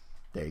fun.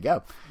 There you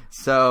go.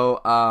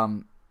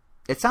 So,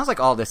 it sounds like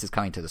all this is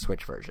coming to the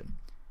Switch version.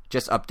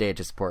 Just updated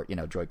to support,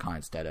 Joy-Con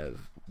instead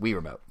of Wii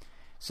Remote.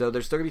 So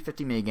there's still going to be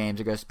 50 mini-games.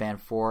 They're going to span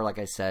 4, like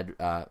I said,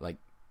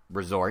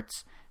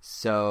 resorts.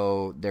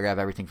 So they're going to have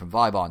everything from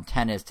volleyball and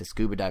tennis to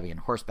scuba diving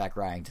and horseback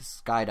riding to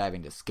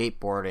skydiving to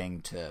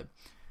skateboarding to,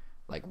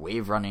 like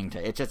wave running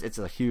to it's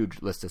a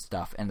huge list of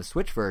stuff. And the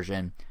Switch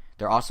version,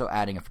 they're also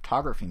adding a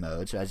photography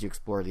mode. So as you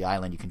explore the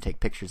island, you can take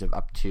pictures of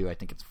up to, I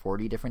think it's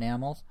 40 different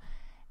animals.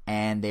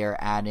 And they're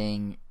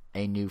adding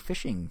a new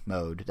fishing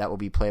mode that will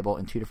be playable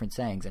in 2 different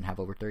settings and have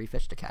over 30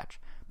 fish to catch.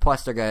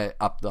 Plus, they're going to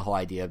up the whole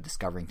idea of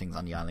discovering things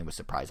on the island with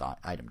surprise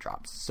item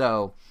drops.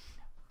 So,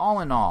 all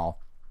in all,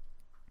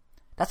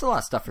 that's a lot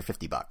of stuff for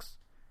 $50.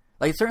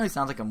 Like, it certainly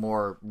sounds like a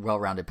more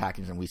well-rounded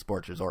package than Wii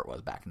Sports Resort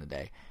was back in the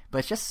day. But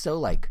it's just so,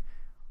 like,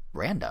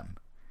 random.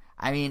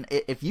 I mean,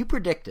 if you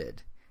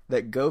predicted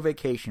that Go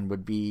Vacation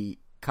would be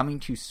coming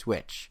to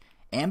Switch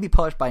and be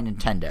published by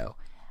Nintendo,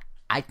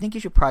 I think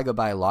you should probably go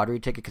buy a lottery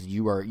ticket because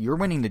you're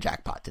winning the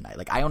jackpot tonight.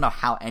 Like, I don't know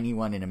how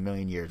anyone in a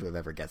million years would have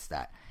ever guessed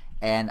that.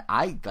 And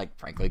I, like,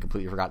 frankly,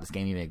 completely forgot this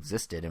game even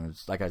existed. And it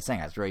was, like I was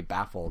saying, I was very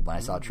baffled when I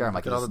saw the trailer. I'm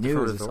like, is this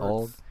new? Is this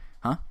old?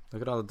 Huh?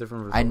 Look at all the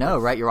different resorts. I know,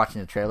 right? You're watching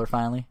the trailer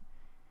finally?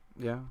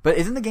 Yeah. But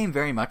isn't the game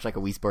very much like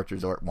a Wii Sports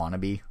Resort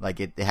wannabe? Like,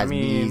 it has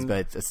Mii's, but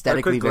it's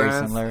aesthetically very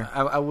similar.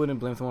 I wouldn't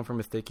blame someone for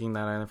mistaking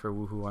that island for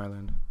Woohoo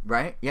Island.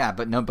 Right? Yeah,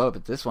 but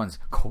this one's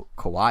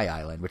Kawaii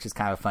Island, which is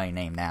kind of a funny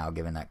name now,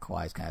 given that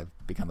Kawaii's kind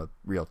of become a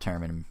real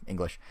term in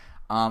English.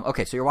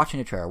 Okay, so you're watching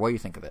the trailer. What do you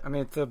think of it? I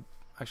mean, it's an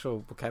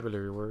actual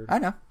vocabulary word. I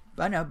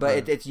know,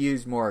 but it's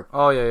used more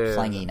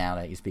slangy now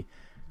than it used to be.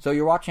 So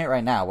you're watching it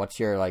right now. What's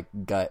your, like,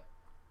 gut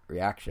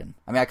reaction?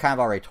 I mean, I kind of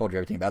already told you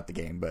everything about the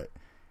game, but...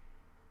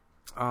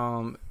 I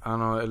don't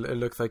know. It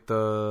looks like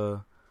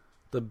the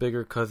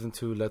bigger cousin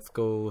to Let's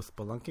Go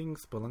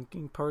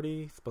Spelunker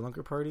Party.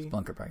 Spelunker Party.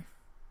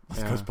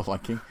 Let's Go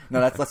Spelunking.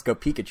 No, that's Let's Go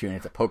Pikachu, and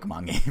it's a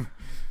Pokemon game.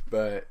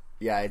 But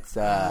yeah, it's.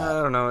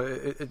 I don't know.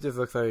 It just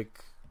looks like.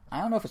 I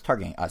don't know if it's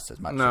targeting us as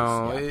much.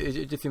 No, as,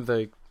 it just seems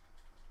like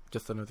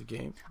just another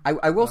game.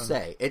 I will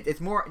say it's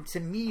more, to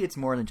me. It's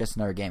more than just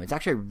another game. It's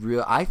actually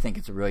I think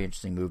it's a really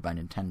interesting move by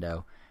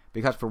Nintendo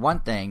because, for one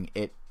thing,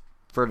 it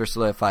further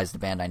solidifies the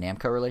Bandai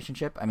Namco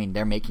relationship. I mean,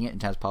 they're making it,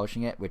 Nintendo's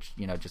publishing it, which,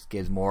 you know, just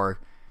gives more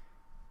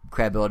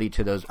credibility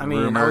to those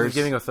rumors. I was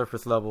giving a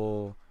surface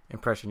level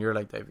impression. You're,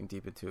 like, diving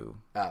deep into...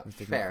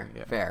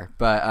 Fair.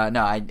 But,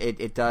 no,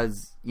 it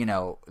does, you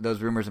know,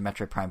 those rumors of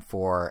Metroid Prime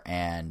 4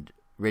 and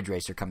Ridge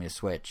Racer coming to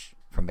Switch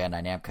from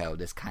Bandai Namco,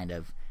 this kind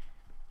of...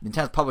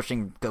 Nintendo's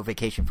publishing Go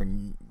Vacation for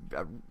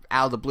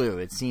out of the blue.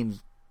 It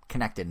seems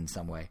connected in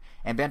some way,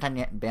 and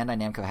Bandai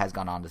Namco has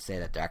gone on to say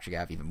that they're actually going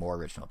to have even more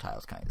original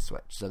titles coming to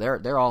Switch, so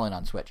they're all in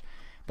on Switch.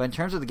 But in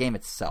terms of the game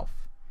itself,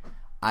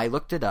 I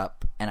looked it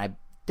up, and I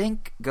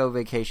think Go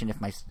Vacation,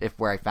 if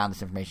where I found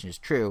this information is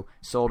true,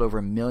 sold over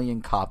 1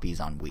 million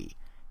copies on Wii.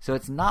 So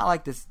it's not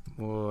like this.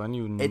 Well,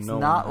 it's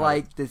not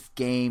like this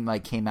game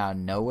like came out of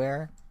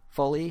nowhere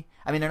fully.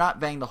 I mean, they're not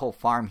banging the whole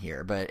farm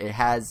here, but it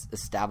has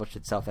established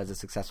itself as a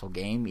successful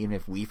game, even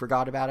if we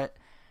forgot about it.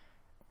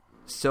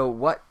 So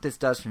what this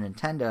does for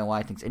Nintendo, and what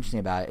I think is interesting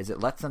about it, is it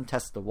lets them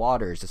test the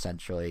waters,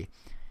 essentially,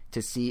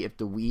 to see if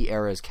the Wii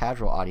era's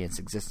casual audience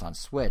exists on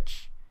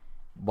Switch,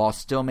 while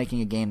still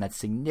making a game that's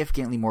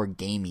significantly more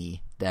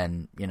gamey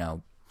than, you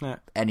know,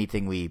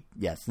 anything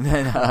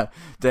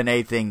than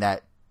anything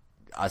that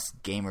us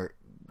gamer...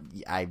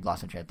 I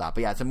lost my train of thought.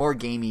 But yeah, it's a more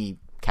gamey,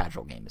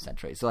 casual game,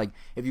 essentially. So, like,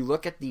 if you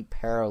look at the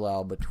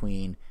parallel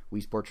between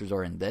Wii Sports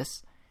Resort and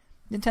this,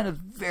 Nintendo's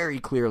very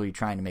clearly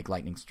trying to make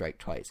lightning strike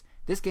twice.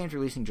 This game's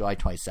releasing July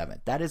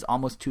 27th. That is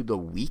almost to the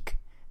week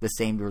the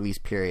same release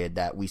period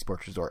that Wii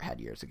Sports Resort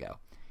had years ago.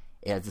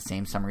 It has the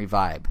same summery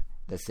vibe,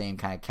 the same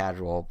kind of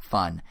casual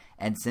fun.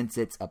 And since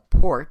it's a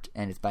port,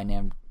 and it's by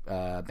Bandai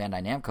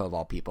Namco of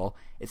all people,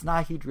 it's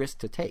not a huge risk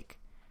to take.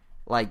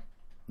 Like,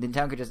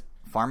 Nintendo could just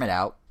farm it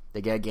out.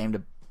 They get a game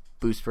to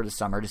boost for the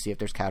summer to see if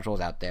there's casuals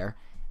out there.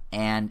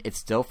 And it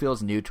still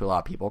feels new to a lot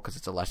of people because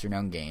it's a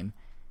lesser-known game.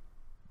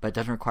 But it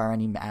doesn't require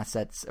any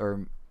assets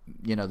or,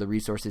 you know, the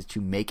resources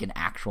to make an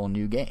actual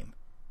new game.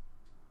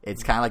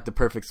 It's kind of like the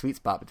perfect sweet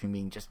spot between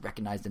being just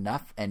recognized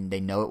enough and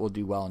they know it will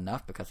do well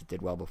enough because it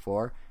did well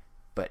before,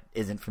 but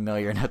isn't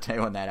familiar enough to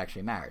anyone that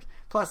actually matters.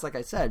 Plus, like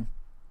I said,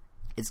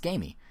 it's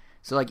gamey.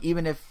 So, like,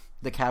 even if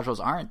the casuals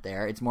aren't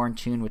there, it's more in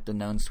tune with the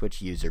known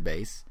Switch user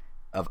base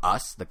of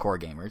us, the core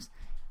gamers.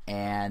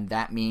 And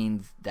that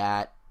means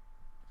that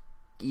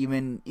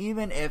even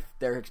if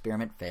their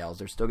experiment fails,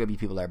 there's still going to be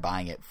people that are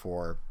buying it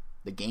for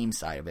the game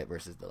side of it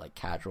versus the, like,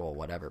 casual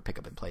whatever pick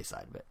up and play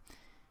side of it.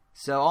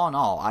 So all in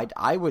all,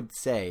 I would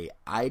say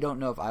I don't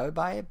know if I would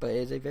buy it, but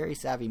it's a very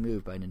savvy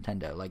move by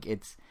Nintendo. Like,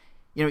 it's,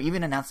 you know,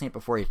 even announcing it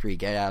before E3,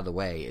 get it out of the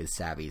way, is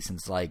savvy.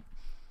 Since, like,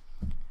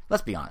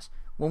 let's be honest,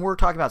 when we're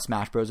talking about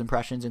Smash Bros.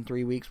 Impressions in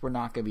 3 weeks, we're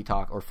not going to be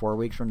or 4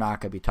 weeks, we're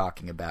not going to be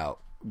talking about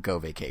Go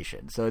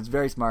Vacation. So it's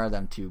very smart of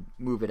them to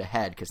move it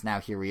ahead, because now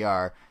here we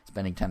are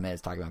spending 10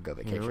 minutes talking about Go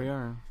Vacation. Here we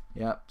are.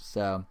 Yep.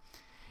 So,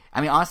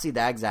 I mean, honestly,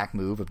 that exact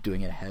move of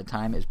doing it ahead of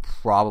time is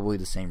probably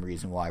the same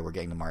reason why we're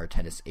getting the Mario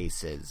Tennis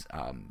Aces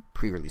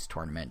pre-release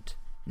tournament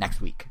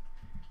next week,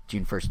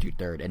 June 1st through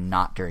 3rd, and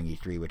not during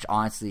E3, which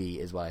honestly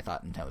is what I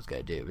thought Nintendo was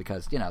going to do,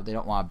 because, you know, they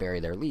don't want to bury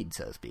their lead,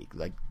 so to speak.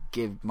 Like,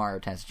 give Mario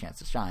Tennis a chance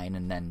to shine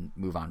and then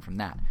move on from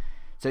that.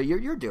 So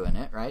you're doing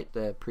it, right?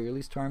 The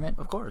pre-release tournament?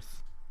 Of course.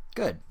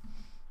 Good.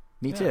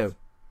 Me too.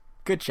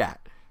 Good chat.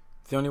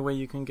 It's the only way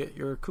you can get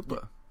your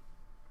Koopa.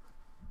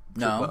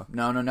 No.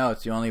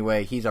 It's the only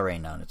way. He's already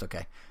known. It's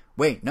okay.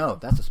 Wait, no,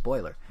 that's a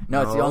spoiler.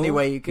 No, it's the only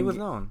way you can. He was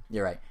known.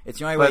 You're right. It's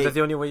the only But way. that's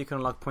the only way you can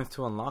unlock points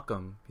to unlock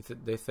them.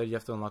 They said you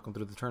have to unlock them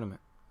through the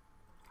tournament.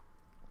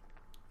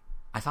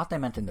 I thought they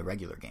meant in the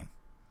regular game.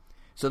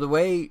 So the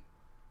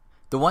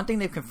one thing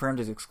they've confirmed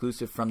is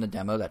exclusive from the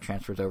demo that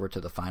transfers over to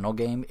the final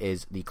game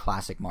is the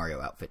classic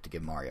Mario outfit to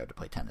give Mario to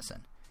play tennis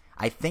in.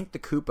 I think the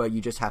Koopa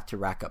you just have to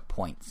rack up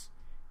points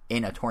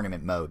in a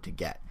tournament mode to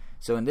get.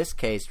 So in this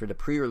case, for the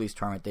pre-release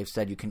tournament, they've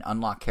said you can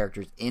unlock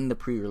characters in the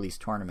pre-release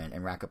tournament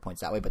and rack up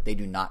points that way, but they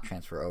do not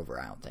transfer over,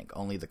 I don't think.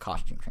 Only the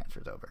costume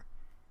transfers over.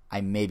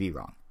 I may be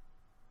wrong.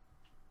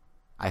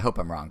 I hope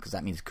I'm wrong, because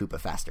that means Koopa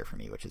faster for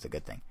me, which is a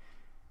good thing.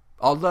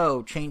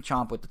 Although, Chain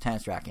Chomp with the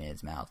tennis racket in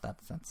his mouth,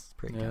 that's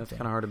pretty good. Yeah, it's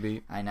kind of hard to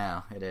beat. I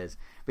know, it is.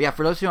 But yeah,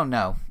 for those who don't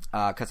know,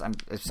 because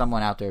if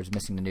someone out there is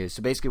missing the news,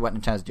 so basically what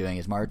Nintendo's doing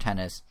is Mario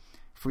Tennis,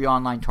 free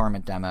online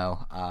tournament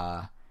demo.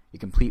 You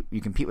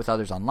compete with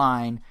others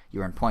online.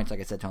 You earn points, like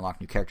I said, to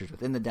unlock new characters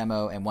within the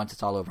demo. And once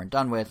it's all over and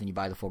done with, and you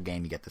buy the full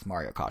game, you get this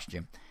Mario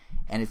costume.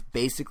 And it's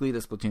basically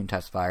the Splatoon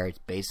Test Fire. It's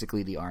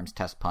basically the ARMS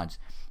Test Punch.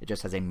 It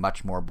just has a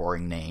much more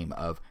boring name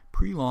of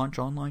pre-launch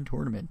online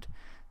tournament.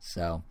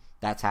 So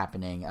that's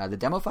happening. The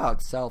demo file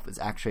itself is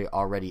actually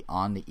already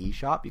on the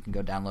eShop. You can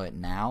go download it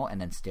now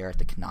and then stare at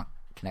the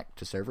Connect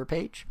to Server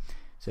page.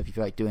 So if you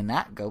feel like doing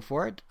that, go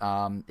for it.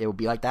 It will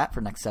be like that for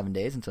the next 7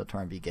 days until the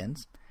tournament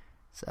begins.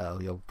 So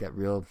you'll get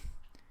real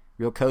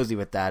cozy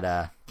with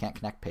that Can't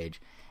Connect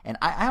page. And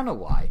I don't know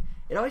why.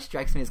 It always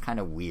strikes me as kind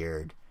of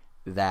weird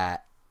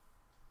that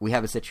we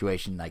have a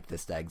situation like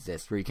this that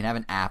exists where you can have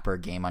an app or a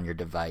game on your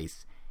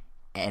device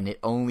and it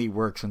only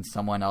works when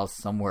someone else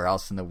somewhere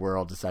else in the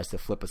world decides to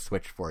flip a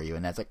switch for you.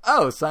 And that's like,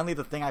 oh, suddenly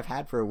the thing I've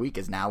had for a week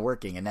is now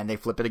working. And then they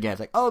flip it again.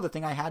 It's like, oh, the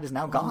thing I had is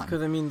now gone.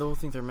 Because, those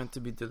things are meant to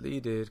be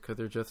deleted because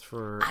they're just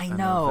for I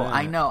know.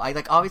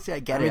 Obviously, I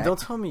get it. Don't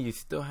tell me you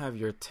still have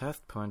your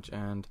Test Punch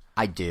and...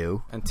 I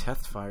do. And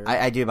Test Fire.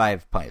 I do, but I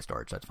have plenty of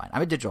storage, so that's fine.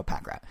 I'm a digital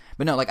pack rat.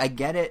 But no, I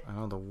get it. I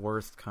know, the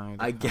worst kind.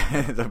 I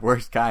get the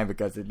worst kind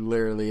because it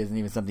literally isn't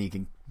even something you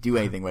can do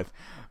anything with.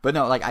 But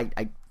no,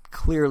 I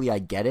clearly I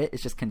get it.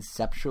 It's just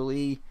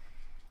conceptually,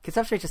 it's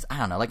just, I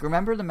don't know.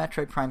 Remember the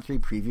Metroid Prime 3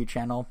 preview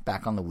channel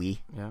back on the Wii?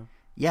 Yeah.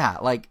 Yeah,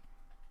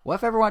 what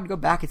if I ever wanted to go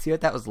back and see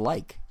what that was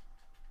like?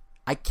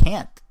 I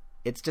can't.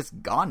 It's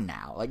just gone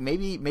now.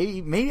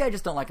 Maybe I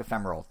just don't like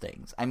ephemeral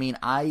things. I mean,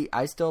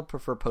 I still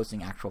prefer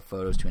posting actual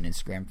photos to an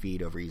Instagram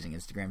feed over using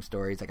Instagram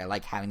stories. I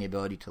like having the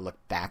ability to look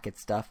back at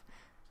stuff.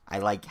 I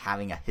like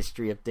having a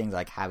history of things. I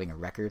like having a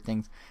record of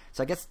things.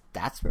 So I guess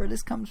that's where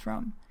this comes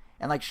from.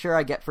 And sure,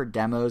 I get for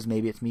demos,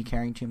 maybe it's me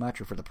caring too much,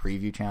 or for the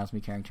preview channels,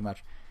 me caring too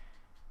much.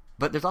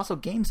 But there's also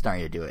games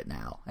starting to do it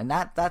now, and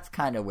that's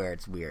kind of where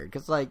it's weird.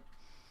 Because Sega,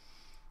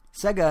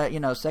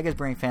 Sega's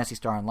bringing Phantasy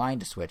Star Online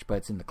to Switch, but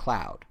it's in the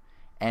cloud.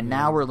 And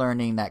now we're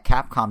learning that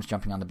Capcom's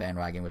jumping on the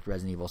bandwagon with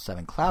Resident Evil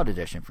 7 Cloud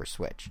Edition for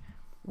Switch,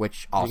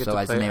 which also,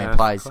 as the name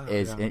implies, Cloud,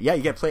 is you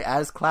get to play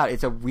as Cloud.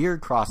 It's a weird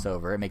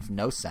crossover. It makes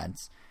no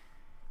sense.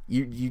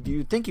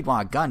 You think you'd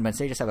want a gun, but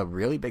instead you just have a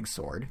really big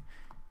sword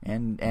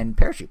and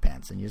parachute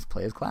pants, and you just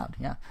play as Cloud.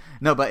 Yeah,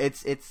 no, but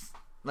it's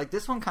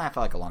this one kind of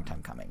felt like a long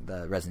time coming,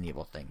 the Resident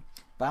Evil thing,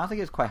 but I don't think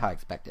it was quite how I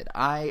expected.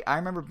 I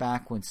remember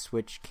back when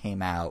Switch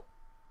came out,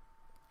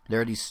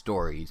 there are these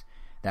stories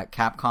that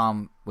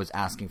Capcom was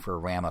asking for a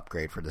RAM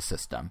upgrade for the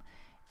system,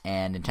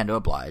 and Nintendo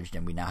obliged,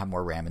 and we now have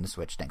more RAM in the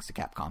Switch thanks to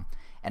Capcom.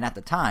 And at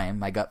the time,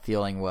 my gut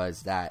feeling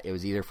was that it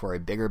was either for a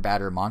bigger,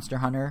 badder Monster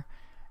Hunter,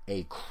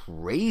 a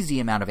crazy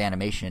amount of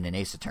animation in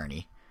Ace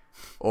Attorney,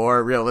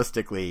 or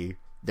realistically,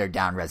 they're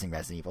down-resing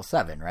Resident Evil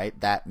 7, right?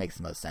 That makes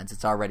the most sense.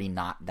 It's already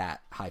not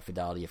that high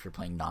fidelity if you're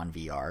playing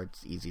non-VR.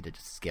 It's easy to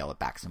just scale it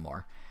back some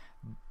more.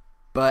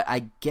 But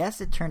I guess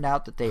it turned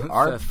out that they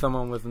are...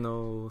 someone with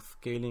no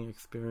scaling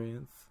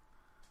experience.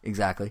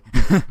 Exactly.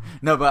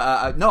 No,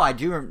 but no, I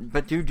do.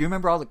 But do you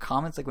remember all the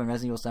comments when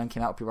Resident Evil 7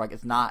 came out? People were like,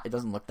 it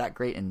doesn't look that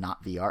great in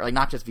not VR.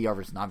 Not just VR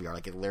versus non-VR.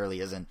 It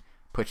literally isn't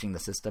pushing the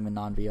system in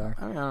non-VR.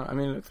 I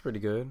mean, it looks pretty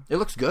good. It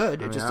looks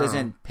good. It just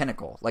isn't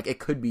pinnacle. It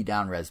could be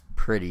down-res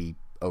pretty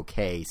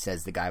okay,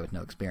 says the guy with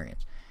no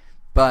experience.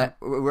 But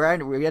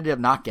we ended up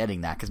not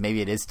getting that because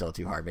maybe it is still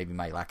too hard. Maybe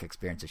my lack of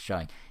experience is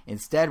showing.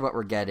 Instead, what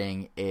we're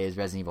getting is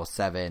Resident Evil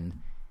 7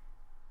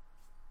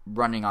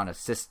 running on a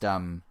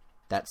system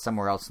that's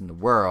somewhere else in the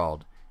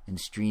world and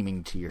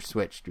streaming to your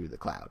Switch through the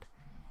cloud.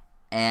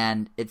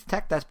 And it's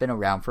tech that's been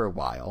around for a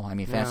while. I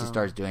mean, Phantasy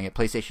Star's doing it.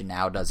 PlayStation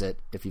Now does it,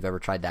 if you've ever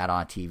tried that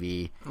on a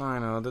TV. I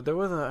know. There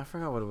was I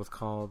forgot what it was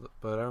called,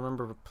 but I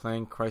remember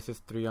playing Crysis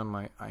 3 on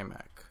my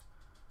iMac.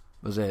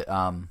 Was it,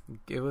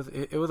 It was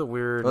a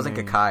weird It wasn't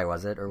name. Gaikai,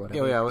 was it? Or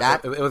whatever? Yeah,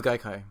 it was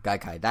Gaikai.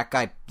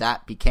 Gaikai.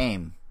 That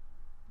became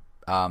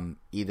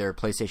either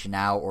PlayStation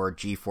Now or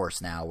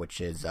GeForce Now, which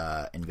is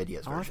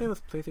NVIDIA's version. I want to say it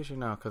was PlayStation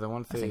Now, because I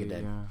want to say... I think it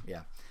did,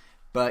 yeah.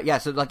 But yeah,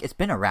 so it's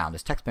been around.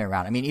 This tech's been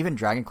around. I mean, even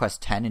Dragon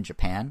Quest X in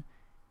Japan,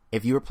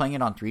 if you were playing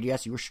it on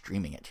 3DS, you were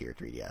streaming it to your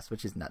 3DS,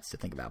 which is nuts to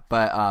think about.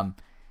 But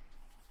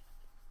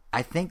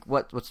I think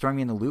what's throwing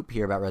me in the loop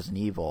here about Resident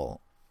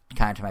Evil,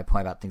 kind of to my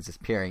point about things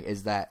disappearing,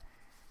 is that,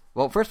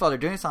 well, first of all, they're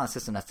doing this on a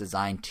system that's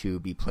designed to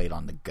be played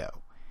on the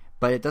go.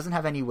 But it doesn't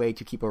have any way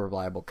to keep a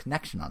reliable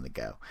connection on the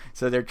go.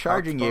 So they're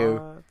charging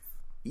you...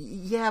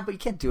 Yeah, but you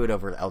can't do it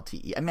over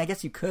LTE. I mean, I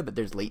guess you could, but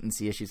there's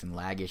latency issues and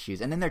lag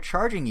issues. And then they're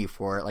charging you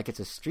for it like it's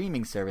a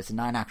streaming service and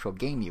not an actual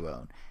game you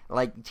own.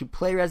 Like, to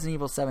play Resident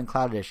Evil 7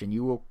 Cloud Edition,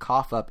 you will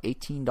cough up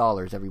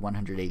 $18 every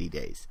 180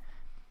 days.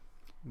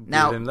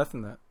 Now, in less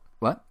than that.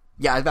 What?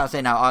 Yeah, I was about to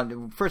say, now,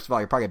 first of all,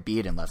 you're probably going to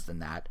beat it in less than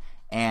that.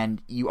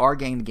 And you are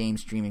getting the game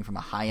streaming from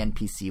a high-end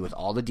PC with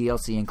all the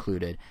DLC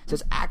included. So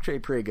it's actually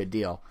a pretty good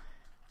deal.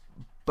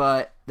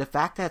 But the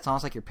fact that it's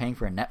almost like you're paying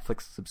for a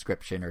Netflix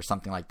subscription or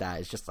something like that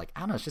is just like,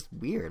 I don't know, it's just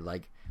weird.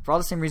 Like, for all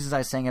the same reasons I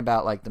was saying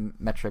about, like, the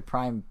Metroid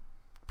Prime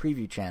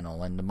preview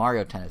channel and the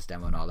Mario Tennis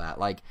demo and all that.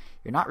 Like,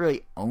 you're not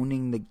really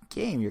owning the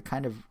game. You're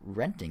kind of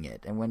renting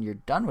it. And when you're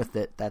done with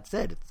it, that's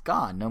it. It's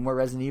gone. No more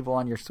Resident Evil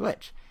on your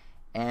Switch.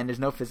 And there's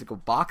no physical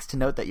box to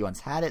note that you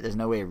once had it. There's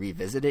no way to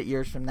revisit it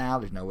years from now.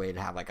 There's no way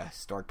to have, like, a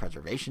historic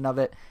preservation of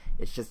it.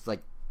 It's just,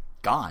 like,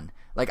 gone.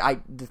 Like,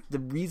 the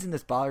reason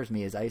this bothers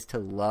me is I used to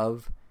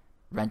love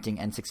renting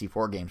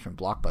N64 games from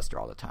Blockbuster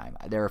all the time.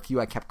 There are a few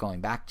I kept going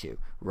back to.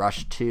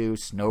 Rush 2,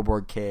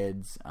 Snowboard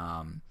Kids,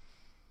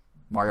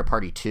 Mario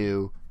Party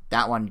 2.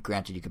 That one,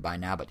 granted, you could buy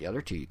now, but the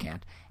other two you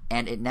can't.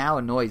 And it now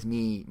annoys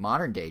me,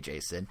 modern day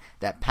Jason,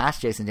 that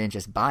past Jason didn't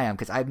just buy them,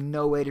 because I have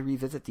no way to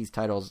revisit these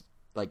titles,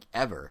 like,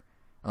 ever.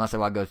 Unless I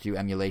want to go through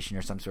emulation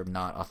or some sort of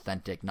not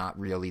authentic, not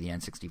really the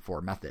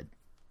N64 method.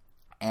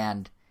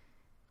 And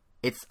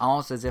it's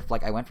almost as if,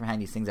 like, I went from having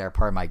these things that are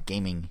part of my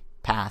gaming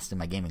past and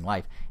my gaming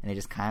life, and they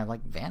just kind of,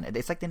 like, vanished.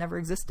 It's like they never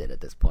existed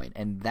at this point.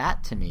 And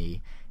that, to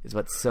me, is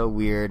what's so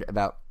weird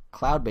about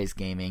cloud-based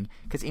gaming,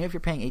 because even if you're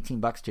paying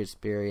 $18 to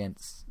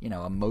experience, you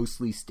know, a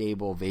mostly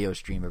stable video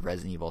stream of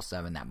Resident Evil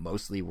 7 that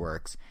mostly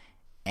works,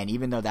 and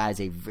even though that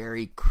is a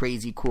very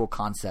crazy cool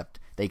concept,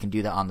 they can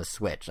do that on the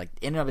Switch. Like,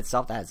 in and of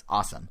itself, that is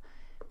awesome.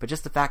 But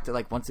just the fact that,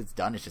 like, once it's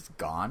done, it's just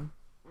gone,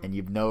 and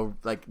you've no,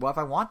 like, well, if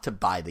I want to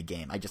buy the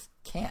game, I just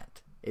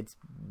can't. It's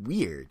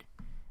weird.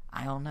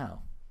 I don't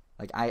know.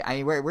 Like,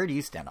 where do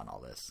you stand on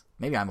all this?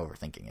 Maybe I'm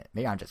overthinking it.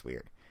 Maybe I'm just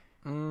weird.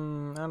 I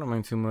don't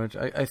mind too much.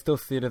 I still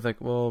see it as like,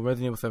 well,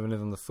 Resident Evil 7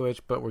 is on the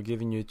Switch, but we're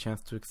giving you a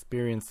chance to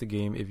experience the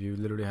game if you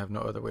literally have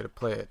no other way to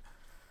play it.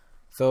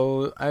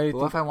 So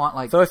if I want,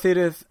 like, so I see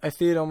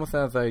it almost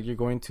as like you're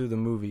going to the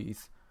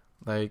movies.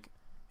 Like,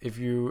 if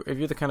you're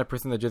the kind of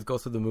person that just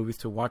goes to the movies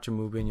to watch a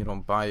movie and you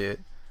don't buy it,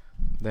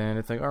 then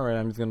it's like, all right,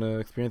 I'm just gonna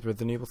experience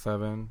Resident Evil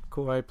 7.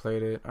 Cool, I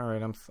played it. All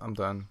right, I'm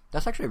done.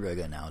 That's actually a really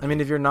good analogy. I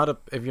mean, if you're not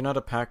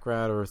a pack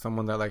rat or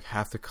someone that, like,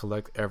 has to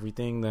collect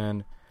everything,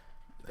 then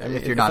I mean,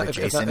 if you're not a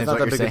Jason, it's is what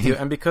you're saying.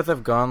 And because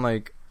I've gone,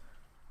 like,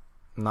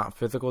 not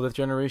physical this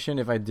generation,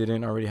 if I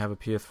didn't already have a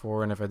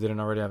PS4 and if I didn't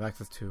already have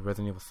access to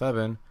Resident Evil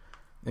 7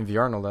 in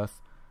VR, no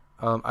less,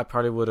 I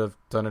probably would have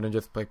done it and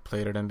just, like,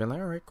 played it and been like,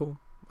 all right, cool.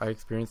 I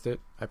experienced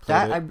it. I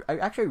played it. I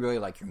actually really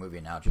like your movie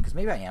analogy, because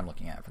maybe I am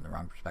looking at it from the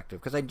wrong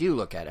perspective. Because I do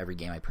look at every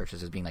game I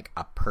purchase as being like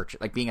a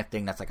purchase, like being a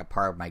thing that's like a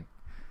part of my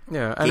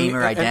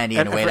gamer identity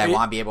in a way that I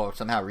want to be able to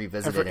somehow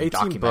revisit it and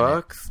document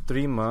 $18,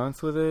 3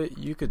 months with it,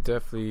 you could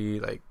definitely,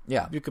 like,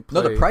 you could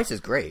play. No, the price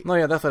is great. No,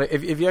 yeah, that's what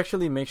if you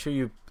actually make sure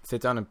you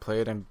sit down and play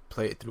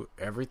it through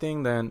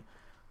everything, then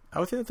I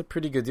would say that's a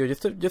pretty good deal.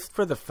 Just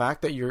for the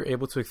fact that you're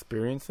able to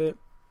experience it.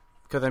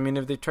 Because I mean,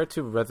 if they try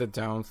to res it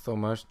down so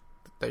much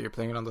that you're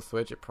playing it on the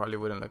Switch, it probably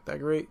wouldn't look that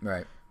great.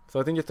 Right. So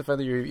I think just the fact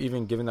that you're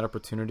even given that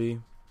opportunity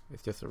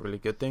is just a really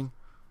good thing.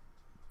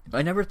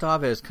 I never thought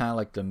of it as kind of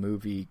like the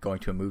movie, going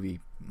to a movie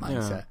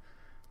mindset.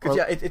 Because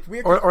it's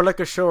weird. Or like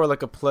a show or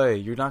like a play.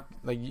 You're not,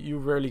 like, you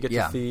rarely get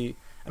to see.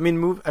 I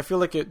mean, I feel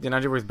like the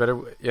analogy works better,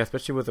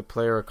 especially with a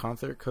play or a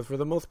concert, because for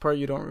the most part,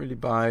 you don't really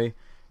buy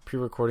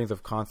pre-recordings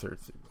of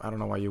concerts. I don't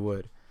know why you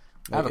would.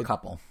 I have a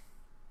couple.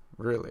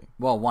 Really?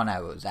 Well, one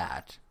I was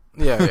at.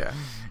 Yeah.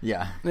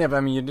 Yeah, but I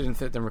mean, you didn't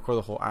sit there and record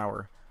the whole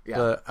hour. Yeah.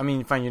 But, I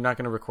mean, fine, you're not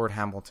going to record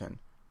Hamilton.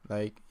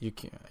 Like, you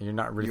can't. You're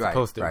not really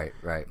supposed to.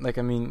 Right. Like,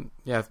 I mean,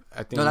 yeah,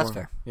 I think. No, that's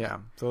fair. Yeah.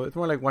 So it's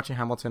more like watching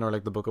Hamilton or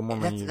like the Book of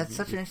Mormon. That's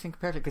such an interesting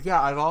comparison, because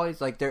I've always,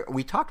 like,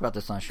 we talked about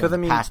this on the show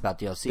in the past about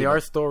DLC. They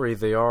are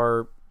stories.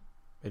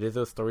 It is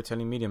a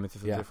storytelling medium. It's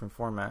just a different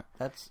format.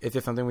 It's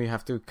just something we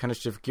have to kind of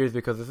shift gears,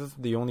 because this is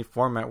the only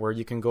format where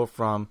you can go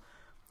from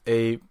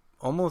a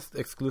almost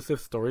exclusive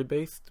story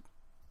based,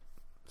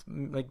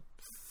 like,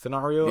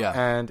 scenario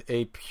and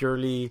a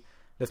purely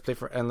let's play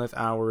for endless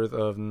hours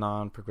of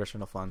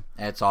non-progressional fun.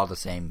 And it's all the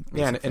same.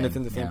 Yeah, and it's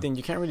in the same thing.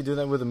 You can't really do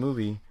that with a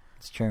movie.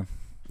 It's true.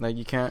 Like,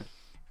 you can't.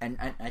 And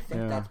I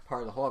think that's part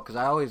of the whole, because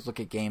I always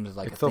look at games as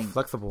like it's so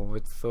flexible.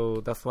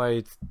 That's why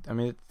it's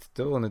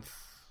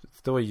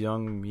still a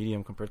young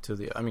medium compared to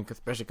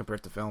especially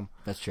compared to film.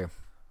 That's true.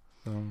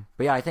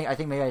 But yeah, I think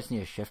maybe I just need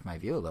to shift my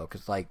view a little,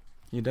 because like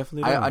you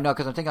definitely. I know,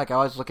 because I'm thinking, like, I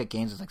always look at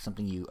games as like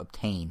something you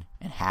obtain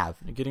and have.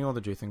 You're getting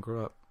older, Jason.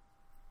 Grow up.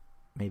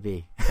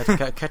 Maybe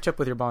catch up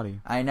with your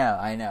body. I know.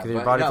 Because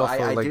your body's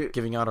also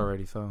giving out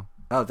already. So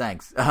Oh,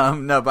 thanks.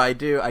 No, but I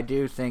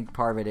do think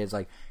part of it is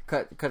like,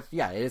 because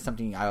yeah, it is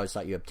something I always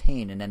thought you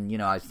obtain. And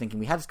then I was thinking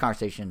we had this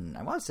conversation,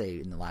 I want to say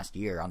in the last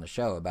year on the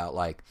show about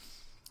like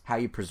how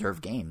you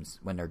preserve games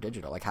when they're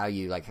digital, like how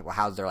you like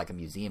how's there like a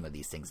museum of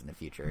these things in the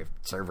future if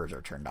servers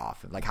are turned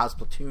off, like how's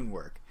Splatoon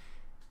work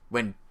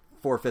when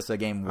 4/5 of the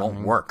game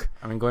won't work.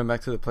 I mean, going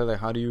back to the play, like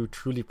how do you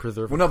truly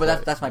preserve? Well, no,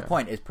 but that's my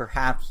point. Is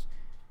perhaps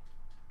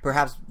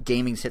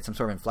gaming's hit some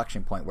sort of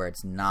inflection point where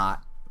it's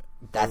not.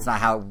 That's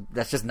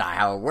just not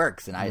how it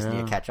works, and I just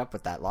need to catch up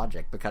with that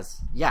logic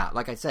because, yeah,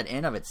 like I said, in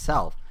and of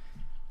itself,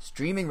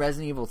 streaming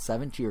Resident Evil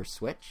 7 to your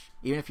Switch,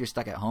 even if you're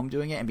stuck at home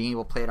doing it, and being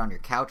able to play it on your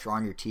couch or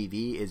on your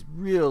TV is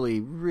really,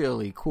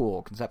 really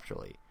cool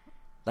conceptually.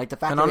 Like the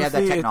fact that we have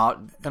that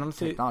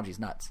technology is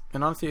nuts.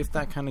 And honestly, it's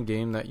that kind of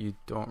game that you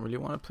don't really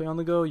want to play on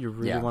the go. You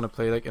really want to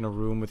play like in a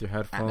room with your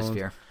headphones.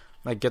 Atmosphere.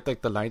 Like get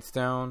like the lights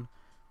down.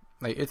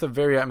 Like it's a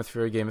very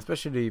atmospheric game,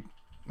 especially.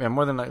 Yeah,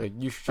 more than like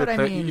you should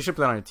play. You should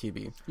play it on your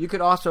TV. You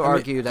could also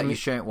argue that you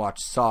shouldn't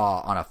watch Saw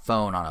on a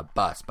phone on a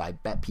bus, but I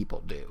bet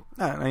people do.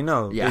 I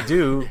know they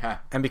do,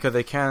 and because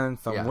they can,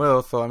 some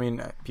will. So I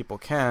mean, people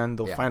can.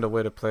 They'll find a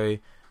way to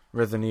play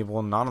Resident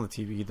Evil not on the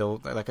TV.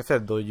 They'll, like I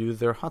said, they'll use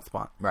their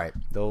hotspot. Right.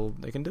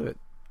 They can do it.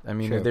 I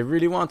mean, if they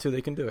really want to,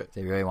 they can do it.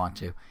 They really want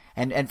to.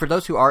 And for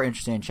those who are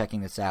interested in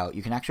checking this out,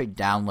 you can actually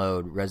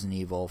download Resident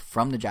Evil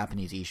from the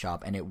Japanese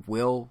eShop, and it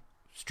will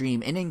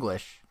stream in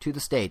English to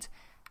the States.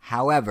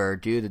 However,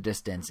 due to the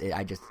distance,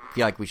 I just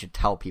feel like we should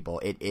tell people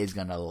it is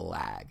going to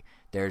lag.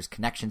 There's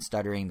connection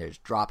stuttering. There's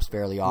drops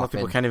fairly often. Most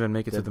people can't even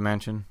make it to the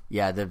mansion.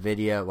 Yeah, the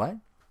video... What?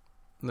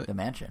 The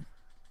mansion?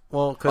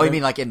 Well, you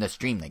mean like in the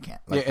stream they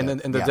can't? Like in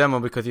the demo,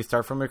 because you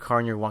start from your car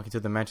and you're walking to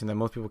the mansion, that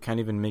most people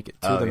can't even make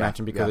it to the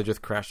mansion because it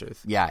just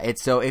crashes. Yeah,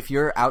 so if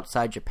you're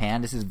outside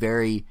Japan, this is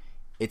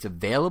it's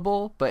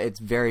available, but it's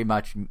very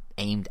much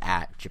aimed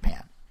at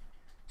Japan.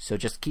 So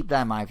just keep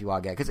that in mind if you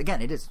want to get it. Because,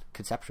 again, it is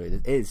conceptually,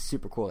 it is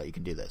super cool that you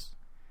can do this.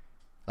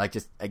 Like,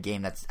 just a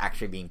game that's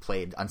actually being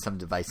played on some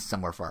device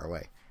somewhere far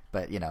away.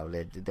 But,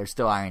 they're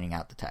still ironing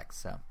out the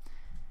text. So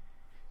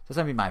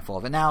something to be mindful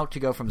of. And now, to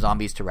go from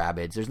zombies to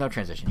Rabbids, there's no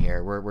transition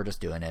here. We're just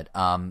doing it.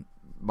 Mario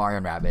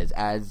and Rabbids,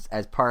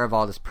 as part of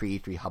all this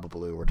pre-E3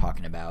 hubbubaloo we're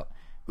talking about,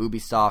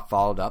 Ubisoft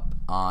followed up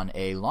on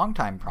a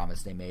long-time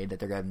promise they made that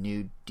they're going to have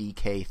new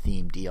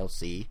DK-themed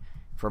DLC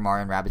for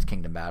Mario and Rabbids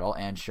Kingdom Battle.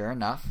 And sure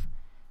enough...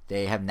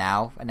 They have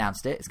now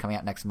announced it. It's coming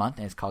out next month,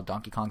 and it's called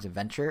Donkey Kong's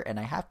Adventure. And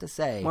I have to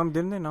say,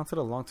 didn't they announce it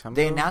a long time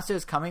ago? They announced it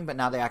was coming, but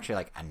now they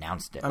actually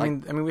announced it. I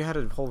mean, we had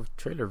a whole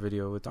trailer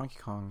video with Donkey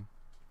Kong.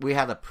 We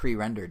have a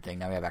pre-rendered thing.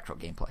 Now we have actual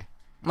gameplay.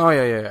 Oh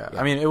yeah.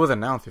 I mean, it was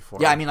announced before.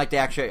 Yeah, I mean, they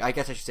actually. I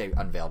guess I should say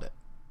unveiled it.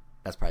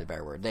 That's probably the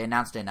better word. They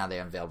announced it. Now they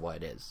unveiled what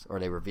it is, or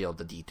they revealed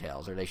the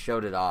details, or they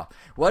showed it off.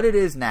 What it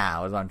is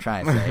now is what I'm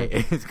trying to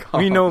say. It's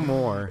called, we know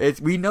more.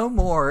 We know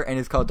more, and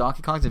it's called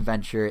Donkey Kong's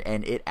Adventure,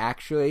 and it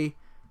actually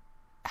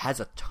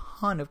has a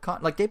ton of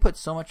like they put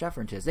so much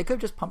effort into this. They could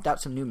have just pumped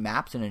out some new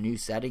maps in a new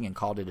setting and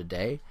called it a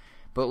day,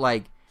 but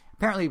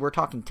apparently we're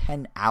talking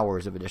 10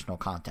 hours of additional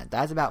content.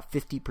 That's about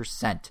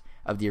 50%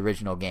 of the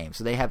original game.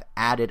 So they have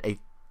added a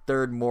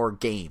third more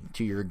game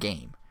to your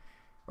game,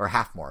 or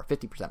half more,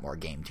 50% more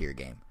game to your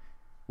game,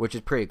 which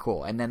is pretty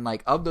cool. And then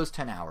of those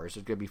 10 hours,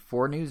 there's going to be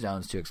 4 new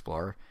zones to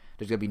explore.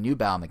 There's going to be new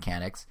battle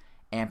mechanics,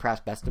 and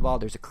perhaps best of all,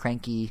 there's a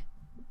cranky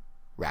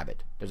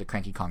rabbit. There's a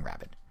cranky Kong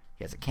rabbit.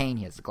 He has a cane,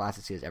 he has the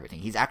glasses, he has everything.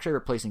 He's actually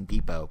replacing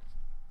Beepo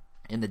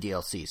in the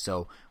DLC.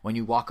 So when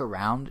you walk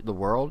around the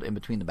world in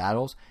between the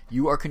battles,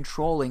 you are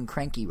controlling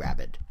Cranky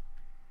Rabbit,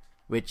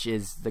 which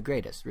is the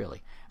greatest,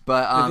 really.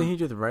 But isn't he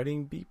just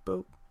riding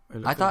Beepo?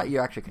 I thought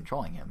you're actually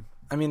controlling him.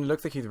 I mean, it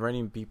looks like he's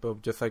riding Beepo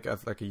just like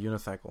as a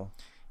unicycle.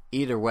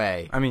 Either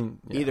way,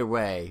 either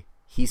way,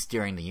 he's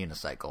steering the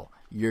unicycle.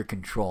 You're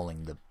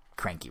controlling the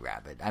Cranky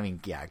Rabbit. I mean,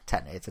 yeah,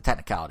 it's a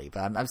technicality,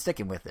 but I'm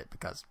sticking with it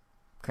because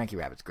Cranky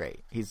Rabbit's great.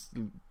 He's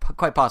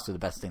quite possibly the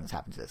best thing that's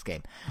happened to this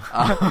game.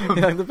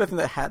 The best thing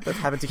that's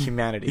happened to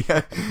humanity.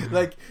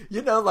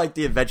 The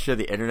invention of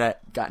the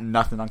internet got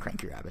nothing on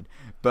Cranky Rabbit.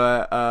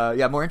 But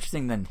more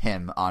interesting than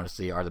him,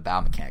 honestly, are the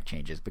battle mechanic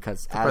changes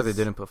because they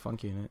didn't put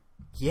Funky in it.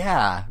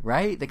 Yeah,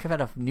 right. They could have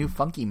had a new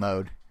Funky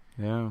mode.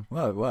 Yeah.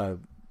 What?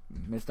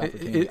 Missed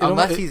opportunity.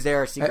 Unless he's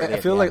there secretly.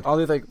 I feel like all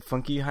these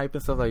Funky hype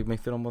and stuff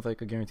makes it almost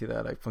like a guarantee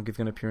that Funky's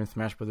gonna appear in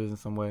Smash Brothers in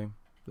some way.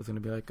 There's gonna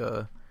be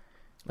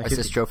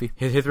assist trophy.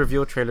 His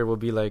reveal trailer will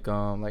be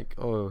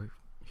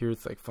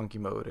here's Funky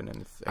mode, and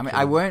then it's. I mean,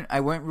 I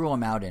wouldn't rule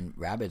him out in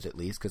Rabbids at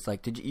least because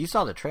you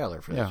saw the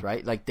trailer for this,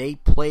 right? They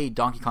played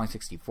Donkey Kong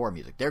 64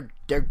 music.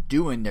 They're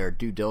doing their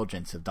due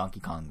diligence of Donkey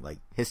Kong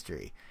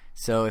history.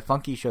 So if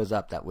Funky shows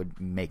up, that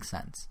would make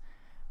sense.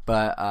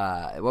 But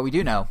what we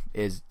do know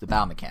is the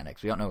battle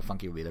mechanics. We don't know if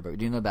Funky will be there, but we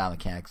do know the battle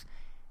mechanics.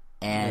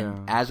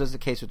 And as was the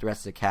case with the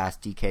rest of the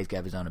cast, DK's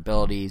got his own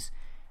abilities.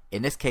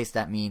 In this case,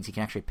 that means he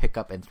can actually pick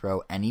up and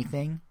throw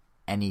anything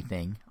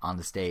on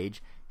the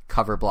stage.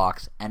 Cover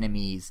blocks,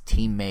 enemies,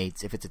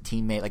 teammates. If it's a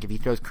teammate, if he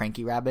throws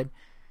Cranky Rabbit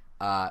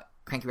can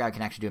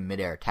actually do a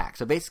mid-air attack.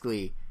 So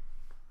basically,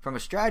 from a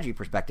strategy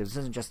perspective, this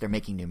isn't just they're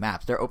making new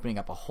maps. They're opening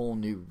up a whole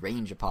new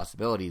range of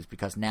possibilities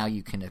because now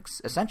you can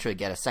essentially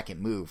get a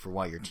second move for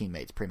one of your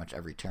teammates pretty much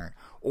every turn.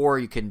 Or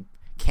you can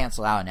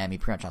cancel out an enemy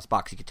pretty much on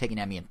spot because you could take an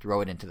enemy and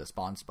throw it into the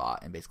spawn spot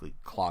and basically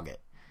clog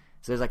it.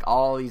 So there's like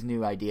all these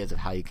new ideas of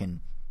how you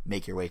can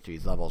make your way through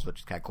these levels, which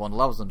is kind of cool. And the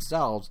levels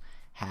themselves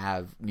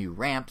have new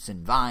ramps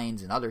and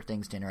vines and other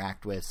things to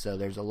interact with. So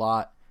there's a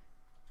lot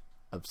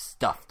of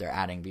stuff they're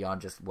adding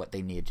beyond just what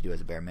they needed to do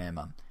as a bare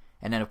minimum.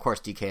 And then, of course,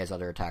 DK has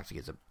other attacks. He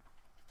has a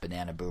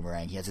banana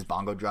boomerang. He has his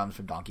bongo drums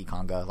from Donkey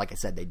Konga. Like I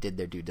said, they did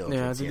their due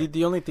diligence. Yeah,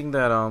 the only thing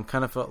that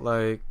kind of felt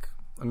like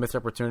a missed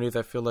opportunity is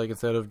I feel like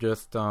instead of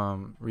just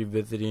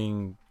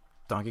revisiting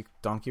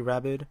Donkey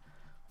Rabbit,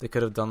 they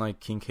could have done like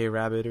King K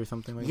Rabbit or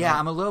something like that. Yeah,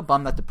 I'm a little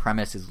bummed that the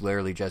premise is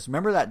literally just,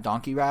 remember that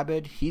Donkey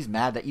Rabbit? He's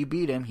mad that you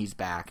beat him. He's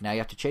back. Now you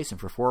have to chase him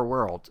for 4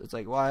 worlds. It's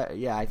like, why?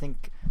 Yeah, I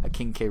think a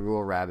King K.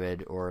 Rool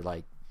Rabbit or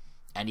like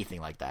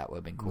anything like that would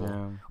have been cool.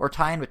 Yeah. Or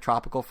tie in with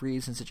Tropical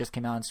Freeze since it just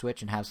came out on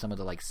Switch and have some of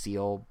the like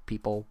seal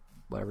people,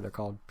 whatever they're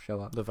called, show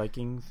up. The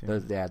Vikings.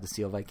 Yeah, the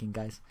seal Viking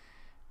guys.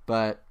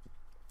 But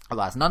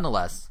alas,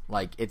 nonetheless,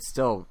 like it's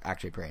still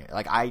actually pretty.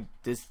 Like I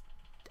did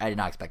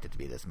not expect it to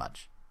be this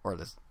much or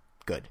this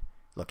good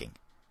looking.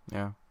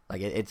 Yeah.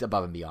 Like it's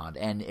above and beyond,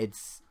 and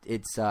it's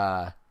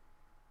actually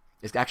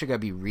going to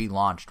be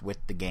relaunched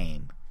with the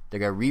game. They're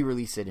going to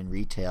re-release it in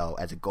retail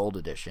as a gold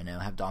edition, and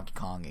it'll have Donkey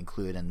Kong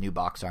included in new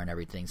box art and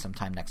everything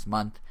sometime next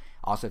month.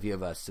 Also, if you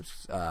have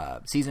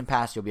a season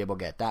pass, you'll be able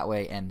to get it that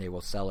way, and they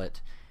will sell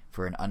it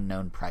for an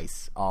unknown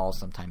price all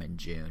sometime in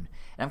June.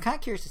 And I'm kind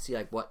of curious to see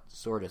like what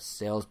sort of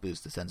sales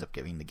boost this ends up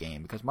giving the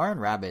game, because Mario &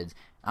 Rabbids,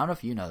 I don't know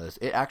if you know this,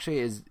 it actually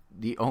is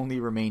the only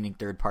remaining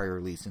third-party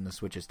release in the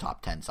Switch's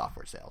top 10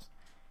 software sales.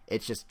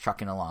 It's just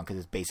trucking along because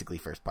it's basically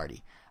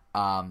first-party.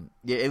 At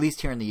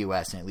least here in the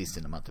U.S. and at least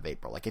in the month of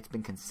April. Like, it's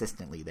been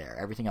consistently there.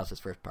 Everything else is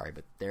first-party,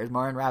 but there's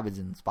Mario & Rabbids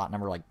in spot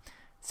number, like,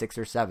 6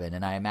 or 7,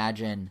 and I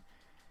imagine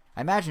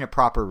a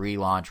proper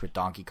relaunch with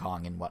Donkey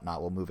Kong and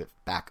whatnot will move it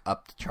back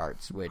up the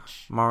charts,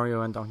 which...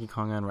 Mario and Donkey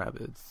Kong and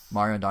Rabbids.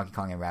 Mario and Donkey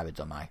Kong and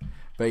Rabbids, oh my.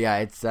 But yeah,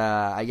 it's,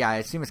 I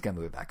assume it's going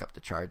to move it back up the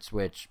charts,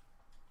 which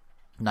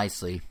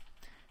nicely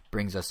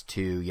brings us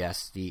to,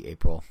 yes, the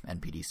April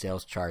NPD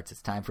sales charts.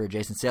 It's time for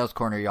Adjacent Sales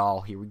Corner,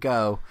 y'all. Here we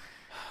go.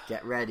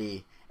 Get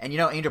ready. And, you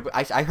know, Angel,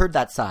 I heard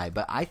that sigh,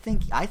 but I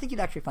think you'd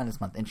actually find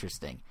this month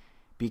interesting.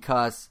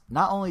 Because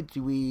not only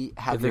do we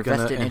have your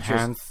vested interest,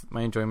 enhance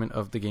my enjoyment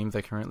of the games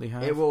I currently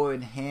have. It will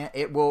enhance.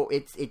 It will.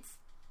 It's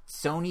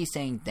Sony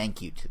saying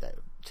thank you to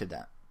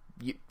them.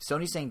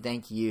 Sony saying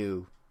thank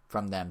you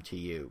from them to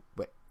you.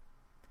 But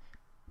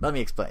let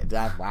me explain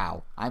that.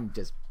 Wow, I'm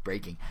just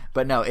breaking.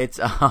 But no, it's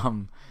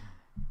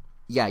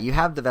yeah, you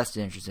have the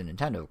vested interest in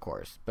Nintendo, of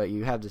course, but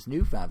you have this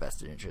newfound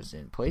vested interest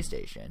in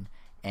PlayStation,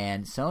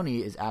 and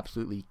Sony is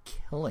absolutely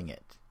killing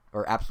it.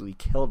 Or absolutely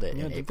killed it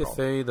in April. Did they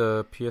say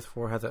the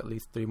PS4 has at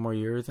least 3 more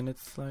years in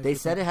its life? They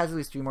said it has at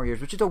least 3 more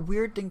years, which is a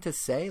weird thing to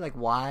say. Like,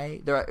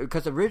 why?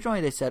 Because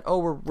originally they said, "Oh,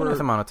 we're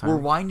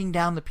winding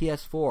down the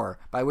PS4,"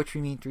 by which we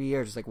mean 3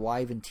 years. It's like,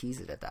 why even tease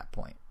it at that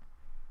point?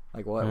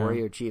 Like, what are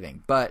you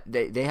achieving? But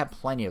they have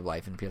plenty of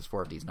life in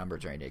PS4 if these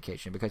numbers are any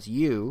indication, because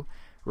you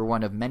were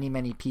one of many,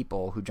 many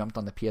people who jumped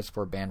on the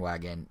PS4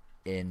 bandwagon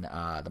in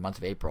the month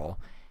of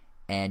April,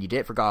 and you did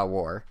it for God of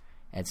War,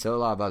 and so a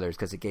lot of others,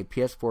 because it gave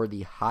PS4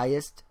 the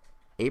highest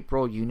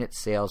April unit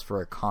sales for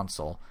a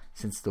console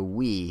since the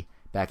Wii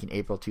back in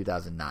April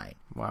 2009.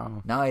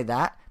 Wow. Not only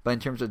that, but in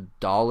terms of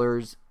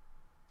dollars,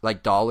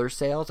 like dollar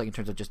sales, like in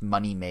terms of just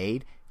money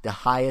made, the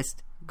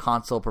highest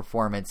console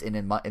performance in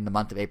the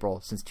month of April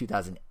since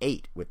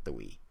 2008 with the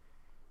Wii.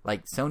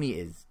 Like, Sony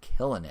is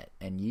killing it,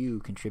 and you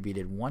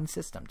contributed one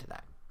system to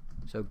that.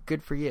 So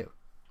good for you.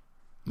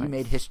 You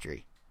made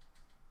history.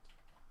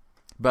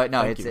 But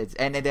no, it's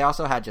and they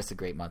also had just a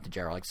great month in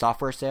general. Like,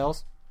 software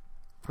sales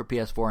for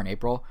PS4 in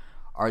April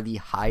are the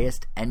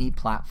highest any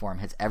platform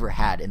has ever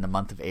had in the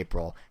month of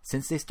April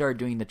since they started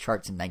doing the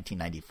charts in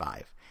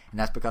 1995. And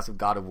that's because of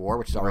God of War,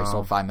 which has already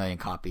sold 5 million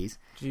copies.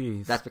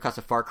 Jeez. That's because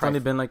of Far Cry. It's only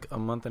been like a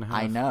month and a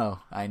half. I know.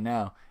 And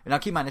now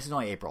keep in mind, this is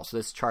only April, so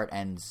this chart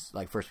ends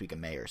like first week of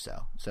May or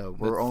so. So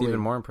we're only even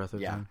more impressive.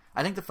 Yeah. Then.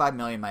 I think the 5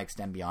 million might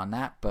extend beyond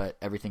that, but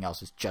everything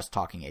else is just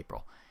talking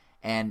April.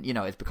 And, you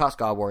know, it's because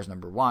God of War is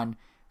number 1.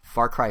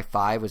 Far Cry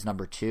 5 was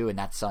number 2, and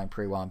that's selling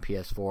pretty well on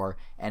PS4.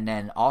 And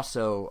then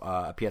also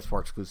a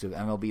PS4 exclusive,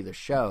 MLB The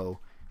Show,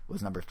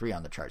 was number 3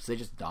 on the chart. So they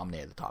just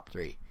dominated the top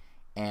 3.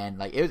 And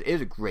like it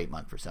was a great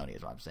month for Sony,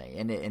 is what I'm saying.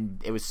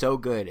 And it was so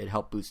good, it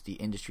helped boost the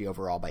industry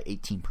overall by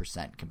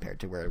 18% compared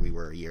to where we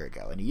were a year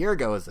ago. And a year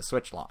ago was the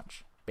Switch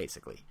launch,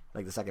 basically.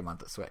 Like the second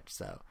month of Switch.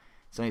 So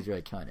Sony's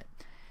really killing it.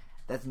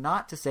 That's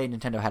not to say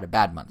Nintendo had a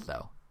bad month,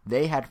 though.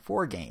 They had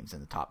 4 games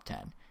in the top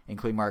 10,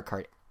 including Mario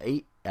Kart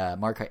 8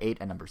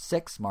 at number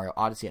 6, Mario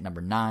Odyssey at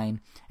number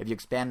 9. If you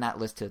expand that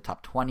list to the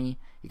top 20,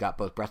 you got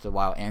both Breath of the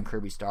Wild and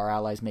Kirby Star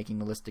Allies making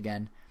the list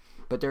again.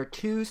 But there are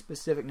 2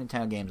 specific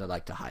Nintendo games I'd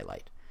like to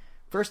highlight.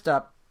 First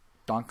up,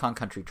 Donkey Kong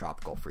Country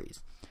Tropical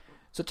Freeze.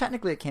 So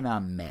technically it came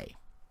out in May.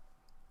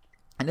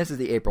 And this is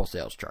the April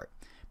sales chart.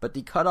 But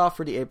the cutoff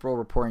for the April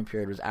reporting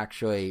period was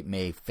actually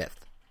May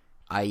 5th,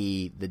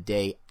 i.e. the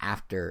day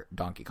after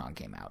Donkey Kong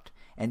came out.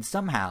 And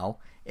somehow,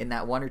 in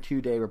that 1 or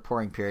 2 day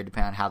reporting period,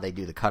 depending on how they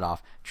do the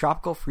cutoff,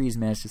 Tropical Freeze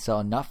managed to sell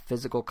enough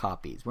physical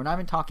copies. We're not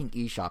even talking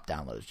eShop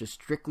downloads, just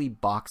strictly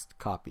boxed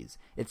copies.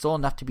 It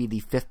sold enough to be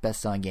the 5th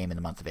best-selling game in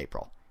the month of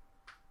April.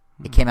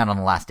 It came out on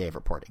the last day of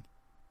reporting.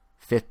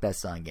 5th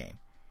best-selling game.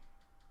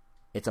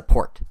 It's a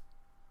port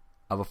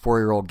of a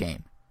 4-year-old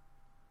game.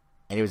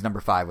 And it was number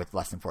 5 with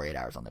less than 48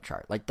 hours on the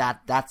chart. Like,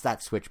 that's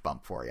that Switch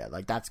bump for you.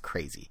 Like, that's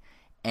crazy.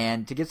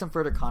 And to give some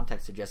further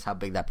context to just how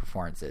big that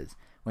performance is,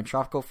 when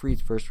Tropical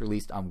Freeze first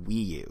released on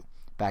Wii U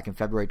back in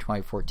February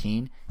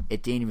 2014,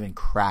 it didn't even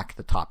crack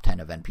the top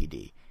 10 of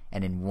NPD.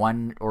 And in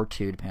 1 or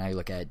 2, depending on how you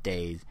look at it,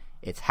 days,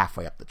 it's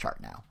halfway up the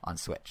chart now on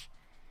Switch.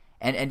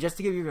 And just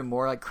to give you even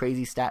more like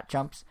crazy stat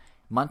jumps,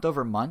 month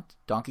over month,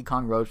 Donkey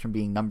Kong rose from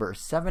being number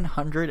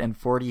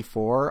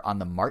 744 on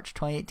the March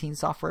 2018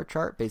 software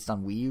chart based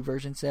on Wii U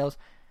version sales,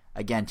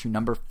 again to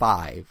number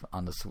 5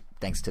 on the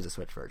thanks to the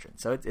Switch version.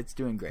 So it's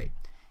doing great.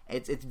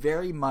 It's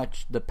very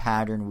much the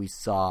pattern we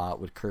saw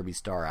with Kirby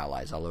Star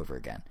Allies all over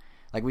again.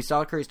 Like we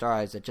saw with Kirby Star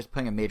Allies that just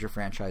putting a major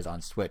franchise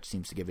on Switch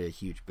seems to give it a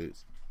huge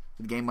boost.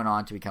 The game went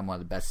on to become one of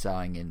the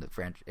best-selling in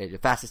the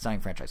fastest-selling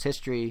franchise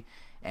history,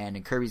 and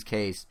in Kirby's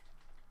case,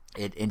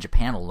 in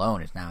Japan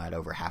alone, it's now at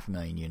over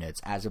 500,000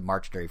 units. As of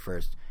March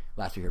 31st,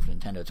 last we heard from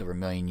Nintendo, it's over 1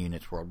 million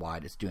units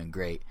worldwide. It's doing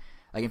great.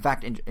 Like in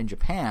fact, in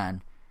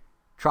Japan,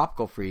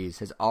 Tropical Freeze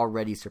has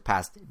already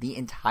surpassed the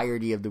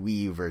entirety of the Wii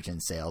U version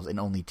sales in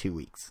only 2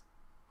 weeks.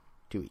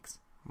 2 weeks.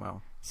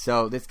 Wow.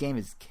 So this game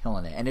is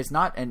killing it, and it's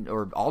not,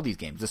 or all these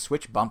games. The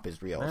Switch bump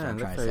is real. Is what I'm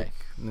trying to say.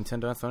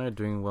 Nintendo and Sony are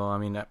doing well. I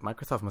mean,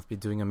 Microsoft must be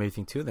doing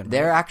amazing too. Then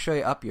they're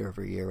actually up year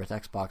over year with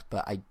Xbox,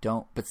 but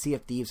But Sea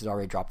of Thieves has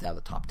already dropped out of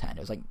the top 10.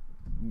 It was like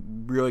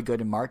really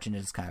good in March, and it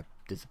just kind of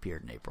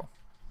disappeared in April.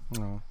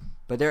 Oh.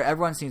 But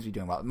everyone seems to be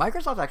doing well.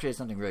 Microsoft actually has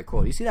something really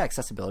cool. You see that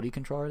accessibility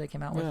controller they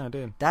came out with? Yeah, I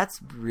did. That's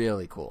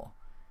really cool.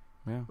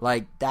 Yeah.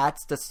 Like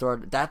that's the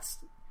sort. That's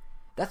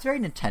very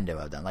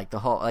Nintendo of them. Like the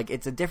whole, like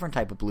it's a different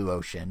type of blue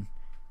ocean,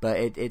 but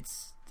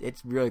it's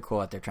really cool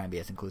that they're trying to be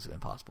as inclusive as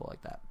possible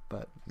like that.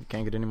 But you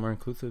can't get any more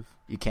inclusive.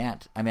 You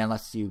can't. I mean,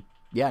 unless you.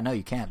 Yeah, no,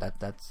 you can't.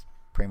 That's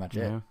pretty much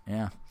it.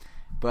 Yeah.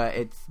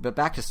 But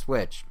back to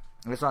Switch.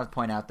 I just want to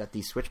point out that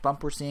the Switch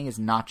bump we're seeing is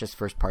not just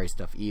first party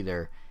stuff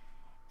either.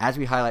 As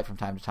we highlight from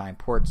time to time,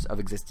 ports of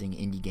existing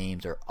indie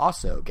games are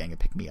also getting a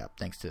pick me up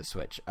thanks to the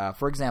Switch.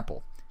 For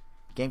example,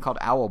 a game called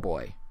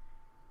Owlboy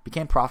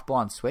became profitable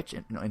on Switch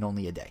in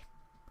only a day.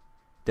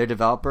 Their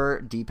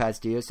developer, D-Pad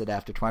Studios, said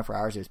after 24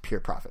 hours it was pure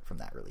profit from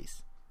that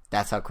release.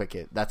 That's how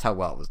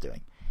well it was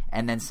doing.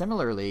 And then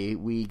similarly,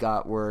 we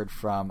got word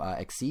from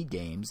Exceed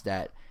Games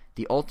that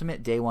the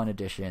ultimate day one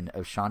edition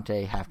of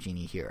Shantae Half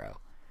Genie Hero,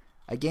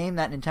 a game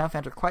that Nintendo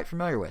fans are quite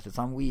familiar with. It's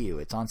on Wii U.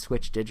 It's on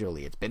Switch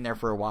digitally. It's been there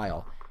for a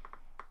while.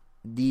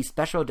 The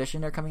special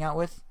edition they're coming out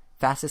with,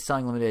 fastest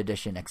selling limited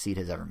edition Exceed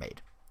has ever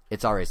made.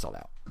 It's already sold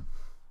out.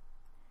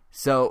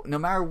 So no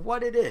matter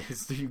what it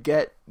is, you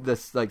get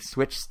this like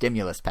Switch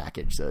stimulus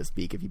package, so to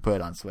speak, if you put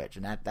it on Switch,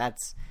 and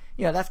that's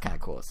kind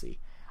of cool to see.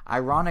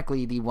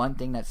 Ironically, the one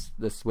thing that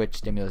the Switch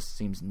stimulus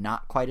seems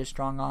not quite as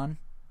strong on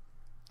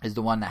is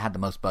the one that had the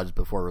most buzz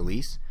before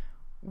release,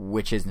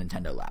 which is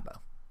Nintendo Labo.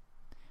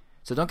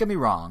 So don't get me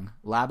wrong,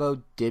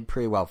 Labo did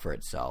pretty well for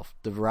itself.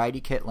 The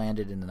Variety Kit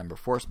landed in the number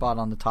 4 spot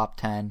on the top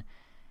 10.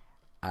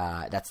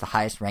 That's the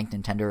highest ranked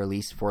Nintendo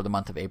release for the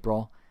month of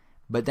April.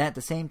 But then at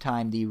the same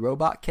time, the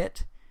Robot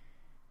Kit,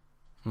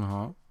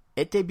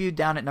 it debuted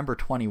down at number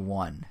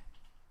 21.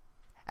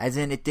 As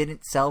in, it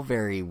didn't sell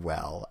very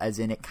well. As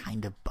in, it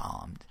kind of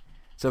bombed.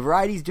 So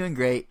Variety's doing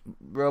great,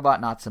 Robot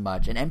not so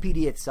much. And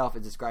NPD itself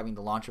is describing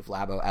the launch of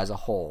Labo as a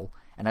whole,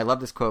 and I love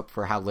this quote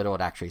for how little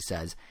it actually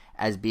says,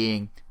 as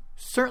being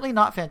certainly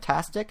not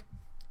fantastic,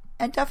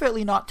 and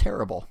definitely not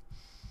terrible.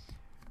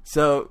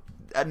 So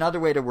another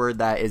way to word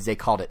that is they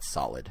called it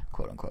solid,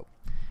 quote unquote.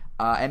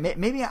 And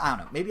maybe, I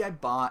don't know, maybe I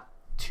bought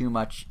too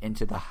much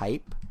into the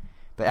hype.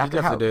 But after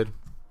you definitely did.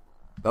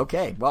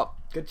 Okay, well,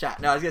 good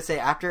chat. No, I was going to say,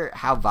 after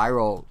how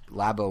viral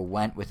Labo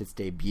went with its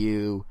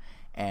debut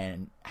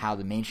and how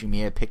the mainstream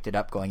media picked it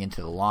up going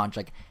into the launch,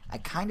 like I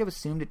kind of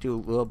assumed it'd do a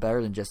little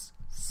better than just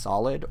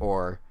solid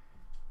or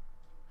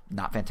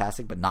not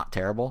fantastic, but not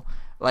terrible.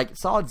 Like,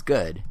 solid's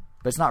good,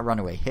 but it's not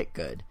runaway hit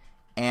good.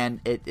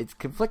 And it's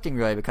conflicting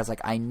really because,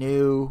 like, I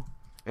knew,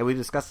 and we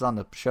discussed it on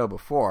the show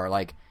before,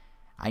 like,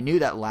 I knew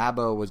that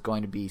Labo was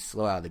going to be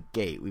slow out of the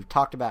gate. We've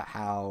talked about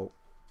how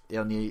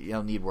you'll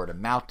need word of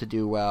mouth to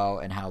do well,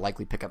 and how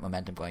likely pick up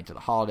momentum going to the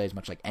holidays,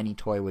 much like any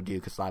toy would do,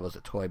 because Labo's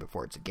a toy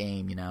before it's a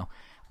game, you know.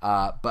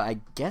 But I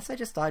guess I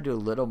just thought I'd do a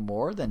little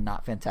more than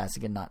not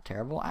fantastic and not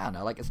terrible. I don't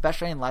know, like,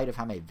 especially in light of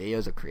how many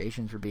videos of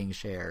creations were being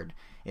shared,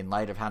 in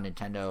light of how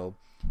Nintendo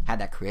had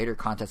that creator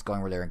contest going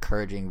where they're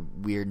encouraging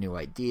weird new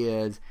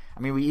ideas. I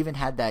mean, we even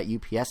had that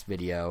UPS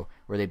video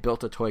where they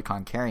built a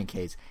Toy-Con carrying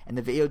case, and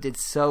the video did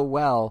so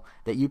well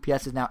that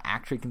UPS is now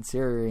actually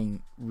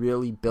considering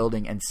really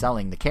building and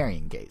selling the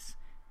carrying case.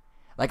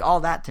 Like, all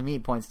that to me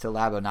points to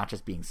Labo not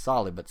just being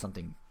solid, but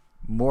something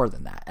more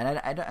than that.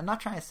 And I'm not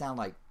trying to sound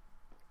like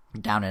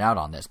down and out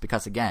on this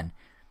because, again,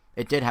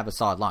 it did have a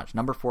solid launch.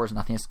 Number 4 is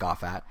nothing to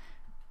scoff at.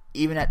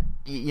 Even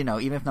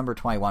if number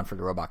 21 for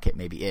the robot kit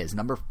maybe is,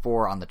 number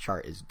 4 on the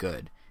chart is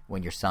good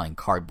when you're selling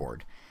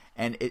cardboard.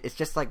 And it's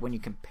just like when you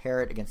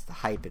compare it against the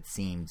hype, it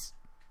seems,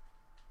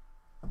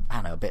 I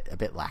don't know, a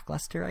bit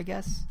lackluster, I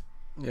guess.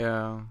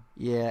 Yeah.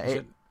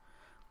 Yeah.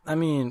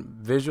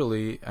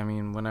 Visually,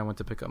 when I went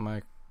to pick up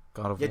my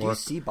God of War. Do you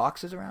see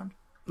boxes around?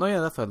 No, yeah,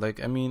 that's what.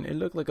 It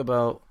looked like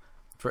about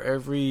for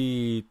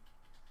every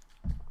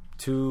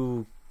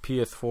 2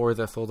 PS4s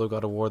that sold a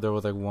God of War, there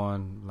was like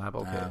 1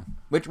 Labo kit.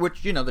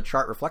 Which the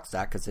chart reflects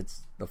that because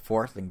it's the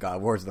 4th and God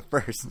of War is the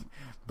 1st.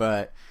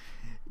 But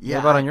yeah,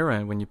 what about on your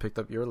end when you picked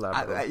up your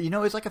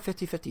Labo? It's like a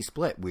 50-50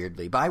 split,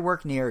 weirdly. But I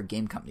work near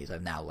game companies.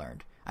 I've now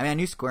learned. I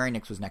knew Square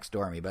Enix was next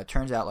door to me, but it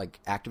turns out like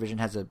Activision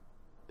has a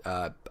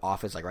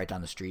office like right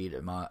down the street.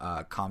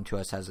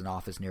 Com2uS has an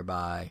office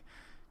nearby.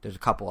 There's a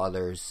couple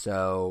others,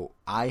 so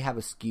I have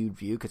a skewed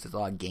view because there's a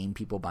lot of game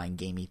people buying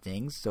gamey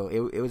things. So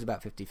it was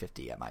about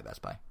 50-50 at my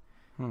Best Buy.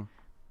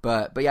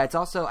 But yeah, it's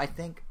also I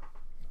think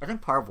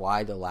part of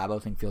why the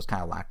Labo thing feels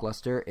kind of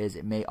lackluster is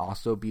it may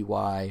also be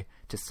why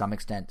to some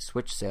extent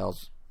Switch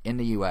sales in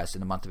the U.S.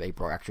 in the month of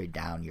April are actually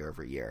down year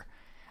over year.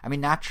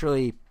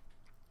 Naturally,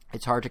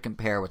 it's hard to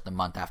compare with the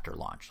month after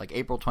launch. Like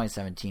April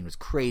 2017 was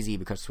crazy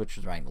because Switch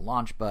was riding the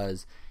launch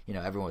buzz.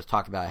 Everyone was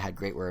talking about it, had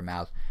great word of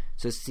mouth.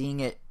 So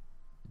seeing it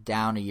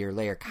down a year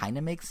later kind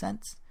of makes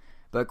sense.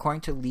 But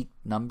according to leaked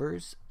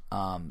numbers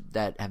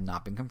that have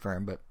not been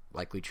confirmed, but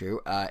likely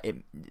true,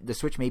 the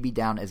Switch may be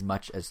down as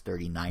much as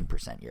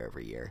 39% year over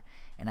year.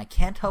 And I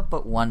can't help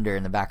but wonder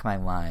in the back of my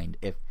mind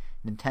if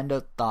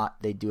Nintendo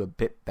thought they'd do a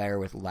bit better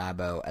with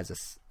Labo as a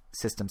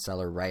system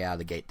seller right out of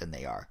the gate than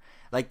they are.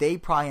 Like, they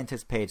probably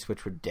anticipated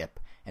Switch would dip,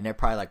 and they're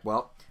probably like,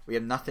 well, we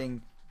have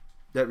nothing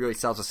that really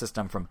sells a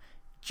system from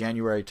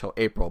January till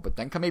April, but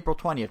then come April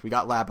 20th, we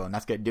got Labo, and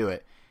that's going to do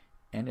it.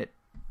 And it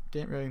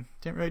didn't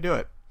really do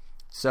it.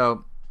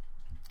 So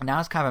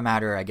now it's kind of a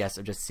matter, I guess,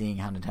 of just seeing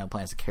how Nintendo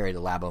plans to carry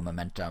the Labo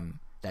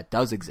momentum that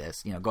does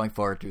exist, going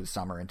forward through the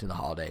summer into the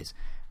holidays.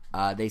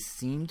 They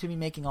seem to be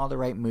making all the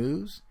right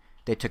moves.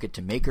 They took it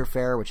to Maker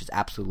Faire, which is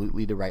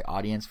absolutely the right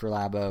audience for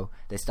Labo.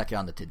 They stuck it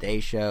on the Today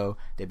Show.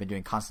 They've been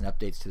doing constant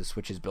updates to the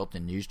Switch's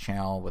built-in news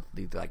channel with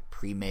the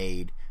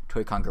pre-made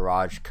Toy-Con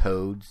Garage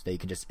codes that you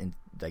can just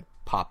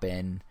pop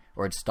in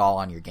or install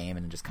on your game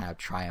and then just kind of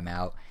try them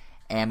out.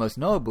 And most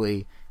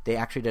notably, they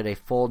actually did a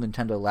full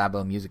Nintendo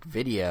Labo music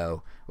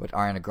video with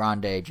Ariana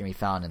Grande, Jimmy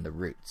Fallon, and The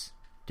Roots.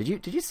 Did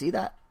you see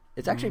that?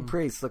 It's actually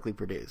pretty slickly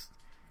produced.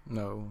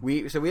 No.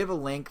 We have a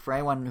link for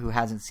anyone who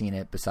hasn't seen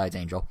it besides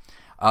Angel.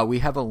 We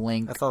have a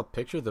link. I saw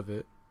pictures of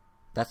it.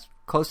 That's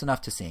close enough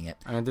to seeing it.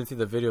 I didn't see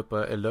the video,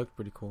 but it looked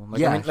pretty cool.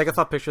 I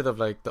saw pictures of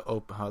the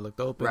how it looked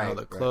open, how it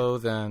looked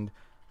closed, and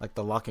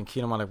the lock and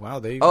key. And I'm like, wow,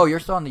 they. Oh, you're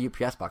still on the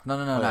UPS box. No.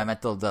 I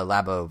meant the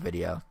Labo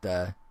video.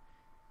 The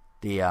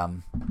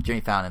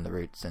Jimmy Fallon and The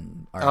Roots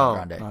and Ariana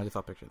Grande. No, I just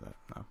saw pictures of that.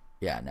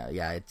 No.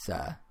 Yeah, it's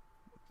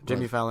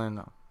Jimmy Fallon.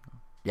 No.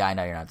 Yeah, I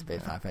know you're not the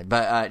biggest fan,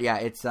 but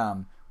it's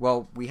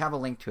well, we have a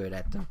link to it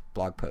at the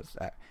blog post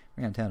at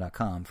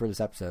ringonnintendo.com for this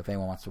episode if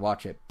anyone wants to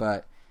watch it.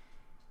 But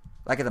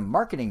like as a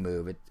marketing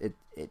move,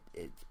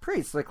 it's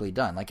pretty slickly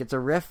done. Like it's a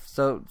riff.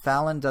 So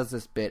Fallon does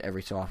this bit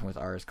every so often with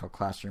artists called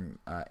Classroom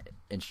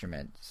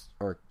Instruments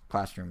or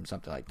Classroom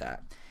something like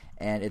that,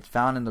 and it's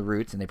Fallon and The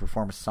Roots, and they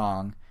perform a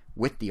song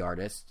with the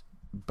artist,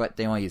 but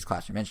they only use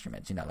Classroom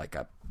instruments, like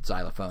a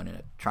xylophone and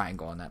a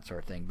triangle and that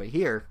sort of thing. But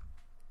here,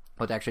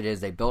 what they actually did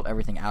is they built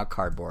everything out of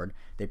cardboard.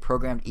 They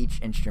programmed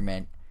each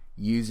instrument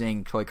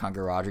using Toy-Con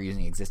Garage or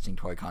using existing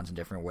Toy-Cons in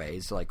different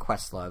ways. So like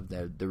Questlove,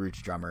 the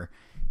Roots drummer,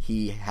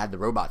 he had the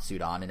robot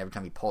suit on, and every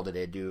time he pulled it,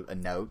 it'd do a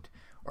note.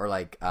 Or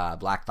like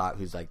Black Thought,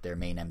 who's like their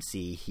main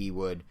MC, he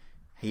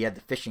had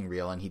the fishing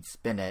reel, and he'd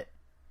spin it,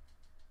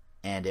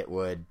 and it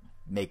would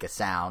make a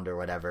sound or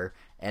whatever.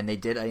 And they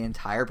did an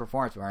entire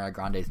performance of Ariana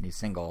Grande's new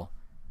single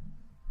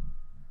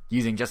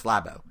using just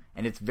Labo.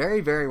 And it's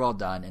very, very well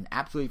done, and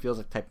absolutely feels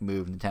like the type of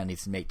move Nintendo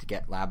needs to make to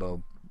get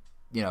Labo,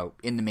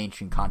 in the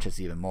mainstream conscious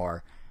even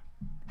more.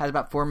 Has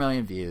about 4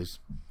 million views.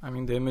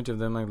 The image of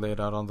them laid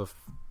out on the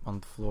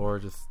floor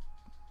just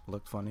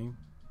looked funny.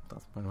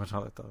 That's pretty much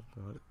how I thought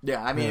about it.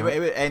 Yeah,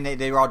 and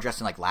they were all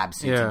dressed in lab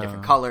suits in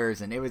different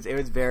colors, and it was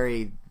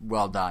very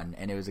well done,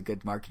 and it was a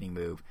good marketing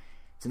move.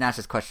 So now it's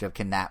just a question of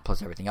can that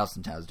plus everything else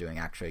Nintendo's doing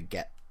actually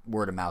get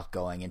word of mouth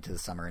going into the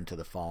summer, into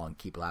the fall, and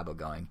keep Labo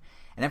going.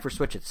 And then for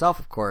Switch itself,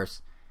 of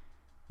course,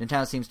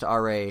 Nintendo seems to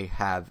already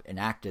have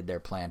enacted their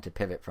plan to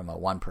pivot from a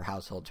one per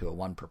household to a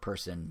one per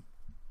person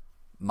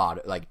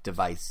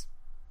device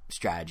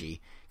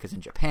strategy, because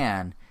in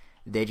Japan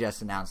they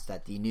just announced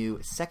that the new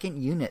second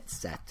unit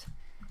set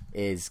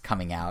is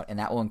coming out, and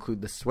that will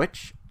include the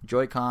Switch,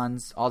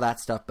 Joy-Cons, all that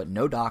stuff, but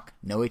no dock,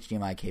 no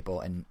HDMI cable,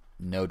 and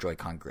no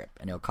Joy-Con grip,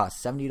 and it'll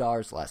cost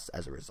 $70 less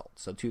as a result,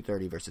 so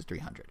 $230 versus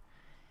 $300.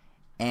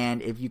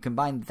 And if you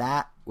combine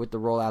that with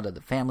the rollout of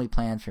the family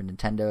plans for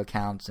Nintendo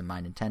accounts and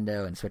My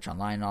Nintendo and Switch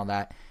Online and all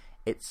that,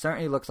 it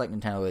certainly looks like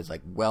Nintendo is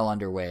well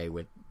underway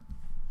with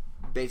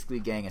basically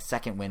getting a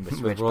second win with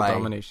Switch with world by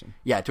domination.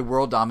 Yeah, to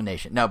world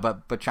domination. No,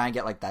 but try and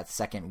get like that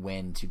second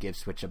win to give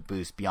Switch a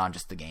boost beyond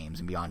just the games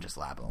and beyond just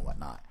Labo and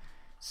whatnot.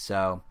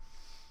 So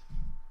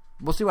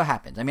we'll see what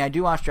happens. I mean, I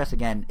do want to stress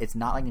again, it's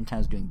not like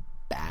Nintendo's doing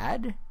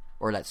bad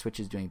or that Switch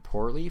is doing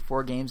poorly.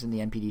 4 games in the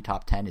NPD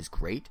top 10 is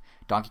great.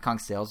 Donkey Kong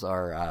sales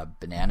are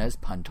bananas,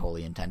 pun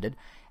totally intended.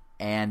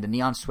 And the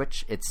Neon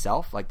Switch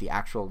itself, like the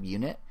actual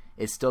unit,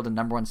 is still the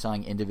number 1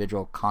 selling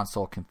individual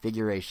console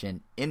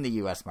configuration in the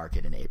US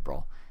market in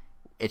April.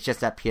 It's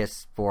just that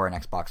PS4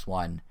 and Xbox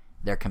One,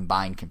 their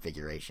combined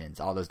configurations,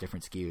 all those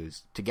different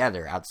SKUs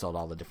together outsold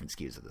all the different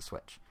SKUs of the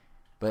Switch.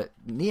 But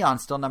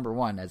Neon's still number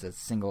 1 as a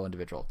single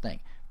individual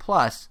thing.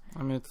 Plus,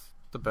 I mean, it's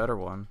the better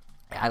one.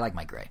 I like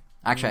my gray.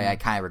 Actually, I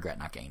kind of regret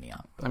not getting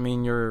Neon. I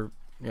mean, you're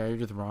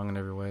just wrong in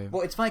every way.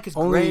 Well, it's funny because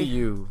only gray,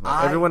 you.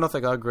 Like, everyone else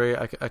that got gray,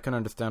 I can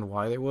understand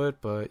why they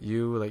would, but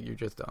you're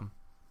just dumb.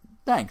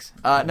 Thanks.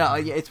 No,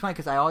 it's funny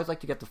because I always like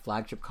to get the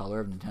flagship color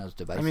of Nintendo's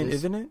devices. I mean,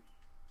 isn't it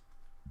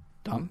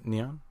dumb?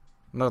 Neon?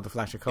 No, the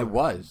flagship color. It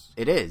was.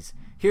 It is.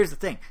 Here's the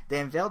thing: they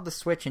unveiled the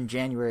Switch in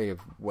January of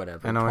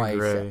whatever, and twice,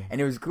 gray. And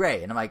it was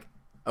gray, and I'm like,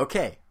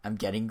 okay, I'm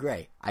getting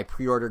gray. I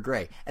pre-order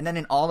gray, and then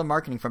in all the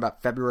marketing from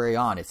about February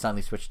on, it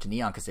suddenly switched to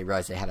neon because they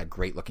realized they had a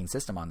great looking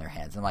system on their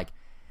hands. I'm like,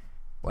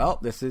 well,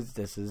 this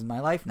is my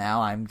life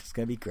now. I'm just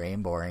gonna be gray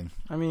and boring.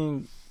 I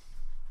mean,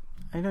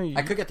 I know you.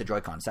 I could get the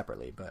Joy-Con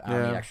separately, but I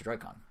don't need extra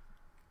Joy-Con.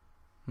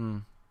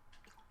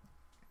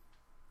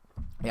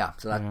 Yeah,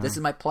 so this is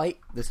my plight.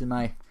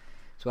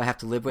 So I have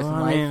to live with in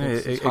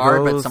life. It's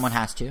hard, but someone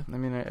has to. I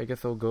mean, I guess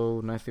it'll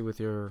go nicely with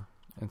your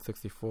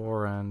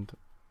N64 and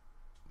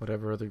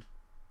whatever other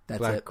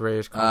black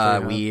grayish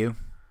Wii U.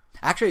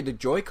 Actually, the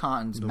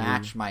Joy-Cons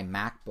match my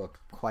MacBook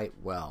quite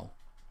well.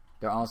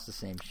 They're almost the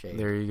same shape.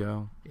 There you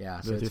go.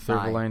 Yeah, so there's it's your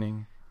fine. silver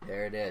lining.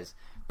 There it is.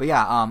 But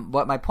yeah,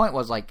 what my point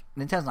was, like,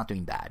 Nintendo's not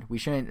doing bad. We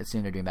shouldn't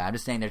assume they're doing bad. I'm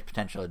just saying there's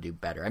potential to do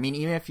better. I mean,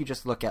 even if you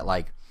just look at,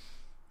 like,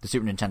 the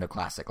Super Nintendo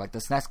Classic. Like, the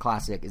SNES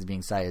Classic is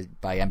being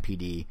cited by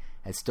MPD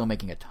as still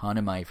making a ton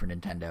of money for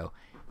Nintendo.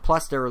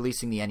 Plus, they're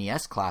releasing the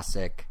NES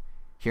Classic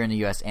here in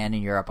the US and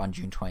in Europe on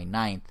June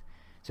 29th.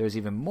 So there's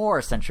even more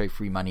essentially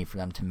free money for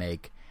them to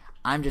make.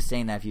 I'm just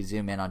saying that if you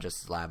zoom in on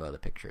just Labo, the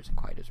picture isn't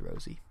quite as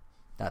rosy.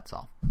 That's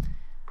all.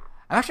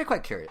 I'm actually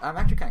quite curious. I'm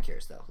actually kind of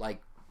curious, though.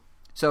 Like,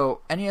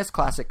 so NES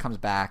Classic comes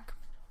back,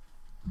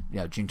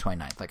 June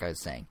 29th, like I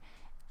was saying.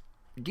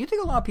 Do you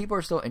think a lot of people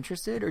are still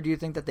interested, or do you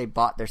think that they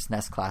bought their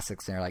SNES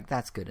Classics and they're like,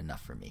 that's good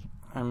enough for me?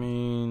 I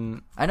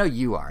mean, I know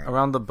you are.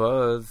 Around the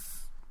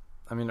buzz,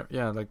 I mean,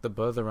 yeah, like the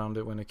buzz around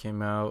it when it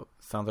came out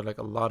sounded like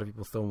a lot of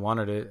people still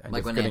wanted it and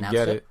like just when couldn't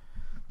get it.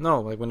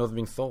 No, like when it was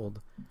being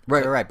sold.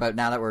 Right. But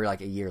now that we're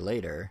like a year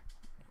later,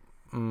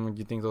 do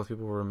you think those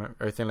people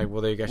are saying like,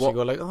 will they actually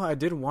go like, oh, I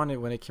did want it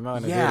when it came out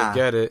and I didn't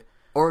get it?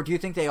 Or do you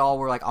think they all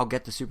were like, I'll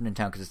get the Super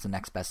Nintendo because it's the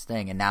next best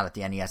thing, and now that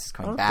the NES is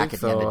coming back at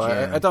the end of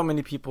June, I thought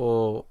many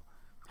people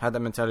had that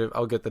mentality of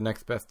I'll get the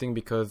next best thing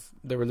because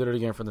they were literally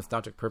getting it for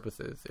nostalgic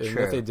purposes.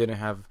 Unless they didn't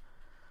have,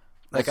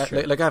 I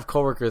have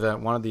coworkers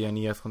that wanted the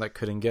NES one that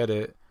couldn't get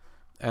it,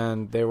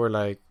 and they were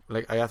like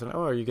I asked them,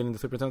 oh, are you getting the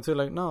Super Nintendo too?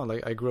 Like, no,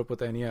 like I grew up with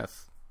the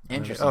NES.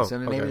 Interesting. Like, so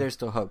maybe there's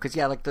still hope. Because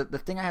like the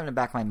thing I have in the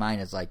back of my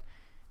mind is like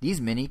these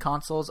mini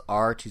consoles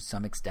are to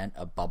some extent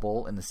a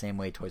bubble in the same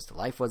way Toys to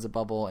Life was a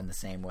bubble, in the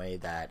same way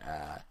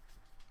that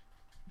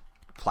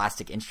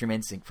plastic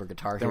instruments for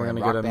Guitar Hero and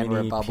Rock Band were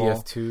a bubble.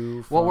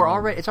 PS2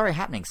 well, it's already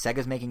happening.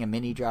 Sega's making a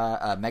mini Mega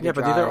Drive. Yeah,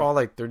 but these are all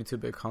like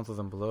 32-bit consoles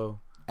and below.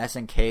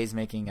 SNK's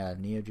making a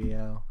Neo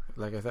Geo.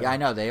 Like I said, yeah, I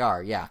know they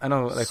are. Yeah, I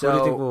know. Like, who do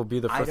you think will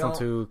be the first one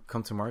to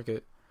come to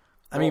market?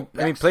 I mean,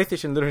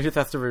 PlayStation literally just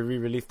has to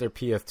re-release their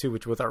PS2,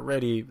 which was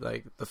already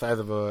like the size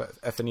of a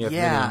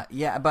SNES.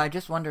 Yeah, but I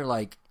just wonder,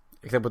 like,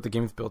 except with the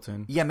games built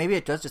in. Yeah, maybe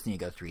it does just need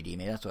to go 3D.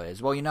 Maybe that's what it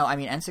is. Well, I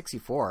mean,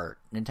 N64,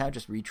 Nintendo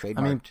just re-trademarked.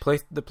 I mean,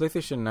 the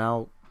PlayStation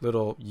Now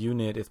little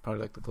unit is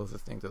probably like the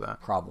closest thing to that.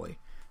 Probably.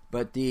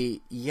 But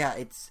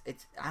it's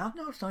I don't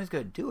know if Sony's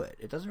going to do it.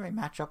 It doesn't really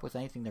match up with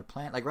anything they're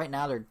planning. Like right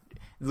now, they're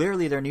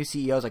literally their new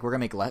CEO's like, we're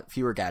going to make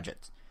fewer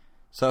gadgets.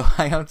 So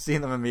I don't see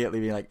them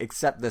immediately being like,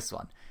 except this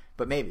one.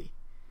 But maybe.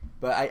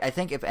 But I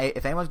think if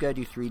anyone's going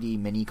to do 3D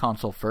mini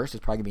console first,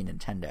 it's probably going to be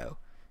Nintendo.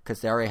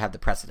 Because they already have the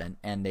precedent,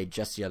 and they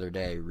just the other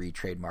day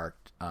re-trademarked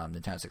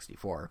Nintendo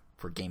 64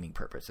 for gaming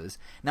purposes.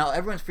 Now,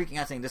 everyone's freaking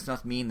out saying this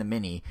must mean the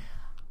mini.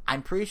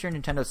 I'm pretty sure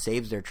Nintendo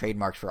saves their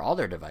trademarks for all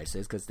their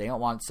devices because they don't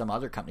want some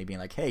other company being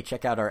like, hey,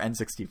 check out our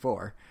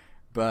N64.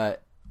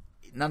 But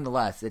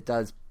nonetheless, it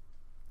does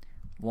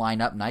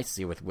line up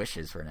nicely with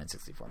wishes for an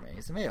N64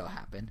 mini. So maybe it'll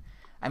happen.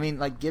 I mean,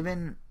 like,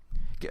 given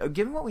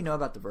what we know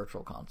about the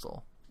Virtual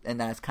Console, and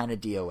that's kind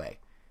of DOA,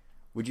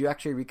 would you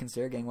actually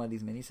reconsider getting one of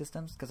these mini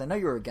systems? Because I know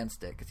you were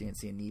against it because you didn't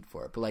see a need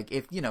for it. But like,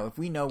 if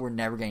we know we're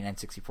never getting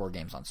N64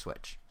 games on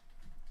Switch,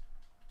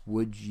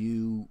 would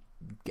you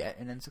get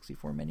an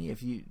N64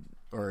 mini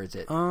or is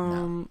it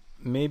no?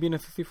 Maybe an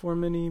N64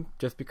 mini,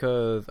 just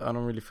because I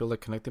don't really feel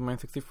like connecting my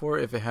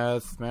N64. If it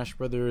has Smash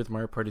Brothers,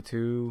 Mario Party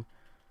 2,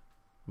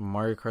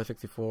 Mario Kart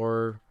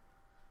 64,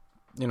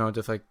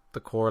 just like the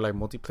core like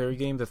multiplayer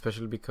games,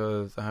 especially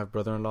because I have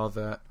brother-in-laws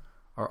that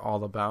are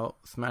all about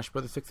Smash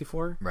Brothers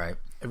 64. Right.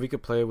 If we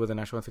could play with an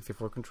actual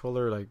 64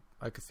 controller, like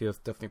I could see us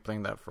definitely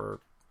playing that for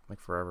like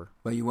forever.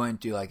 But you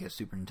wouldn't do like a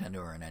Super Nintendo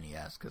or an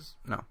NES because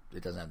no,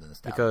 it doesn't have the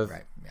nostalgia. Because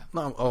right? Yeah.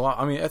 No,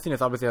 I mean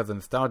SNES obviously has the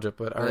nostalgia,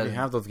 but I already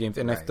have those games,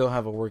 and right. I still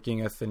have a working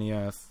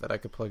SNES that I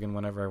could plug in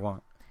whenever I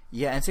want.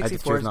 Yeah, and I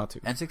just choose not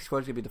to. N64 is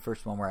going to be the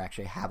first one where I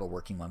actually have a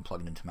working one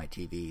plugged into my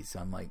TV. So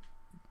I'm like,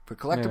 for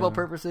collectible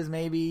purposes,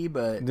 maybe,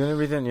 but the only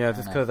reason,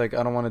 just because like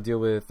I don't want to deal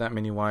with that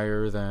many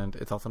wires, and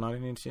it's also not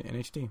in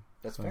HD.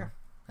 That's fair.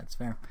 That's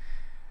fair.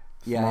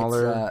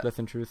 Smaller, less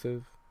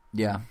intrusive.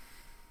 Yeah.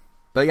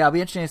 But yeah, it'll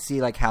be interesting to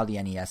see like how the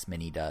NES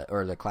Mini does,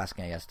 or the classic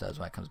NES does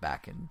when it comes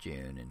back in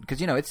June, and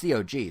because it's the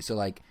OG. So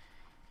like,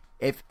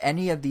 if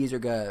any of these are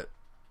gonna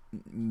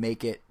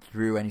make it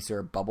through any sort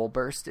of bubble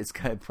burst, it's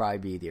gonna probably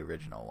be the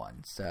original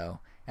one.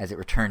 So as it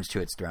returns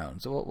to its throne,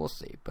 so we'll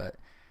see. But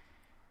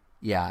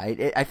yeah,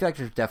 I feel like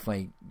there's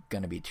definitely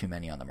gonna be too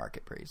many on the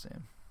market pretty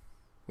soon.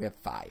 We have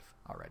 5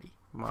 already.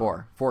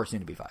 Wow. 4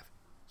 soon to be 5.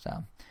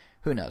 So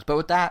who knows? But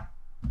with that,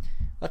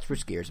 let's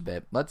switch gears a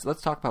bit. Let's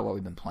talk about what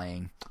we've been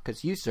playing.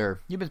 Because you,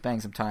 sir, you've been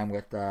spending some time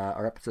with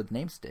our episode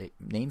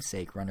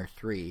namesake Runner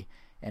 3,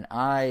 and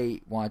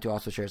I wanted to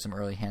also share some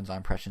early hands-on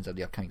impressions of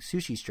the upcoming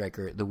Sushi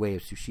Striker, The Way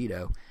of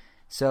Sushido.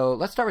 So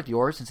let's start with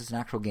yours, since it's an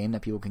actual game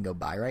that people can go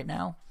buy right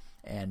now,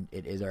 and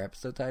it is our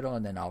episode title,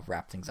 and then I'll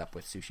wrap things up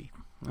with sushi.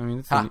 I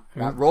mean,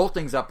 roll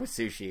things up with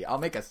sushi. I'll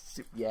make I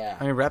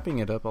mean, wrapping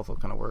it up also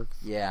kind of works.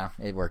 Yeah,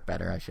 it worked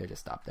better. I should have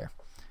just stopped there.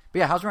 But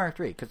yeah, how's Runner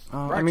 3? Because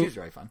Runner 2 is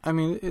very fun. I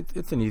mean,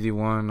 it's an easy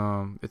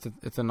one.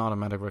 It's an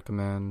automatic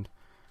recommend.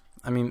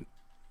 I mean,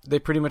 they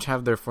pretty much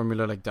have their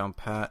formula like down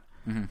pat.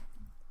 Mm-hmm.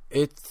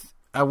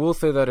 I will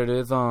say that it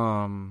is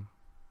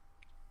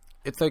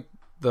it's like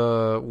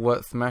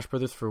what Smash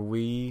Brothers for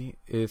Wii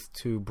is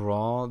to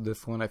Brawl.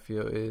 This one I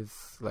feel is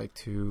like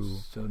to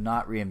so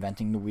not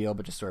reinventing the wheel,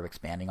 but just sort of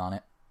expanding on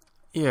it.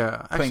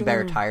 Yeah, putting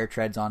better tire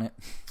treads on it.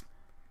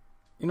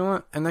 You know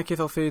what? In that case,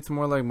 I'll say it's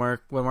more like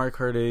what Mario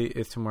Kart 8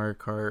 is to Mario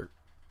Kart,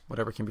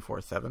 whatever came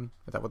before 7.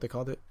 Is that what they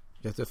called it?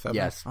 Just 7?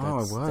 Yes. Oh,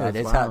 it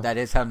was. That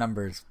is how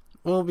numbers.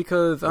 Well,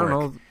 because I don't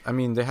know. I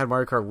mean, they had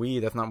Mario Kart Wii.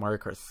 That's not Mario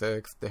Kart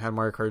 6. They had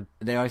Mario Kart.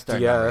 They always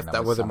started. DS.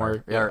 That wasn't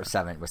Mario. Yeah,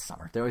 7 was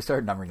summer. They always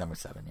started numbering them with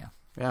 7. Yeah.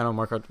 Yeah, I know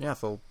Mario Kart. Yeah,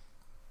 so.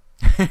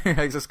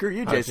 So screw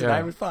you, Jason.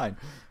 I was fine.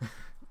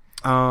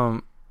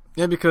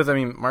 Yeah, because I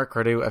mean, Mario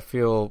Kart 8. I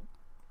feel.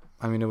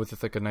 I mean, it was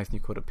just like a nice new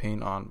coat of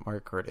paint on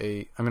Mario Kart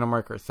 8. I mean, on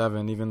Mario Kart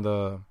 7, even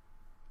the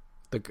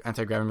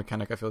anti-gravity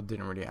mechanic, I feel,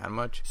 didn't really add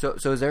much. So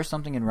is there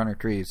something in Runner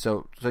 3?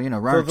 So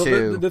Runner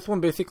 2... This one,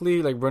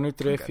 basically, like, Runner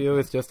 3, okay, I feel,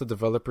 is just the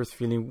developers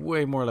feeling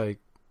way more, like,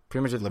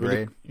 pretty much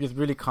just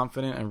really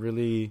confident and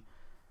really,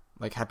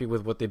 like, happy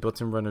with what they built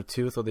in Runner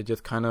 2, so they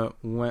just kind of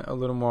went a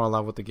little more all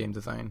out with the game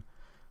design.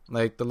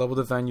 Like, the level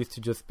design used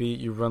to just be,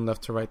 you run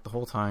left to right the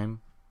whole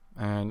time,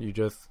 and you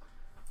just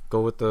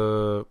go with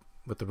the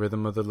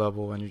rhythm of the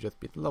level, and you just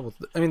beat the levels.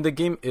 I mean, the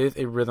game is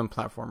a rhythm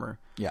platformer.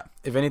 Yeah.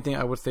 If anything,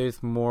 I would say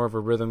it's more of a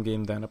rhythm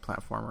game than a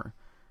platformer.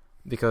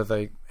 Because,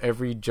 like,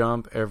 every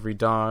jump, every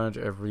dodge,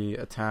 every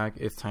attack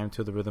is timed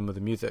to the rhythm of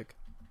the music.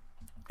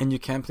 And you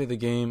can't play the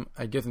game,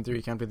 I guess in theory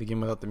you can't play the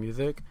game without the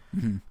music,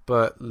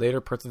 but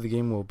later parts of the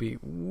game will be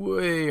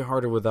way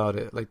harder without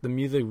it. Like, the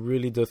music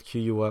really does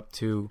cue you up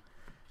to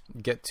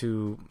get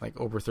to, like,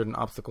 over certain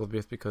obstacles,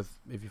 because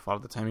if you follow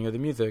the timing of the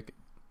music,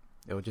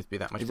 it would just be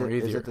that much more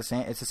easier. Is it the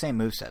same? It's the same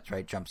movesets,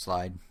 right? Jump,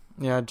 slide.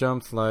 Yeah,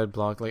 jump, slide,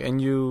 block, like,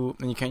 and you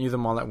can't use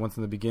them all at once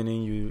in the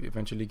beginning. You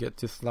eventually get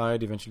to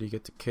slide, eventually you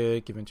get to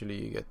kick,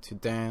 eventually you get to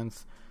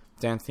dance.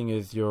 Dancing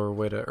is your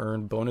way to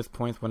earn bonus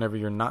points whenever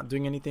you're not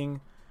doing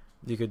anything.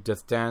 You could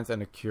just dance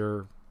and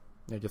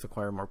just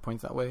acquire more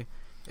points that way.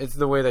 It's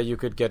the way that you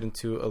could get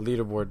into a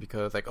leaderboard,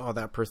 because, like, oh,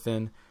 that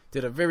person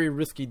did a very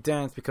risky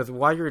dance, because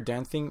while you're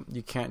dancing,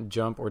 you can't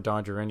jump or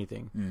dodge or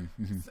anything.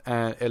 Mm-hmm.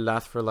 And it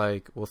lasts for,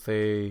 like, we'll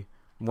say,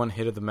 one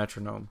hit of the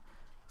metronome.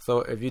 So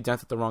if you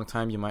dance at the wrong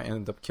time, you might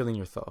end up killing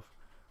yourself.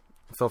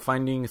 So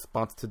finding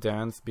spots to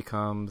dance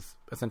becomes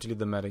essentially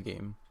the meta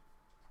game.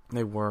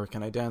 Like, where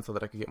can I dance so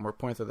that I could get more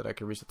points, so that I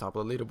could reach the top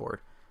of the leaderboard?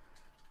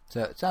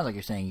 So it sounds like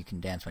you're saying you can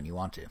dance when you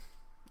want to.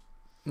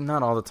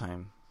 Not all the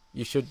time.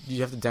 You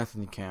have to dance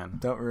when you can.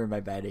 Don't ruin my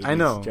bad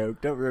 80s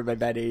joke. Don't ruin my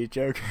bad 80s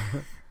joke.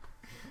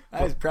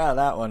 I was proud of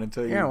that one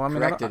until you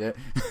corrected it.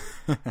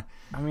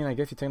 I mean, I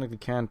guess you technically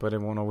can, but it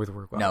won't always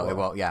work well. No, it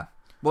won't, yeah.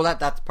 Well,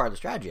 that's part of the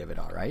strategy of it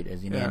all, right?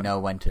 Is you need to know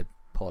when to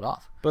pull it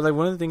off. But, like,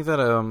 one of the things that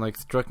like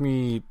struck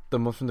me the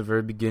most from the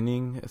very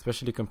beginning,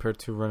 especially compared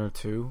to Runner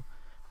 2,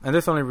 and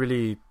this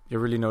only you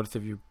really notice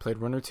if you played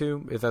Runner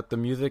 2, is that the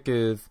music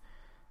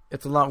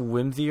it's a lot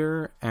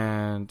whimsier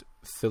and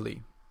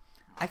silly.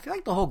 I feel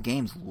like the whole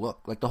game's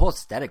the whole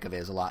aesthetic of it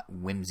is a lot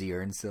whimsier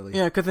and silly.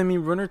 Yeah, because, I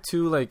mean, Runner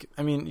 2, like,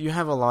 I mean, you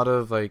have a lot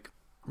of, like,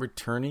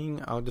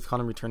 I'll just call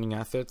them returning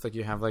assets. Like,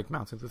 you have, like,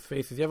 mountains with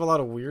faces. You have a lot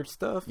of weird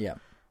stuff. Yeah.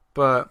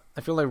 But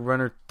I feel like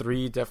Runner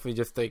 3 definitely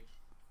just, like,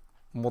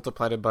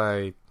 multiplied it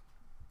by,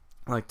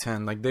 like,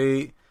 10. Like,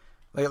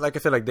 like I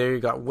said, like they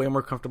got way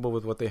more comfortable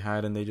with what they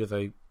had, and they just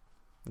like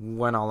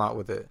went all out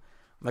with it.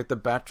 Like the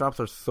backdrops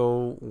are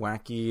so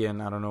wacky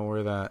and I don't know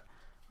where that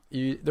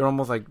they're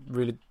almost like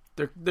really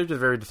they're just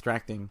very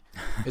distracting.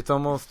 It's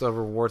almost a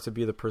reward to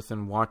be the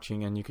person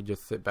watching, and you could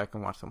just sit back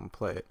and watch someone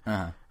play it.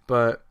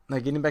 But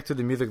like getting back to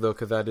the music though,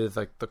 because that is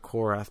like the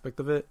core aspect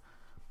of it.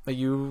 Like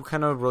you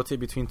kind of rotate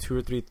between 2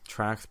 or 3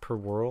 tracks per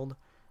world.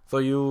 So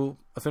you,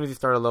 as soon as you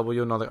start a level,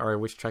 you'll know like, all right,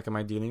 which track am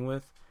I dealing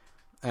with?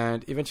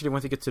 And eventually,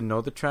 once you get to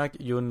know the track,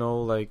 you'll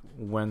know like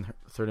when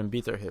certain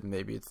beats are hit.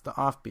 Maybe it's the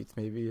off beats.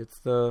 Maybe it's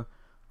the,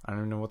 I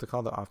don't know what to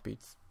call the off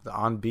beats, the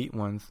on beat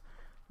ones.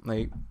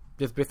 Like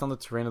just based on the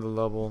terrain of the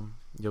level,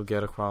 you'll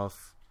get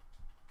across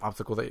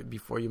obstacles that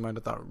before you might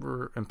have thought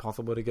were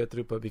impossible to get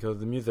through, but because of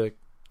the music,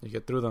 you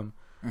get through them.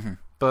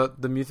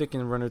 But the music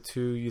in Runner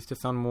 2 used to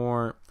sound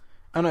more,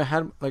 I don't know, it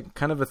had like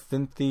kind of a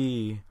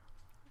synthy,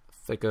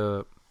 like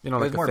a, you know,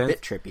 it like was more synth.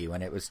 bit trippy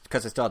when it was,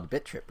 because it still had the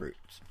bit trip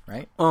roots,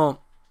 right?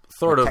 Well,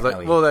 sort Or of. Like,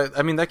 techno-y. well,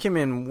 I mean, that came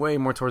in way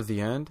more towards the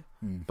end,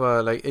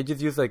 but like it just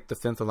used like the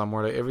synth a lot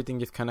more. Like everything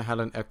just kind of had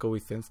an echoey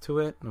synth to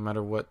it, no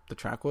matter what the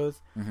track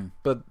was.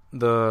 But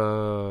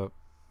Runner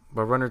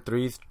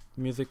 3's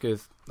music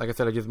is, like I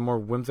said, like, just more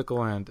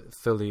whimsical and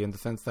silly in the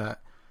sense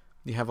that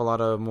you have a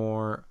lot of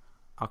more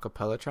a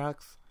cappella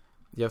tracks.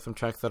 You have some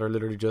tracks that are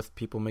literally just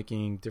people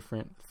making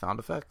different sound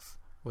effects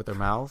with their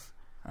mouths.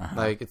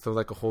 Like it's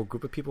like a whole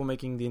group of people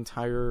making the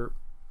entire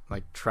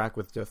like track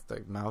with just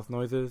like mouth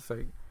noises.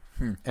 Like,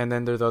 and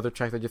then there's other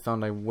tracks that just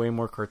sound like way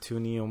more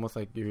cartoony, almost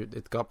like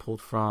it got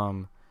pulled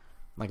from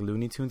like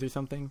Looney Tunes or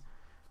something.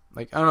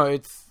 Like I don't know,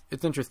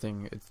 it's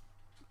interesting.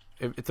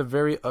 It's a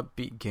very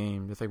upbeat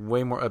game. It's like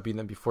way more upbeat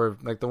than before.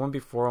 Like the one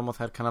before almost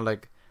had kind of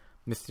like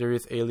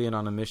mysterious alien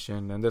on a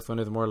mission, and this one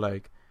is more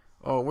like,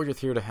 oh, we're just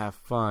here to have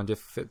fun.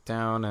 Just sit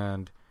down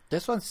and.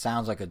 This one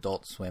sounds like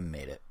Adult Swim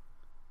made it.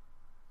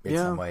 In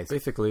some ways.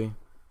 Basically.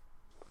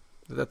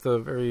 That's a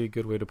very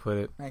good way to put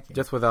it. Thank you.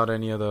 Just without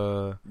any of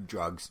the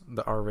drugs,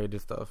 the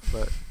R-rated stuff,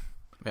 but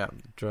yeah,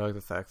 drugs,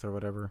 the sex, or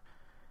whatever.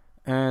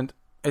 And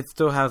it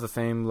still has the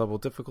same level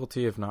of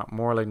difficulty, if not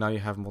more. Like now you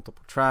have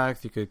multiple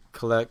tracks. You could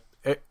collect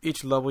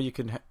each level. You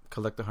can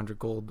collect 100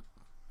 gold,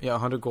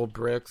 100 gold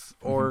bricks.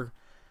 Or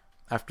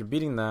after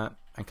beating that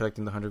and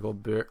collecting the 100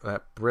 gold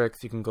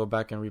bricks, you can go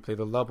back and replay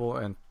the level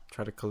and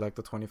try to collect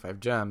the 25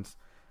 gems.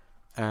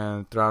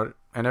 And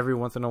every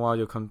once in a while,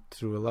 you'll come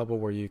through a level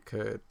where you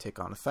could take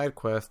on a side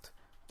quest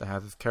that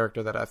has this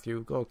character that asks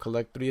you, go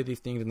collect 3 of these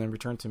things and then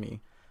return to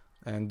me.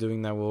 And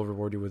doing that will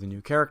reward you with a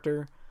new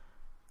character.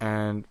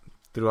 And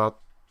throughout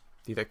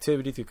these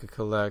activities, you could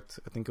collect,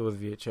 I think it was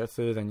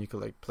VHSs, and you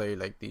could like play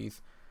like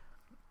these.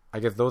 I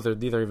guess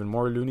these are even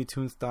more Looney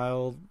Tunes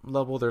style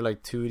level. They're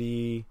like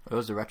 2D.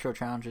 Those are retro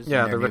challenges.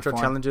 Yeah, the retro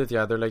challenges.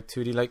 Yeah, they're like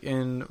 2D. Like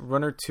in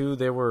Runner 2,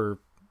 they were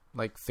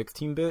like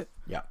 16-bit.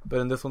 Yeah. But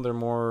in this one, they're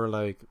more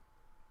like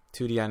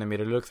 2D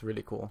animated. It looks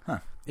really cool.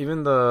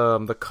 Even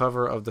the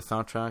cover of the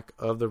soundtrack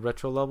of the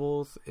retro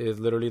levels is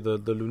literally the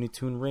Looney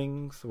Tune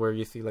rings, where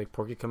you see like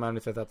Porky come out and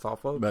it says that's all,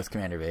 folks. But it's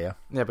Commander Video.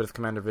 Yeah, but it's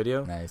Commander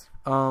Video. Nice.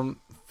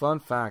 Fun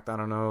fact, I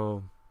don't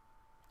know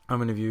how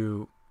many of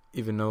you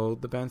even know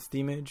the band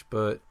Steamage,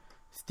 but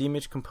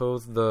Steamage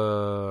composed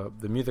the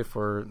music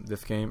for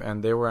this game,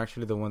 and they were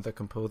actually the ones that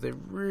composed a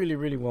really,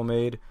 really well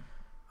made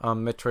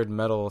Metroid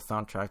Metal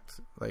soundtrack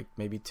like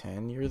maybe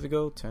 12 years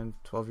ago.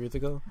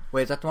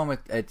 Wait, is that the one with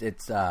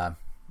it's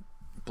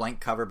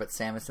blank cover but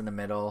Samus in the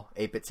middle,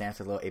 8-bit Samus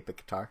with a little 8-bit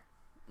guitar?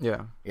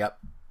 Yeah. Yep.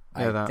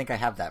 Yeah, I think I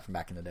have that from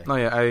back in the day. Oh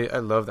yeah, I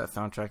love that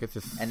soundtrack. It's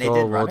just and so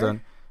they did well Runner?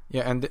 done.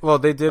 Yeah, and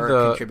they did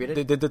contributed?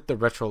 they did the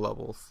retro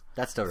levels.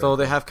 That's still really so cool.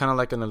 They have kind of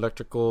like an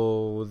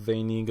electrical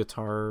zany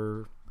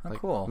guitar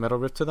cool. metal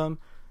riff to them.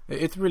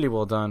 It's really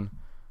well done.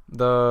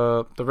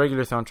 The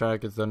regular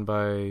soundtrack is done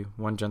by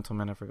one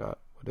gentleman, I forgot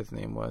what his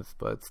name was,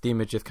 but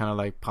Steamage just kind of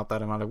like popped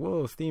out of my like,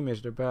 whoa,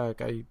 Steamage, they're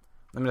back. I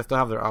still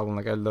have their album.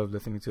 Like I love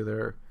listening to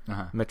their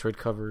Metroid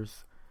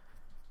covers.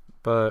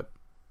 But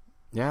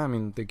yeah, I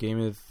mean the game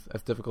is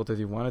as difficult as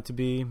you want it to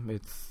be.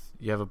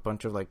 You have a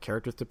bunch of like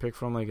characters to pick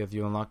from. Like as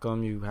you unlock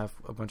them, you have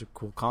a bunch of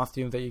cool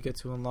costumes that you get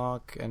to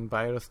unlock and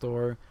buy at a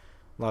store.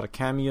 A lot of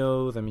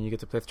cameos. I mean, you get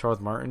to play as Charles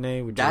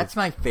Martinet. That's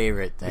my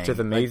favorite thing. Which is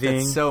amazing.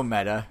 Like, that's so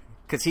meta.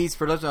 Because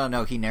for those who don't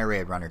know, he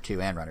narrated Runner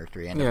 2 and Runner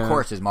 3, and of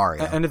course is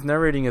Mario. And his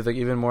narrating is like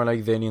even more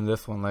like zany in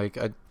this one. Like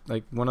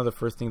one of the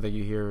first things that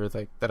you hear is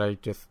like that I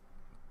just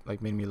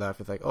like made me laugh.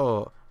 It's like,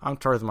 oh, I'm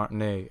Charles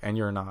Martinet and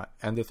you're not,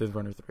 and this is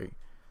Runner 3.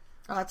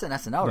 Oh, that's an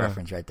SNL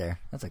reference right there.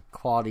 That's a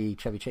quality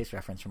Chevy Chase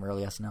reference from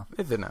early SNL.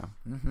 Is it now?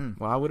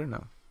 Well, I wouldn't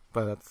know,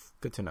 but that's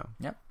good to know.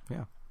 Yep.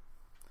 Yeah.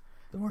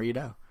 The more you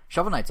know.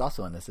 Shovel Knight's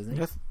also in this, isn't he?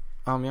 Yes.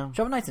 Yeah.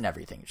 Shovel Knight's in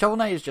everything. Shovel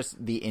Knight is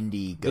just the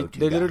indie go-to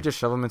They guy. literally just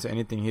shove him into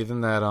anything. He's in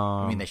that.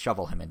 I mean, they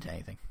shovel him into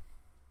anything.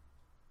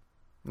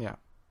 Yeah.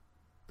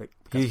 But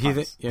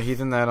he's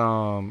in that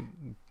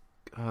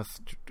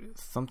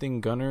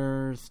something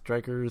Gunner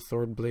Striker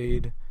Sword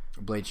Blade.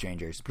 Blade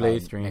Strangers.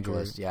 Blade Strangers.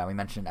 Nicholas. Yeah,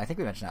 I think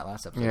we mentioned that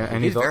last episode. Yeah,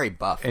 and he's very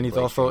buff. And he's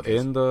Blade also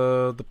Strangers. in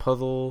the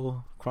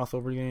puzzle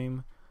crossover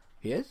game.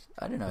 He is?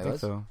 I didn't know I he think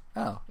was. so.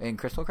 Oh, in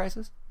Crystal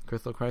Crisis?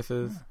 Crystal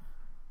Crisis.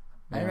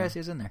 I didn't realize he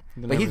was in there.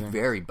 He's in But he's everything.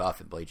 very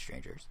buff in Blade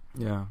Strangers.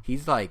 Yeah.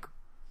 He's like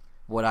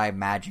what I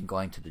imagine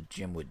going to the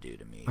gym would do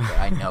to me, but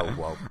I know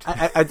won't.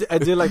 I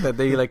do like that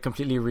they like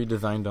completely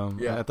redesigned them.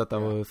 Yeah. I thought that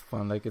was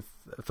fun. Like it's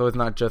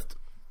not just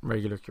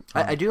regular.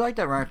 I do like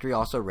that Runner 3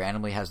 also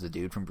randomly has the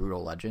dude from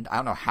Brutal Legend. I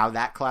don't know how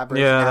that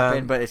collaboration Yeah,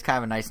 happened, but it's kind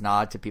of a nice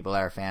nod to people that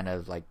are a fan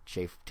of like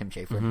Tim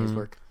Schafer and his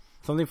work.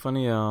 Something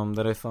funny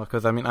that I saw,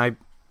 because I mean I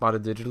bought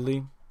it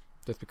digitally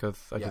just because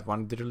I just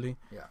wanted it digitally.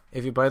 Yeah.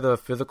 If you buy the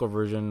physical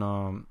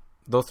version,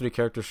 those 3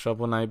 characters,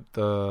 Shovel Knight,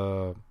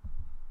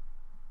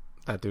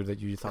 that dude that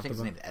you just I talked think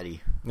his about, name's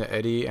Eddie. yeah,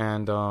 Eddie,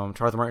 and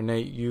Charles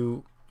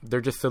Martinet,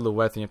 they're just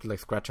silhouettes, and you have to like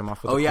scratch them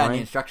off with Oh a yeah, in coin.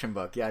 the instruction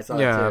book. Yeah, I saw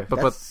Yeah, that too.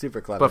 but That's super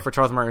clever. But for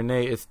Charles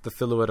Martinet, it's the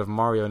silhouette of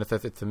Mario, and it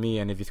says it's a me.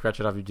 And if you scratch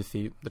it off, you just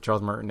see the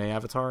Charles Martinet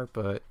avatar.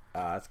 But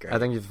that's great. I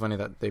think it's funny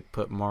that they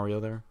put Mario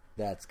there.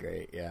 That's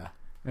great. Yeah.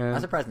 And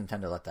I'm surprised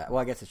Nintendo let that. Well,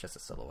 I guess it's just a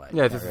silhouette.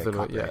 yeah, You it's can't just a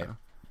really silhouette. copyright Yeah.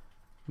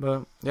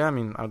 But yeah, I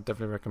mean, I'd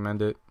definitely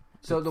recommend it.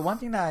 So the one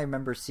thing that I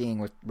remember seeing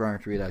with Runner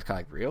 3 that was kind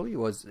of like, really,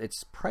 was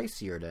it's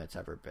pricier than it's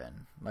ever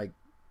been. Like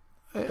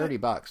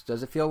 $30.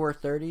 Does it feel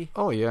worth 30?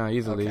 Oh yeah,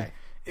 easily. Okay.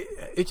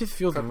 It just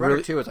feels Runner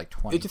really. 2 is like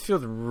 20. It just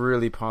feels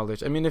really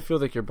polished. I mean, it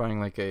feels like you're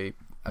buying like a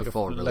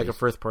full like a release.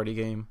 first party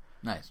game.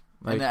 Nice.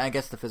 Like- And then I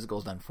guess the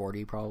physical's done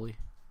 40 probably.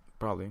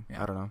 Probably.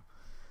 Yeah. I don't know.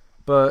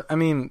 But I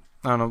mean,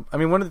 I don't know. I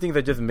mean, one of the things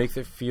that just makes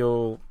it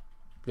feel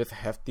just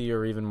hefty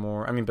or even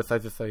more. I mean,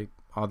 besides just like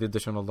all the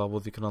additional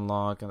levels you can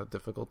unlock and the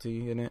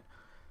difficulty in it.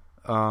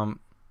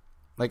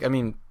 Like I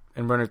mean,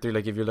 in Runner 3,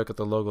 like if you look at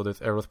the logo,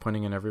 there's arrows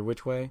pointing in every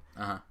which way.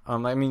 Uh-huh.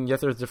 I mean,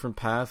 yes, there's different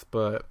paths,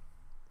 but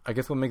I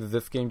guess what makes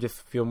this game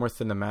just feel more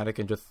cinematic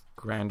and just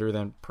grander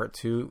than Part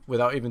 2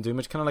 without even doing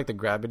much, kind of like the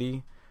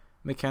gravity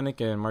mechanic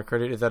in Mario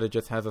Kart 8, is that it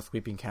just has a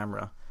sweeping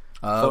camera.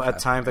 Oh, So okay. at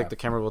times, Yeah. like the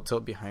camera will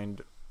tilt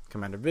behind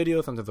Commander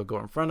Video. Sometimes it'll go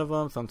in front of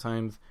them.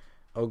 Sometimes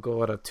it'll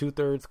go at a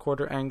 2/3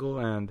 quarter angle.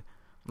 And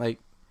like,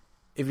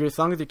 as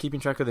long as you're keeping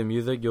track of the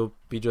music, you'll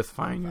be just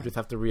fine. You just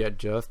have to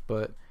readjust,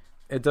 but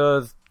it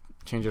does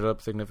change it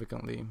up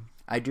significantly.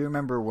 I do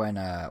remember when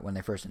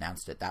they first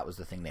announced it, that was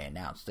the thing they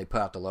announced. They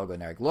put out the logo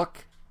and they're like,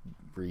 look,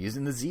 we're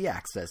using the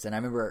Z-axis. And I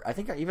remember, I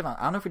think even on,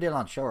 I don't know if we did it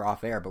on show or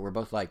off air, but we're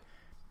both like,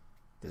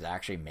 does it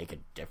actually make a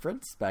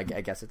difference? But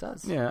I guess it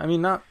does. Yeah, I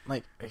mean, not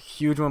like a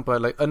huge one,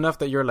 but like enough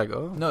that you're like,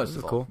 oh, this is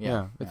Noticeable. cool.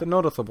 Yeah, It's a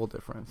noticeable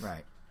difference.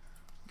 Right.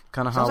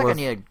 Kind of how Sounds like I with-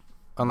 need to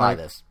buy unlike-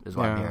 this, is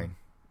what I'm yeah. hearing.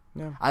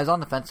 Yeah. I was on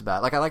the fence about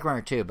it. Like, I like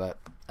Runner 2, but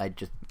I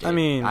just I didn't.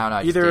 mean, I don't know.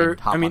 I just either. didn't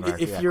hop I mean, on Runner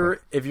 2 if that you're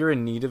quick.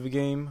 in need of a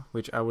game,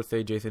 which I would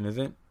say Jason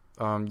isn't,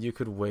 you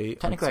could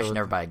wait. Technically, I until- should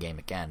never buy a game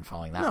again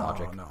following that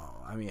logic. No.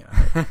 I mean,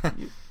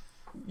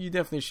 you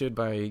definitely should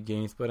buy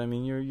games, but I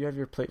mean, you have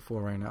your plate full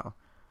right now.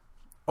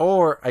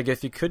 Or I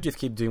guess you could just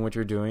keep doing what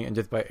you're doing and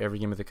just buy every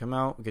game as they come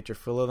out, get your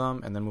fill of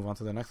them, and then move on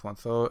to the next one.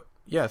 So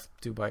yes,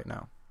 do buy it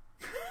now.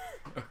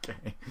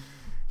 Okay.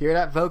 Hear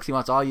that, folks? He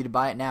wants all you to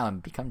buy it now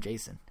and become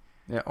Jason.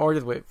 Yeah, or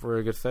just wait for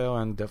a good sale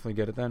and definitely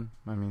get it then.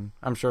 I mean,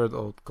 I'm sure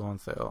they'll go on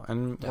sale.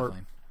 And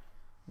Definitely.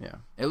 yeah,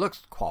 It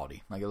looks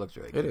quality. Like, it looks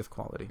really good. it is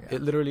quality. Yeah.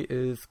 It literally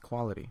is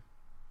quality.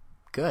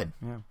 Good.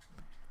 Yeah.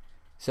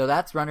 So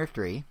that's Runner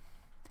 3.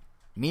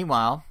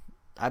 Meanwhile,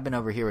 I've been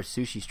over here with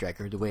Sushi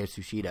Striker, The Way of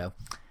Sushido.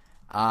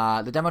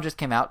 The demo just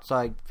came out, so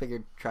I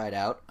figured try it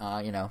out.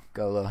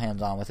 Go a little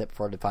hands-on with it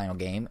before the final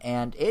game.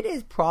 And it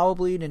is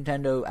probably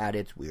Nintendo at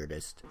its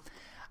weirdest.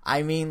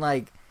 I mean,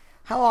 like,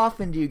 how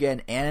often do you get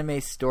an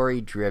anime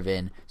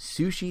story-driven,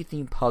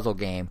 sushi-themed puzzle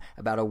game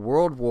about a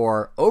world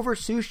war over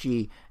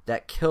sushi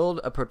that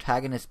killed a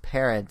protagonist's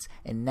parents,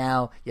 and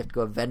now you have to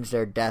go avenge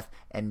their death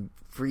and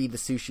free the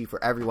sushi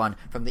for everyone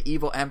from the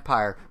evil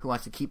empire who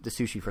wants to keep the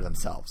sushi for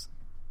themselves?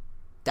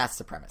 That's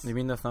the premise. You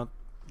mean that's not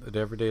the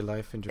everyday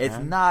life in Japan?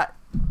 It's not.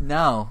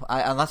 No,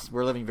 unless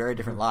we're living very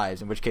different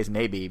lives, in which case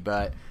maybe.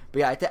 But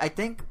yeah, I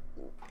think,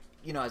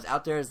 as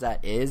out there as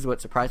that is,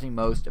 what surprised me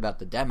most about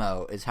the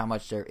demo is how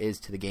much there is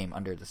to the game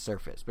under the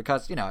surface.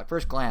 Because at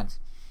first glance,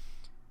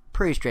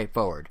 pretty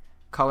straightforward.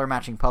 Color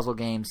matching puzzle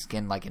game,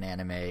 skinned like an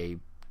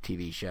anime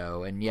TV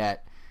show, and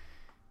yet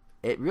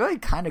it really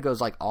kind of goes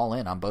like all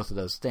in on both of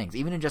those things.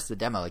 Even in just the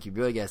demo, like you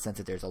really get a sense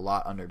that there's a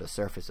lot under the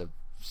surface of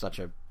such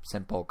a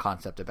simple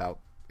concept about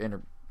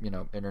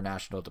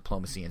international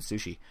diplomacy and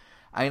sushi.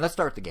 I mean, let's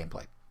start with the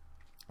gameplay.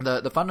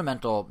 The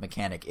fundamental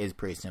mechanic is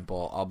pretty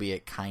simple,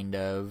 albeit kind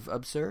of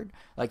absurd.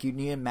 Like, you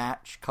need to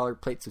match colored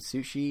plates of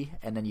sushi,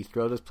 and then you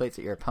throw those plates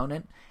at your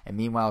opponent, and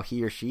meanwhile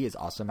he or she is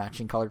also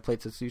matching colored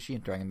plates of sushi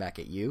and throwing them back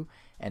at you.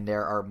 And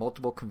there are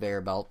multiple conveyor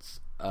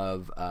belts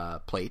of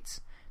plates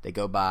that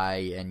go by,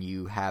 and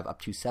you have up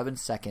to 7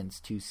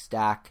 seconds to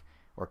stack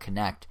or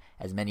connect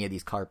as many of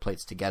these colored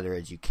plates together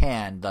as you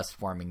can, thus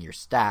forming your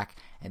stack.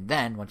 And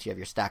then, once you have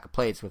your stack of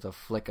plates, with a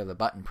flick of the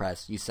button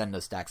press, you send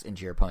those stacks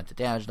into your opponent to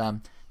damage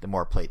them. The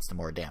more plates, the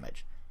more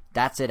damage.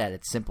 That's it at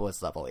its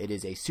simplest level. It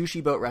is a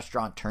sushi boat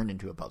restaurant turned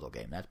into a puzzle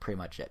game. That's pretty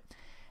much it.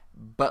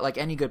 But like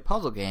any good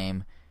puzzle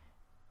game,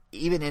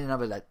 even in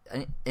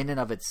and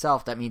of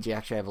itself, that means you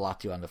actually have a lot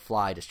to do on the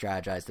fly to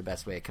strategize the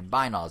best way to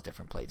combine all those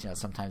different plates.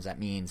 Sometimes that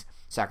means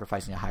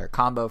sacrificing a higher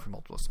combo for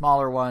multiple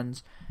smaller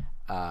ones.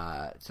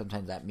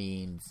 Sometimes that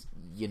means,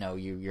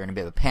 you're in a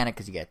bit of a panic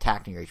because you get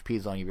attacked and your HP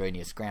is low and you really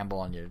need to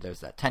scramble and there's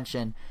that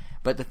tension.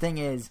 But the thing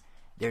is,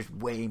 there's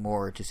way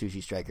more to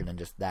Sushi Striker than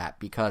just that,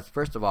 because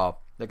first of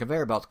all, the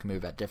conveyor belts can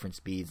move at different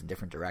speeds and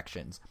different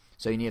directions.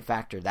 So you need to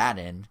factor that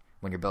in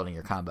when you're building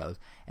your combos.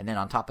 And then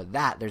on top of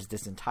that, there's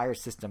this entire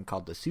system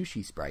called the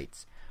Sushi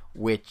Sprites,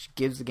 which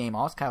gives the game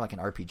almost kind of like an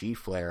RPG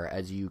flair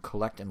as you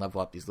collect and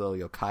level up these little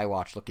Yokai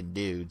Watch looking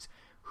dudes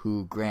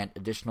who grant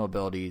additional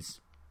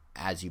abilities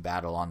as you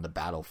battle on the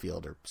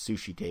battlefield or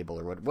sushi table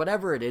or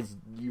whatever it is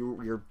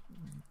your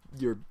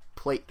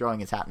plate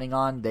throwing is happening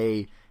on,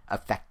 they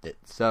affect it.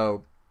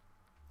 So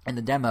in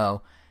the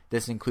demo,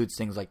 this includes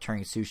things like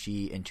turning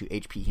sushi into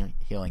HP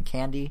healing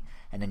candy,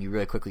 and then you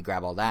really quickly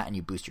grab all that and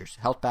you boost your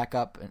health back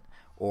up,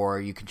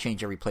 or you can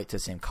change every plate to the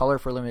same color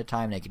for a limited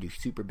time, and they can do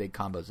super big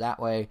combos that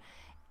way.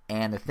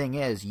 And the thing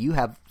is, you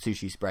have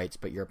Sushi Sprites,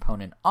 but your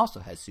opponent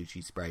also has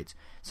Sushi Sprites.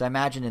 So I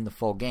imagine in the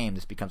full game,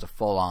 this becomes a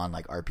full-on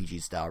like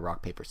RPG-style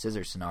rock, paper,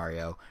 scissors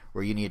scenario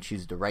where you need to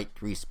choose the right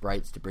 3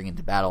 sprites to bring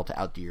into battle to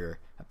outdo your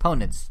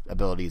opponent's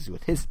abilities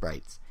with his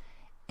sprites.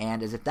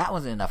 And as if that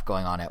wasn't enough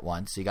going on at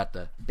once, so you got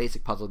the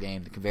basic puzzle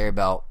game, the conveyor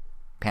belt,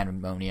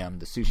 Pandemonium,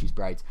 the Sushi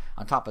Sprites.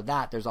 On top of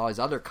that, there's all these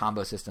other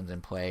combo systems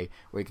in play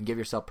where you can give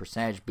yourself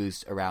percentage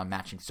boosts around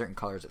matching certain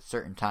colors at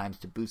certain times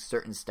to boost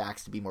certain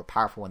stacks to be more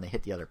powerful when they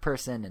hit the other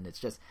person. And it's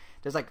just,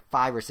 there's like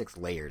 5 or 6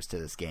 layers to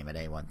this game at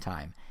any one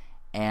time.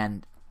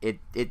 And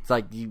it's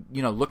like,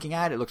 looking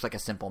at it, it looks like a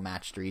simple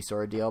match 3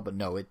 sort of deal, but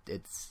no,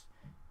 it's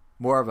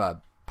more of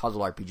a puzzle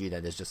RPG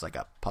that is just like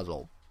a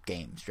puzzle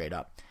game straight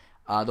up.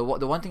 The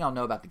one thing I'll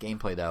know about the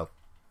gameplay, though,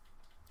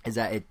 is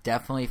that it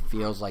definitely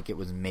feels like it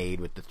was made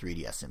with the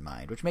 3DS in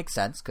mind, which makes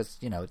sense because,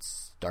 it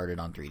started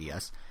on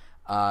 3DS.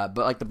 But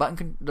like the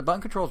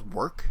button controls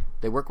work.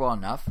 They work well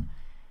enough.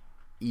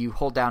 You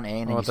hold down A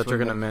and then I thought you were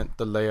going to meant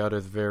the layout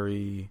is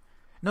very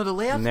the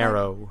layout's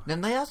narrow. The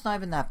layout's not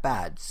even that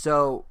bad.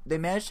 So they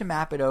managed to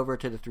map it over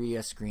to the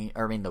 3DS screen,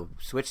 the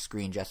Switch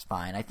screen just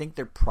fine. I think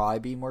there'd probably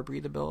be more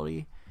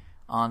breathability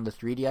on the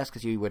 3DS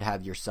because you would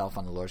have yourself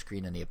on the lower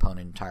screen and the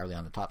opponent entirely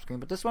on the top screen.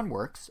 But this one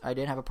works. I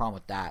didn't have a problem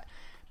with that.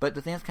 But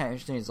the thing that's kind of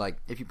interesting is, like,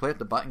 if you play with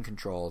the button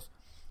controls,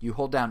 you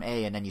hold down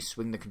A and then you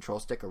swing the control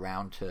stick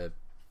around to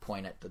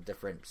point at the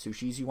different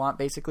sushis you want,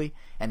 basically,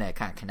 and then it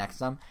kind of connects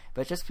them.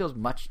 But it just feels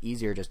much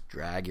easier to just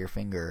drag your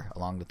finger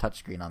along the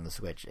touchscreen on the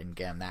Switch and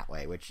get them that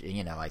way, which,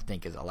 I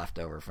think is a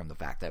leftover from the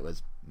fact that it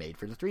was made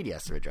for the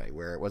 3DS originally,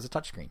 where it was a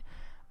touchscreen.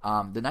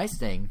 The nice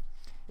thing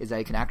is that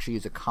you can actually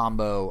use a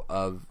combo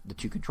of the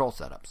 2 control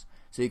setups.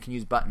 So you can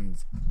use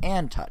buttons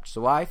and touch.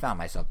 So what I found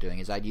myself doing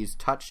is I'd use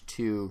touch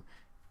to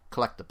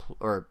collect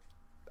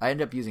I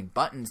ended up using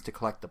buttons to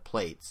collect the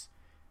plates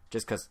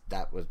just because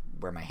that was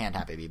where my hand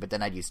happened to be, but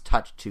then I'd use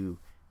touch to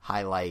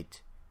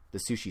highlight the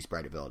Sushi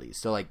Sprite abilities.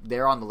 So like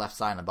they're on the left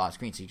side on the bottom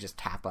screen, so you just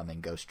tap them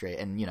and go straight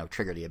and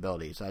trigger the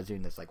ability. So I was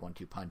doing this like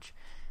 1-2 punch.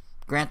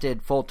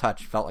 Granted, full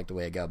touch felt like the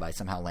way to go, but I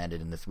somehow landed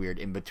in this weird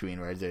in between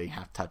where I was doing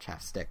half touch,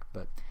 half stick,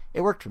 but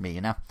it worked for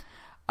me,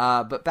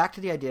 But back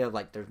to the idea of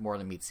like there's more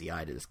than meets the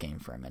eye to this game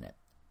for a minute.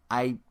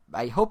 I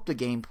hope the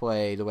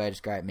gameplay, the way I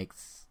describe it,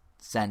 makes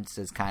sense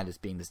as kind of this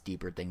being this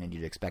deeper thing than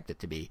you'd expect it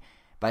to be,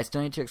 but I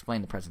still need to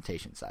explain the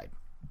presentation side.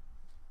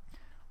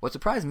 What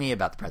surprised me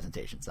about the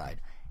presentation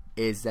side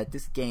is that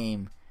this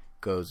game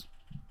goes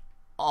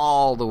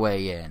all the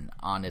way in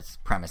on its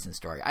premise and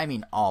story. I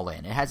mean all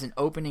in. It has an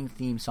opening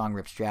theme song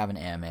Rip Stravan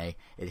anime.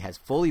 It has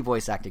fully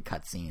voice acted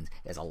cutscenes.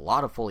 It has a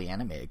lot of fully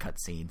animated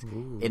cutscenes.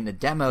 In the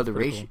demo, the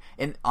ratio,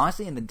 and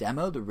honestly in the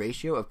demo, the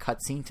ratio of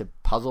cutscene to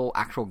puzzle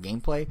actual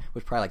gameplay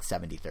was probably like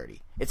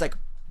 70-30. It's like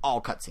all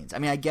cutscenes. I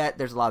mean, I get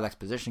there's a lot of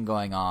exposition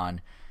going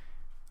on.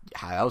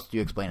 How else do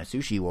you explain a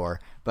sushi war?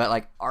 But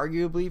like,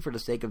 arguably, for the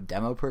sake of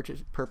demo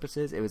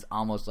purposes, it was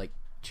almost like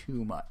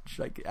too much.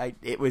 Like,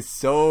 it was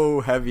so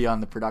heavy on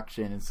the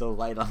production and so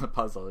light on the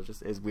puzzle.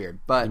 It's weird.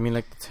 But you mean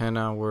like the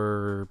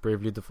 10-hour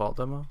Bravely Default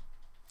demo?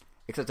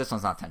 Except this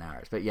one's not 10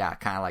 hours. But yeah,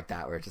 kind of like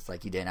that, where it's just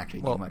like you didn't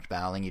actually do much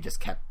battling. You just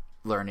kept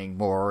learning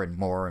more and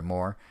more and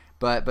more.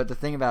 But the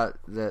thing about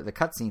the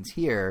cutscenes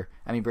here,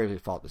 I mean, Bravely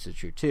Default, this is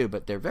true too,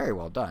 but they're very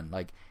well done.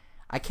 Like,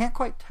 I can't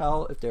quite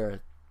tell if they're a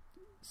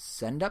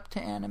send-up to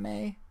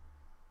anime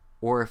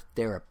or if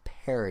they're a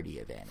parody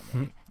of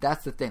anime.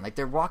 That's the thing. Like,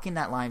 they're walking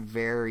that line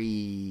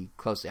very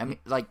closely. I mean,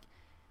 like,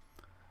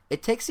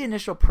 it takes the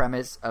initial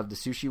premise of the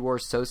Sushi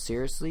Wars so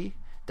seriously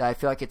that I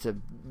feel like it's a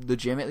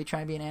legitimately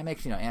trying to be an anime.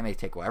 Because, anime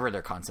take whatever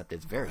their concept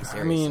is very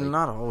seriously. I mean,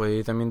 not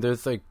always. I mean,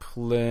 there's like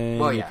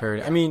plenty of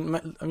parody. Yeah. I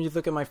mean, just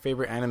look at my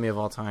favorite anime of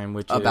all time,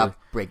 which is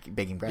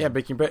Baking Bread. Yeah,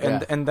 Baking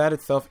Bread, and that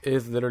itself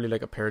is literally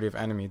like a parody of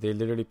anime. They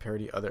literally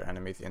parody other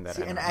animes in that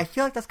anime. And I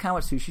feel like that's kind of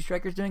what Sushi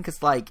Striker's doing,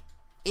 because like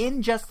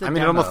in just the I mean,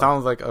 demo, it almost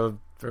sounds like a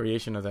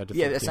variation of that.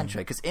 yeah,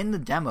 essentially, because in the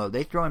demo,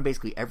 they throw in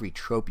basically every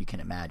trope you can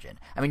imagine.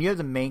 I mean, you have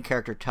the main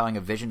character telling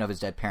a vision of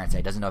his dead parents that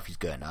he doesn't know if he's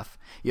good enough.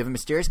 You have a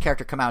mysterious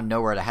character come out of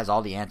nowhere that has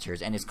all the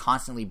answers and is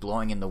constantly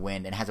blowing in the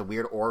wind and has a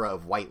weird aura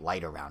of white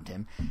light around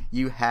him.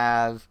 You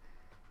have,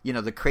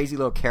 the crazy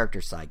little character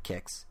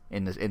sidekicks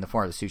in the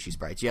form of the sushi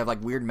sprites. You have,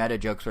 like, weird meta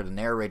jokes where the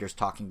narrator's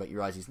talking, but you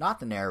realize he's not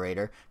the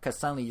narrator because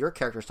suddenly your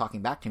character's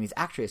talking back to him. He's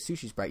actually a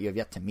sushi sprite you have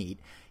yet to meet.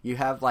 You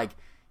have, like,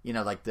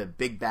 like the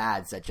big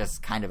bads that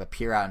just kind of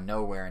appear out of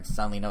nowhere and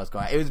suddenly know what's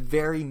going on. It was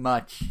very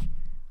much,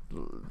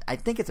 I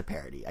think it's a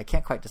parody. I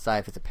can't quite decide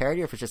if it's a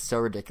parody or if it's just so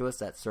ridiculous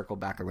that circled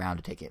back around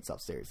to taking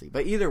itself seriously.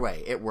 But either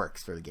way, it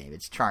works for the game.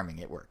 It's charming.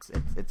 It works.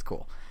 It's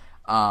cool.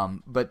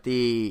 And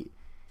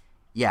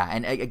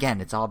again,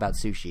 it's all about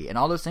sushi. And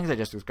all those things I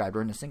just described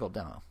were in a single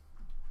demo.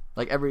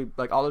 Like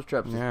all those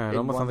trips. Yeah, it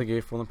almost sounds like you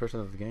gave full impression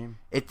of the game.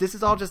 This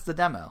is all just the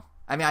demo.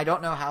 I mean, I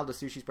don't know how the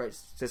Sushi Sprite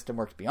system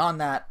works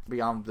beyond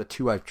the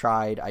two I've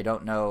tried. I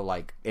don't know,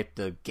 like, if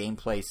the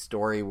gameplay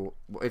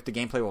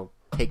will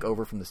take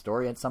over from the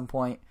story at some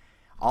point.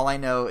 All I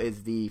know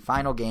is the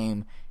final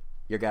game,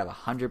 you're going to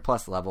have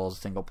 100+ levels,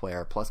 single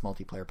player, plus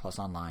multiplayer, plus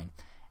online.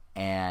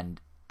 And,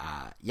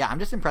 I'm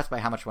just impressed by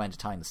how much went into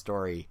telling the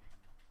story,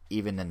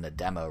 even in the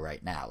demo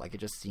right now. Like,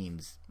 it just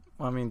seems...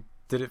 Well, I mean,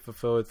 did it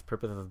fulfill its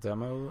purpose as a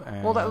demo?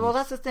 And... Well,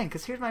 that's the thing,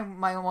 because here's my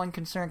one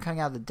concern coming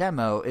out of the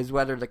demo is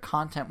whether the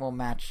content will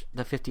match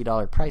the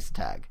 $50 price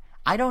tag.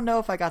 I don't know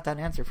if I got that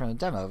answer from the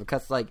demo,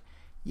 because, like,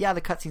 yeah,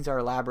 the cutscenes are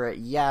elaborate.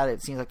 Yeah,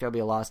 it seems like there'll be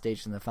a lot of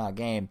stages in the final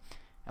game,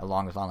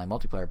 along with online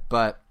multiplayer,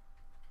 but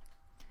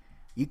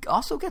you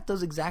also get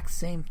those exact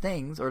same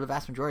things, or the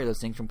vast majority of those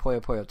things, from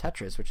Puyo Puyo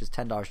Tetris, which is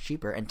 $10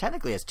 cheaper, and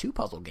technically has 2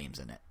 puzzle games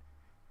in it.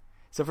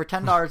 So for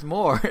 $10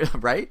 more,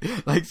 right?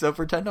 Like, so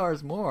for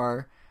 $10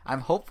 more...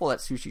 I'm hopeful that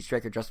Sushi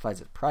Striker justifies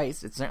its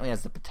price. It certainly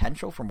has the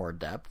potential for more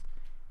depth.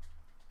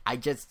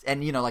 Like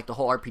the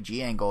whole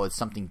RPG angle is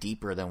something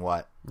deeper than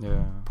what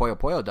Puyo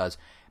Puyo does.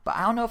 But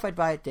I don't know if I'd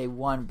buy it day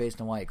one based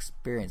on what I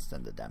experienced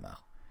in the demo.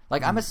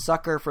 Like, I'm a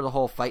sucker for the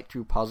whole fight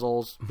through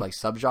puzzles, like,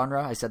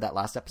 subgenre. I said that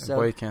last episode.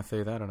 Boy, you can't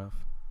say that enough.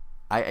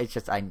 I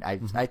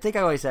think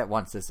I always said it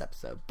once this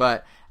episode.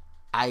 But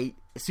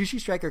Sushi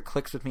Striker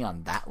clicks with me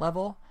on that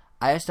level.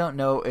 I just don't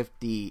know if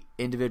the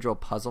individual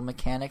puzzle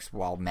mechanics,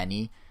 while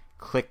many...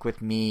 click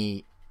with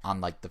me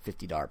on, like, the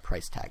 $50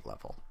 price tag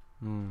level.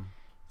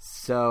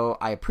 So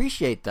I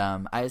appreciate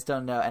them. I just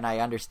don't know, and I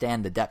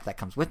understand the depth that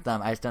comes with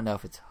them. I just don't know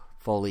if it's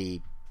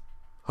fully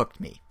hooked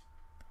me.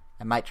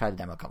 I might try the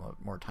demo a couple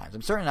more times.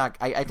 I'm certainly not.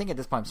 I think at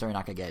this point I'm certainly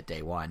not going to get it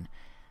day one.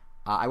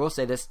 I will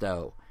say this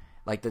though,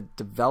 like, the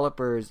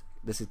developers,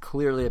 this is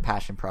clearly a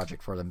passion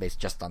project for them based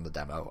just on the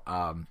demo.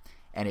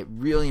 And it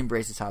really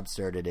embraces how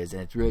absurd it is,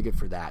 and it's really good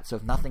for that. So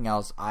if nothing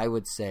else, I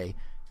would say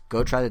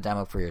go try the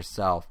demo for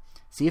yourself.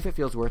 See if it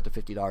feels worth the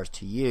 $50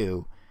 to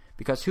you,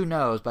 because who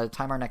knows, by the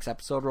time our next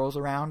episode rolls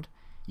around,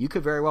 you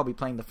could very well be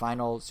playing the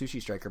final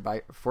Sushi Striker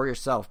for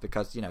yourself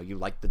because, you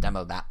like the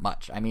demo that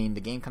much. I mean,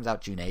 the game comes out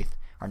June 8th.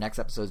 Our next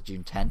episode is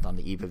June 10th on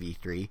the eve of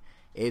E3.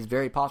 It is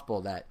very possible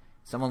that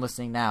someone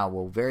listening now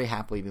will very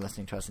happily be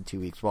listening to us in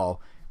 2 weeks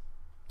while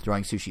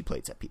throwing sushi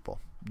plates at people.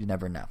 You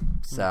never know.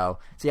 So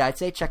yeah, I'd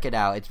say check it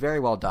out. It's very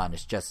well done.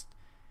 It's just...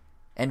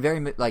 and very,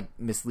 like,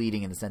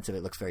 misleading in the sense of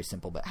it looks very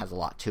simple but has a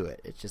lot to it.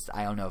 It's just,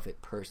 I don't know if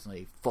it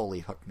personally fully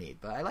hooked me,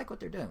 but I like what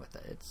they're doing with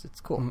it.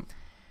 It's cool.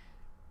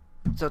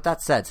 So with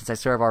that said, since I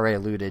sort of already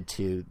alluded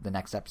to the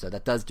next episode,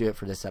 that does do it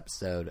for this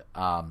episode.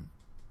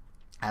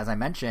 As I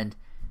mentioned,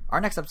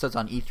 our next episode's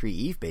on E3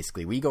 Eve,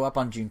 basically. We go up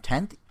on June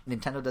 10th.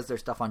 Nintendo does their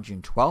stuff on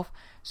June 12th.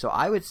 So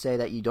I would say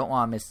that you don't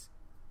want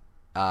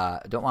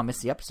to miss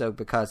the episode,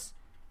 because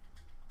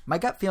my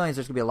gut feeling is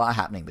there's going to be a lot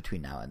happening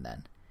between now and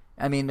then.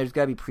 I mean, there's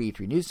got to be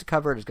pre-E3 news to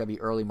cover. There's got to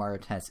be early Mario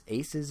Tennis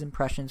Aces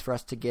impressions for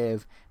us to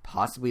give.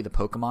 Possibly the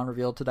Pokemon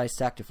reveal to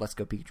dissect. If Let's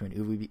Go Pikachu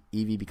and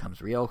Eevee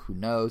becomes real, who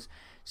knows?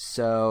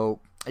 So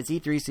it's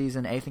E3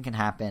 season. Anything can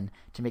happen.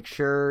 To make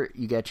sure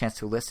you get a chance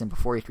to listen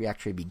before E3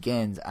 actually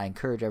begins, I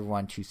encourage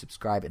everyone to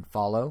subscribe and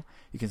follow.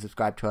 You can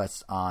subscribe to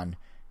us on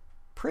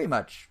pretty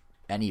much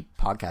any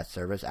podcast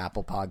service.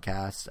 Apple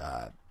Podcasts,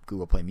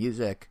 Google Play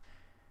Music,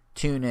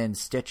 TuneIn,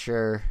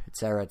 Stitcher,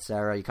 etc.,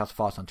 etc. You can also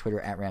follow us on Twitter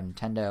at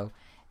RamNintendo.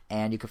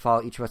 And you can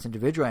follow each of us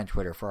individually on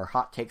Twitter for our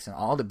hot takes on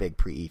all the big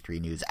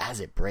pre-E3 news as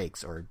it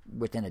breaks, or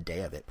within a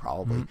day of it,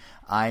 probably.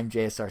 I'm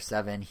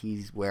JSR7.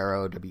 He's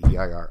Wero,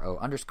 WERRO_O.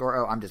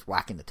 I'm just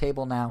whacking the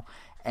table now.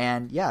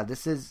 And yeah,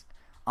 this is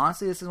one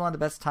of the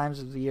best times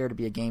of the year to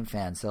be a game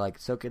fan. So, like,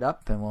 soak it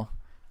up, and we'll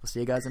see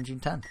you guys on June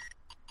 10th.